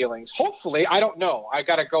same feelings. Hopefully, I don't know. I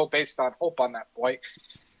got to go based on hope on that point,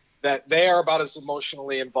 that they are about as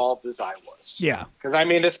emotionally involved as I was. Yeah. Because, I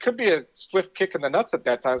mean, this could be a swift kick in the nuts at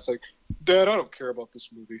that time. It's like, Dad, I don't care about this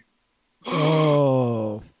movie.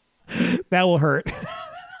 Oh, that will hurt.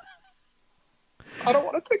 I don't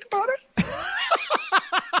want to think about it.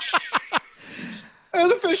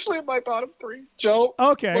 And officially in my bottom 3. Joe,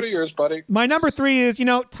 okay. What are yours, buddy? My number 3 is,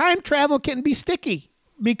 time travel can be sticky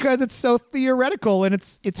because it's so theoretical and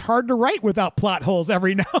it's hard to write without plot holes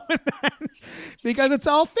every now and then because it's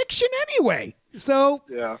all fiction anyway. So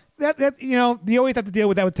yeah, that you always have to deal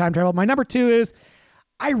with that with time travel. My number 2 is,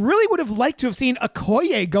 I really would have liked to have seen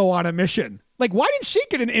Okoye go on a mission. Like, why didn't she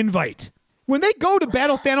get an invite? When they go to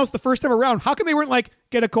battle Thanos the first time around, how come they weren't like,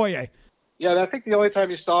 get Okoye? Yeah, I think the only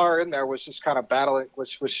time you saw her in there was just kind of battling,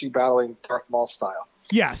 which was she battling Darth Maul style.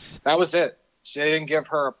 Yes. That was it. She didn't give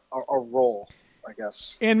her a role, I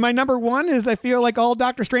guess. And my number 1 is, I feel like all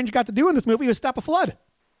Doctor Strange got to do in this movie was stop a flood.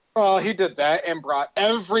 Oh, he did that and brought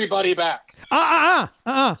everybody back.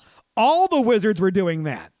 All the wizards were doing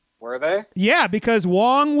that. Were they? Yeah, because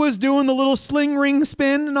Wong was doing the little sling ring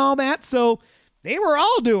spin and all that, so they were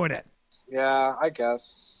all doing it. Yeah, I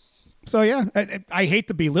guess. So yeah, I hate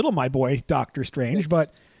to belittle my boy Doctor Strange,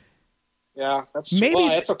 but yeah, that's maybe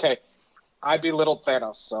it's okay. I belittled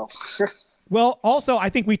Thanos, so. Well, also I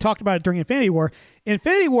think we talked about it during Infinity War.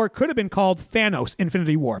 Infinity War could have been called Thanos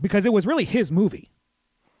Infinity War because it was really his movie.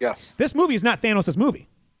 Yes. This movie is not Thanos' movie.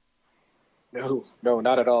 No,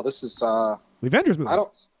 not at all. This is the Avengers movie.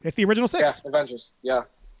 It's the original 6. Yeah, Avengers. Yeah.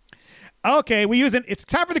 Okay, it's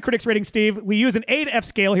time for the critics rating, Steve. We use an A to F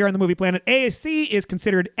scale here on the Movie Planet. C is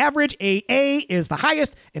considered average, A is the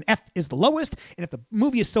highest, and F is the lowest. And if the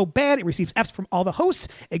movie is so bad it receives Fs from all the hosts,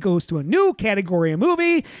 it goes to a new category of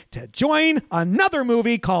movie to join another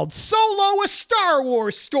movie called Solo: A Star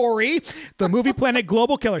Wars Story, the Movie Planet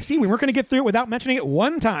Global Killer. See, we weren't going to get through it without mentioning it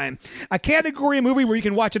one time. A category of movie where you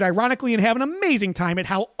can watch it ironically and have an amazing time at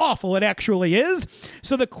how awful it actually is.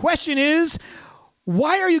 So the question is,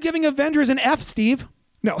 why are you giving Avengers an F, Steve?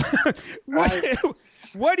 No.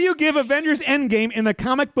 What do you give Avengers Endgame in the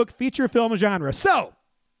comic book feature film genre? So,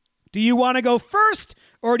 do you want to go first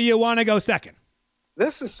or do you want to go second?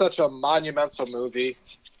 This is such a monumental movie.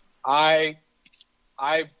 I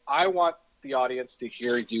want the audience to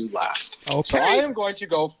hear you last. Okay. So I am going to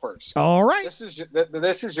go first. All right. This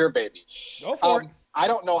is your baby. Go for it. I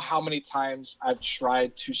don't know how many times I've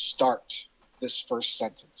tried to start this first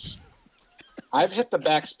sentence. I've hit the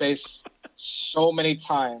backspace so many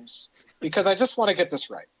times because I just want to get this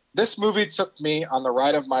right. This movie took me on the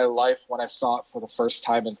ride of my life when I saw it for the first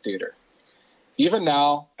time in theater. Even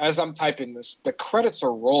now, as I'm typing this, the credits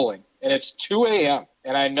are rolling, and it's 2 a.m.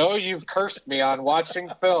 And I know you've cursed me on watching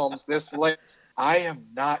films this late. I am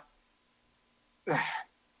not.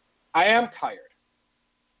 I am tired.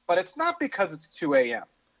 But it's not because it's 2 a.m.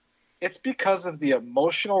 It's because of the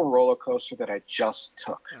emotional roller coaster that I just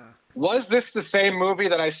took. Was this the same movie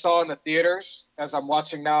that I saw in the theaters as I'm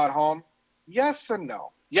watching now at home? Yes and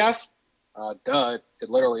no. Yes, duh, it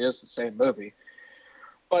literally is the same movie.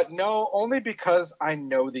 But no, only because I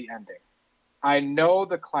know the ending. I know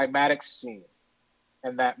the climatic scene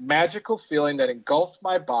and that magical feeling that engulfed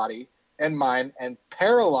my body and mind and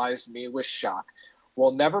paralyzed me with shock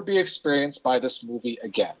will never be experienced by this movie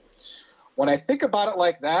again. When I think about it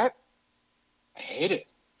like that, I hate it.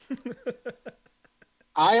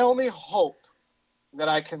 I only hope that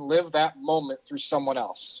I can live that moment through someone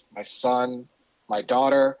else, my son, my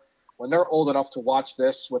daughter, when they're old enough to watch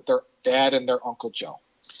this with their dad and their Uncle Joe.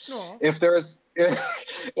 Aww.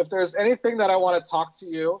 If there's anything that I want to talk to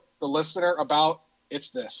you, the listener, about, it's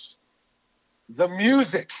this. The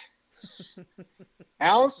music.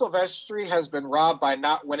 Alan Silvestri has been robbed by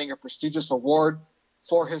not winning a prestigious award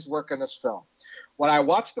for his work in this film. When I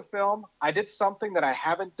watched the film, I did something that I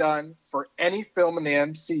haven't done for any film in the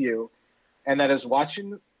MCU, and that is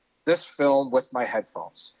watching this film with my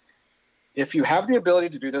headphones. If you have the ability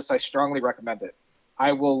to do this, I strongly recommend it.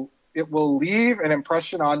 It will leave an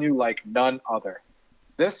impression on you like none other.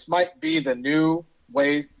 This might be the new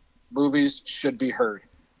way movies should be heard.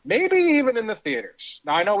 Maybe even in the theaters.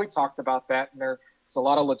 Now, I know we talked about that, and there's a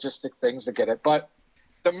lot of logistic things to get it, but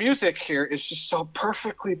the music here is just so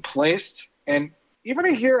perfectly placed. And even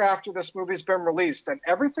a year after this movie's been released, and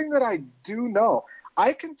everything that I do know,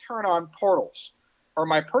 I can turn on Portals, or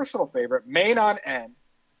my personal favorite, Main on N.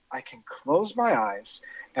 I can close my eyes,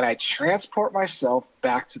 and I transport myself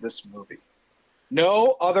back to this movie.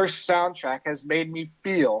 No other soundtrack has made me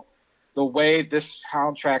feel the way this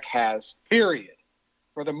soundtrack has, period.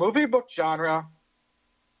 For the movie book genre,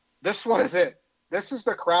 this one is it. This is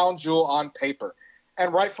the crown jewel on paper,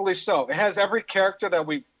 and rightfully so. It has every character that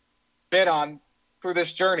we've been on through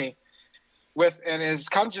this journey with, and it's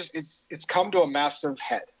come to a massive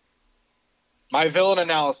head. My villain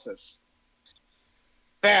analysis.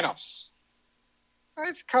 Thanos.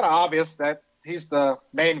 It's kind of obvious that he's the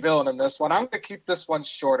main villain in this one. I'm going to keep this one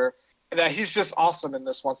shorter, and that he's just awesome in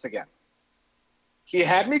this once again. He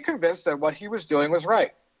had me convinced that what he was doing was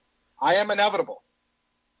right. I am inevitable.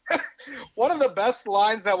 One of the best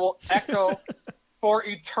lines that will echo for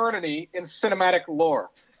eternity in cinematic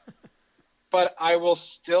lore. But I will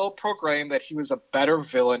still proclaim that he was a better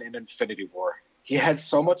villain in Infinity War. He had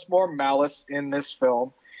so much more malice in this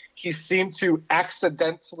film. He seemed to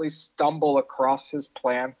accidentally stumble across his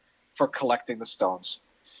plan for collecting the stones.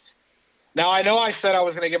 Now, I know I said I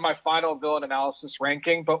was going to give my final villain analysis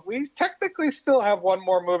ranking, but we technically still have one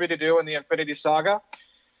more movie to do in the Infinity Saga.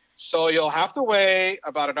 So you'll have to wait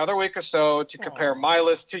about another week or so to compare my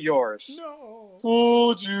list to yours. No.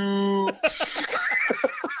 Fooled you.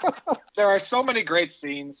 There are so many great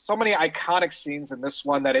scenes, so many iconic scenes in this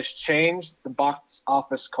one that has changed the box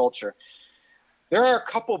office culture. There are a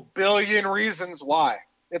couple billion reasons why.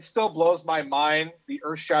 It still blows my mind, the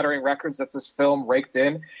earth-shattering records that this film raked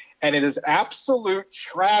in, and it is absolute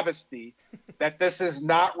travesty that this is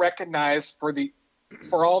not recognized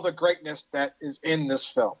for all the greatness that is in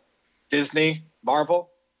this film. Disney, Marvel,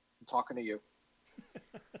 I'm talking to you.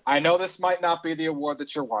 I know this might not be the award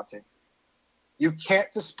that you're wanting. You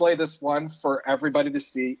can't display this one for everybody to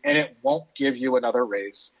see, and it won't give you another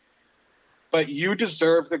raise. But you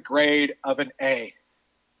deserve the grade of an A.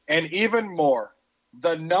 And even more,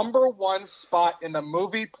 the #1 spot in the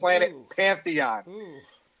movie planet pantheon.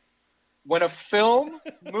 When a film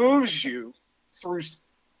moves you through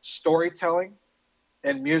storytelling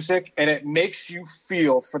and music, and it makes you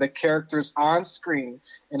feel for the characters on screen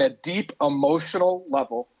in a deep emotional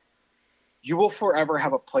level, you will forever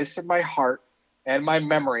have a place in my heart and my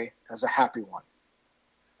memory as a happy one.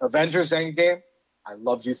 Avengers Endgame, I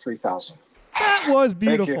love you 3000. That was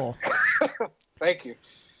beautiful. Thank you. Thank you.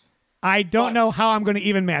 I don't know how I'm going to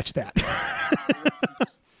even match that.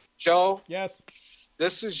 Joe? Yes?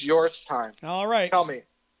 This is your time. All right. Tell me,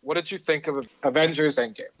 what did you think of Avengers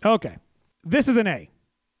Endgame? Okay. This is an A.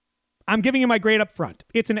 I'm giving you my grade up front.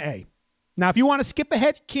 It's an A. Now, if you want to skip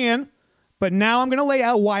ahead, you can, but now I'm going to lay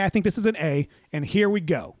out why I think this is an A, and here we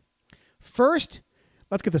go. First,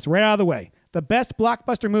 let's get this right out of the way. The best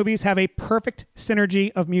blockbuster movies have a perfect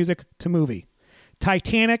synergy of music to movie.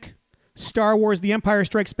 Titanic, Star Wars The Empire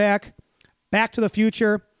Strikes Back, Back to the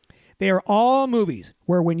Future, they are all movies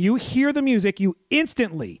where when you hear the music, you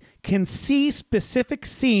instantly can see specific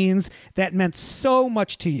scenes that meant so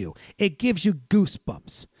much to you. It gives you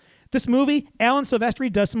goosebumps. This movie, Alan Silvestri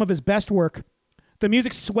does some of his best work. The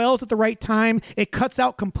music swells at the right time. It cuts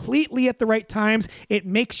out completely at the right times. It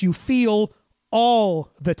makes you feel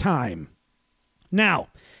all the time. Now,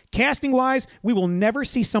 casting-wise, we will never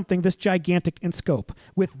see something this gigantic in scope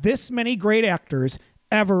with this many great actors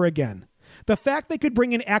ever again. The fact they could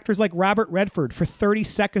bring in actors like Robert Redford for 30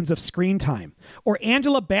 seconds of screen time or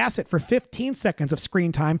Angela Bassett for 15 seconds of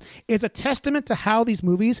screen time is a testament to how these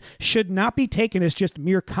movies should not be taken as just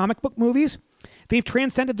mere comic book movies. They've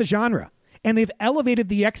transcended the genre, and they've elevated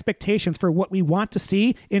the expectations for what we want to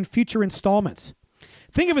see in future installments.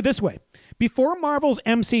 Think of it this way. Before Marvel's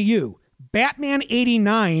MCU, Batman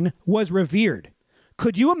 89 was revered.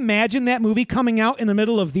 Could you imagine that movie coming out in the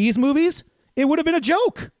middle of these movies? It would have been a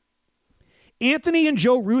joke. Anthony and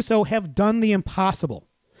Joe Russo have done the impossible.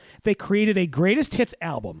 They created a greatest hits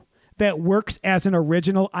album that works as an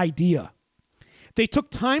original idea. They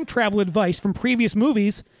took time travel advice from previous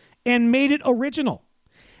movies and made it original.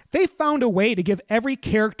 They found a way to give every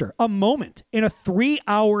character a moment in a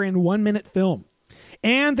 3-hour and 1-minute film.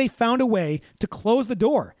 And they found a way to close the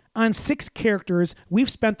door on 6 characters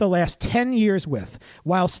we've spent the last 10 years with,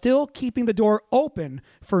 while still keeping the door open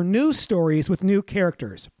for new stories with new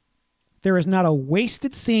characters. There is not a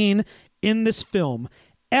wasted scene in this film.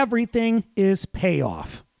 Everything is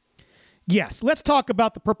payoff. Yes, let's talk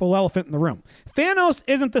about the purple elephant in the room. Thanos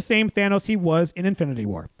isn't the same Thanos he was in Infinity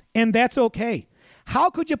War, and that's okay.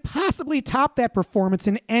 How could you possibly top that performance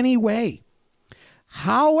in any way?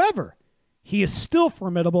 However, he is still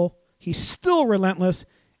formidable, he's still relentless,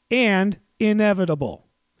 and inevitable.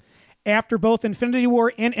 After both Infinity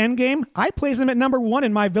War and Endgame, I place him at number 1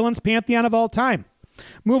 in my villains pantheon of all time.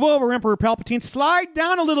 Move over, Emperor Palpatine. Slide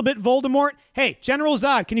down a little bit, Voldemort. Hey, General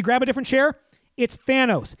Zod, can you grab a different chair? It's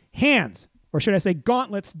Thanos. Hands, or should I say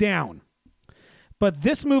gauntlets, down. But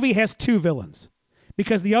this movie has 2 villains,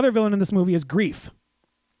 because the other villain in this movie is grief.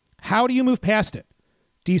 How do you move past it?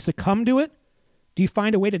 Do you succumb to it? Do you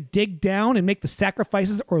find a way to dig down and make the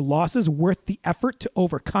sacrifices or losses worth the effort to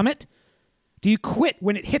overcome it? Do you quit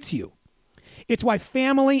when it hits you? It's why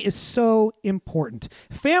family is so important.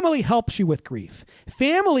 Family helps you with grief.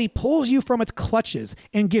 Family pulls you from its clutches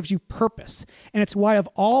and gives you purpose. And it's why of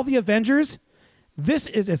all the Avengers, this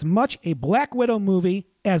is as much a Black Widow movie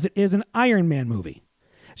as it is an Iron Man movie.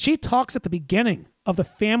 She talks at the beginning of the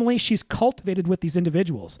family she's cultivated with these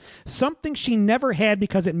individuals, something she never had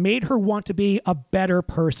because it made her want to be a better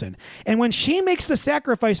person. And when she makes the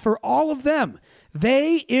sacrifice for all of them,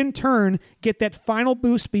 they in turn get that final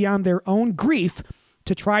boost beyond their own grief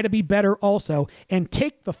to try to be better also and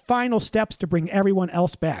take the final steps to bring everyone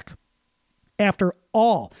else back. After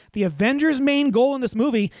all, the Avengers' main goal in this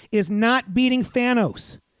movie is not beating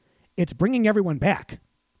Thanos. It's bringing everyone back.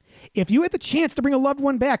 If you had the chance to bring a loved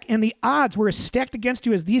one back and the odds were as stacked against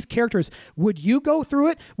you as these characters, would you go through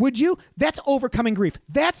it? Would you? That's overcoming grief.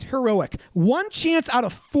 That's heroic. 1 chance out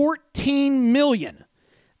of 14 million.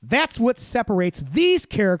 That's what separates these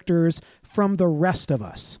characters from the rest of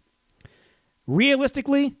us.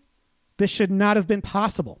 Realistically, this should not have been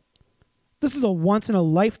possible. This is a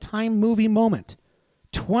once-in-a-lifetime movie moment.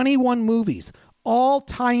 21 movies, all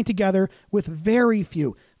tying together with very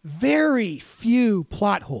few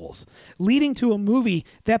plot holes, leading to a movie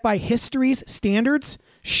that by history's standards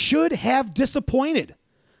should have disappointed,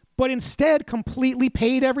 but instead completely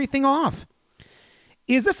paid everything off.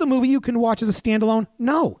 Is this a movie you can watch as a standalone?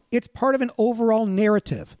 No, it's part of an overall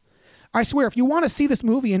narrative. I swear, if you want to see this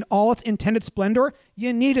movie in all its intended splendor,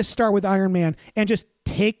 you need to start with Iron Man and just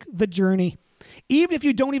take the journey. Even if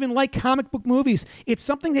you don't even like comic book movies, it's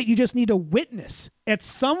something that you just need to witness at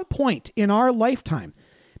some point in our lifetime,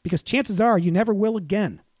 because chances are you never will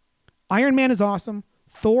again. Iron Man is awesome.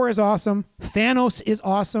 Thor is awesome. Thanos is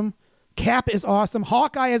awesome. Cap is awesome.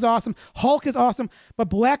 Hawkeye is awesome. Hulk is awesome. But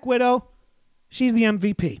Black Widow, she's the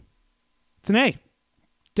MVP. It's an A.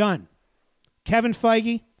 Done. Kevin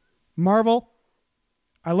Feige, Marvel,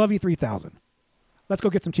 I love you 3000. Let's go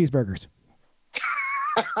get some cheeseburgers.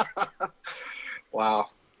 Wow.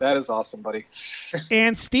 That is awesome, buddy.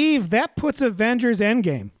 And Steve, that puts Avengers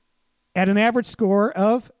Endgame at an average score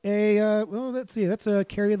of a, let's see, that's a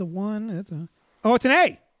carry of the 1. It's an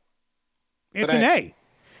A. It's an A.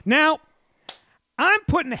 Now, I'm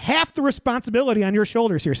putting half the responsibility on your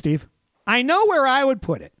shoulders here, Steve. I know where I would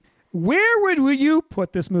put it. Where would you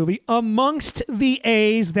put this movie amongst the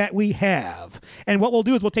A's that we have? And what we'll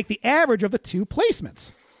do is we'll take the average of the two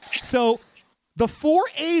placements. So the 4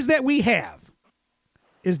 A's that we have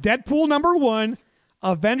is Deadpool number 1,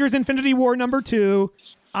 Avengers Infinity War number 2,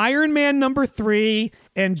 Iron Man number 3,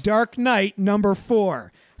 and Dark Knight number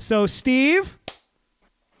 4. So, Steve,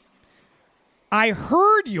 I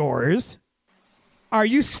heard yours. Are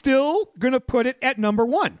you still going to put it at number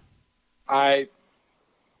 1?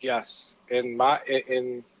 Yes.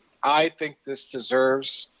 I think this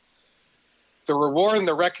deserves the reward and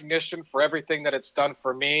the recognition for everything that it's done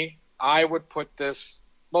for me. I would put this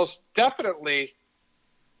most definitely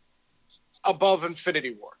above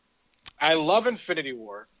Infinity War. I love Infinity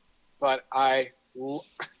War, but do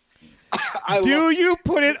you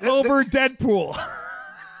put it over Deadpool?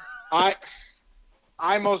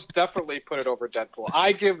 I most definitely put it over Deadpool.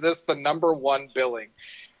 I give this the number 1 billing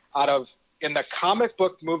out of in the comic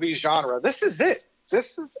book movie genre. This is it.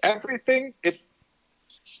 This is everything.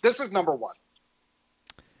 This is number 1.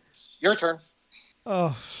 Your turn.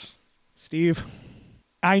 Oh, Steve,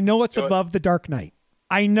 I know it's above The Dark Knight.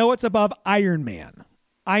 I know it's above Iron Man.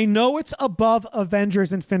 I know it's above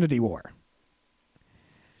Avengers Infinity War.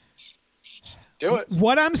 Do it.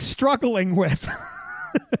 What I'm struggling with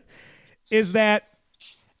is that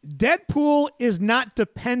Deadpool is not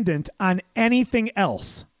dependent on anything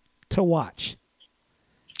else to watch.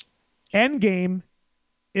 Endgame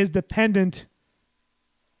is dependent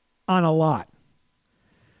on a lot.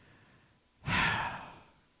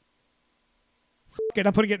 It,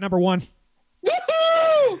 I'm putting it number 1.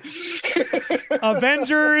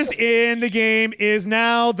 Avengers Endgame is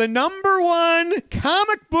now the number 1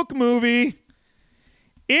 comic book movie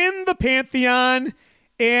in the Pantheon,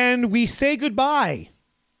 and we say goodbye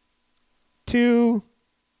to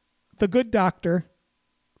the good doctor,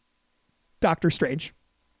 Doctor Strange.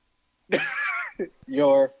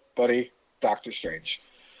 Your buddy, Doctor Strange.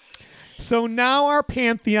 So now our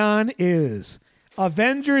Pantheon is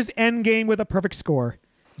Avengers Endgame with a perfect score,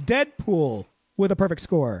 Deadpool with a perfect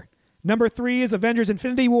score. Number 3 is Avengers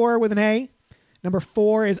Infinity War with an A. Number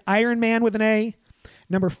 4 is Iron Man with an A.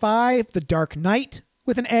 Number 5, The Dark Knight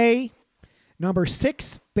with an A. Number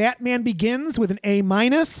 6, Batman Begins with an A-.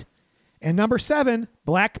 And number 7,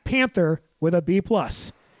 Black Panther with a B+.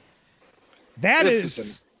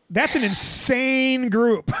 That's an insane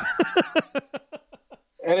group.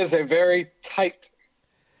 It is a very tight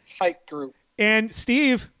group. And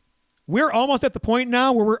Steve, we're almost at the point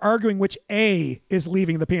now where we're arguing which A is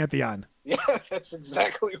leaving the Pantheon. Yeah, that's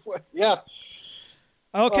exactly what. Yeah.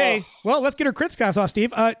 Okay, well, let's get our crit scores off,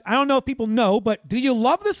 Steve. I don't know if people know, but do you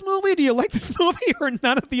love this movie? Do you like this movie, or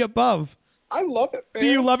none of the above? I love it, man. Do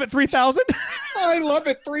you love it 3,000? I love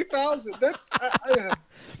it 3,000.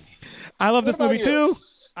 I love this movie too.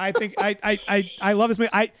 I think I love this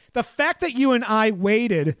movie. The fact that you and I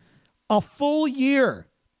waited a full year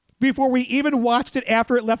before we even watched it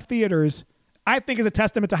after it left theaters, I think is a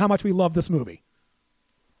testament to how much we love this movie.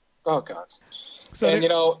 Oh God. And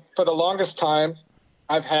for the longest time,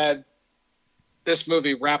 I've had this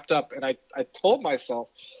movie wrapped up, and I told myself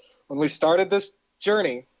when we started this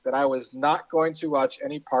journey that I was not going to watch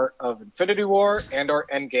any part of Infinity War and or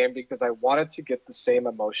Endgame because I wanted to get the same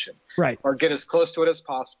emotion. Right. Or get as close to it as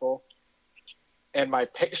possible. And my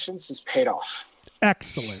patience has paid off.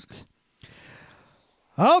 Excellent.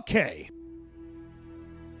 Okay.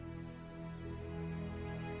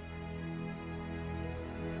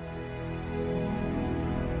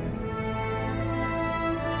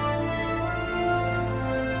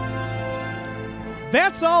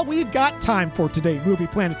 That's all we've got time for today, Movie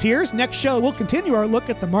Planeteers. Next show, we'll continue our look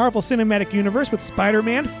at the Marvel Cinematic Universe with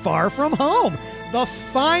Spider-Man Far From Home, the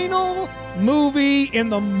final movie in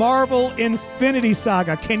the Marvel Infinity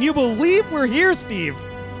Saga. Can you believe we're here, Steve?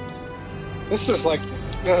 This is like,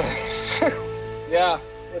 yeah,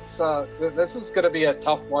 this is going to be a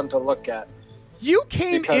tough one to look at. You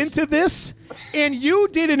came into this and you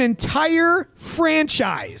did an entire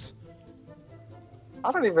franchise.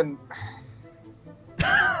 I don't even...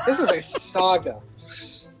 This is a saga.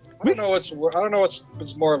 I don't know what's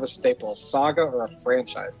more of a staple, a saga or a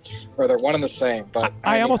franchise, or they're one and the same. But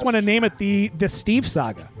I almost want to name it the Steve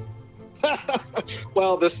Saga.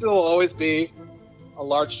 Well, this will always be a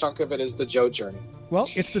large chunk of it is the Joe journey. Well,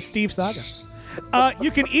 it's the Steve Saga.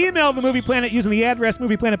 You can email the Movie Planet using the address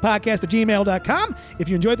movieplanetpodcast@gmail.com. If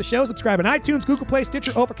you enjoyed the show, subscribe on iTunes, Google Play,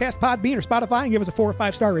 Stitcher, Overcast, Podbean, or Spotify, and give us a 4 or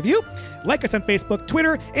 5 star review. Like us on Facebook,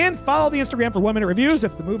 Twitter, and follow the Instagram for 1-minute reviews.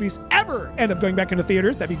 If the movies ever end up going back into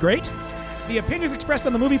theaters, that'd be great. The opinions expressed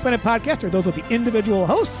on the Movie Planet podcast are those of the individual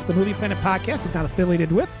hosts. The Movie Planet podcast is not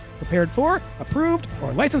affiliated with, prepared for, approved,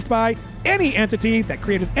 or licensed by any entity that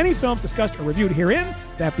created any films discussed or reviewed herein.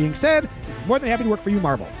 That being said, we're more than happy to work for you,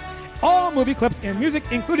 Marvel. All movie clips and music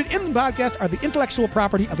included in the podcast are the intellectual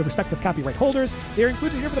property of the respective copyright holders. They are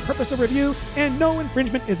included here for the purpose of review, and no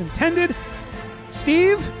infringement is intended.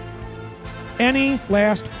 Steve, any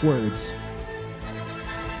last words?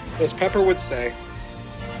 As Pepper would say,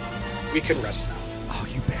 we can rest now. Oh,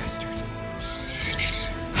 you bastard.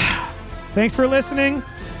 Thanks for listening,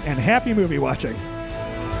 and happy movie watching.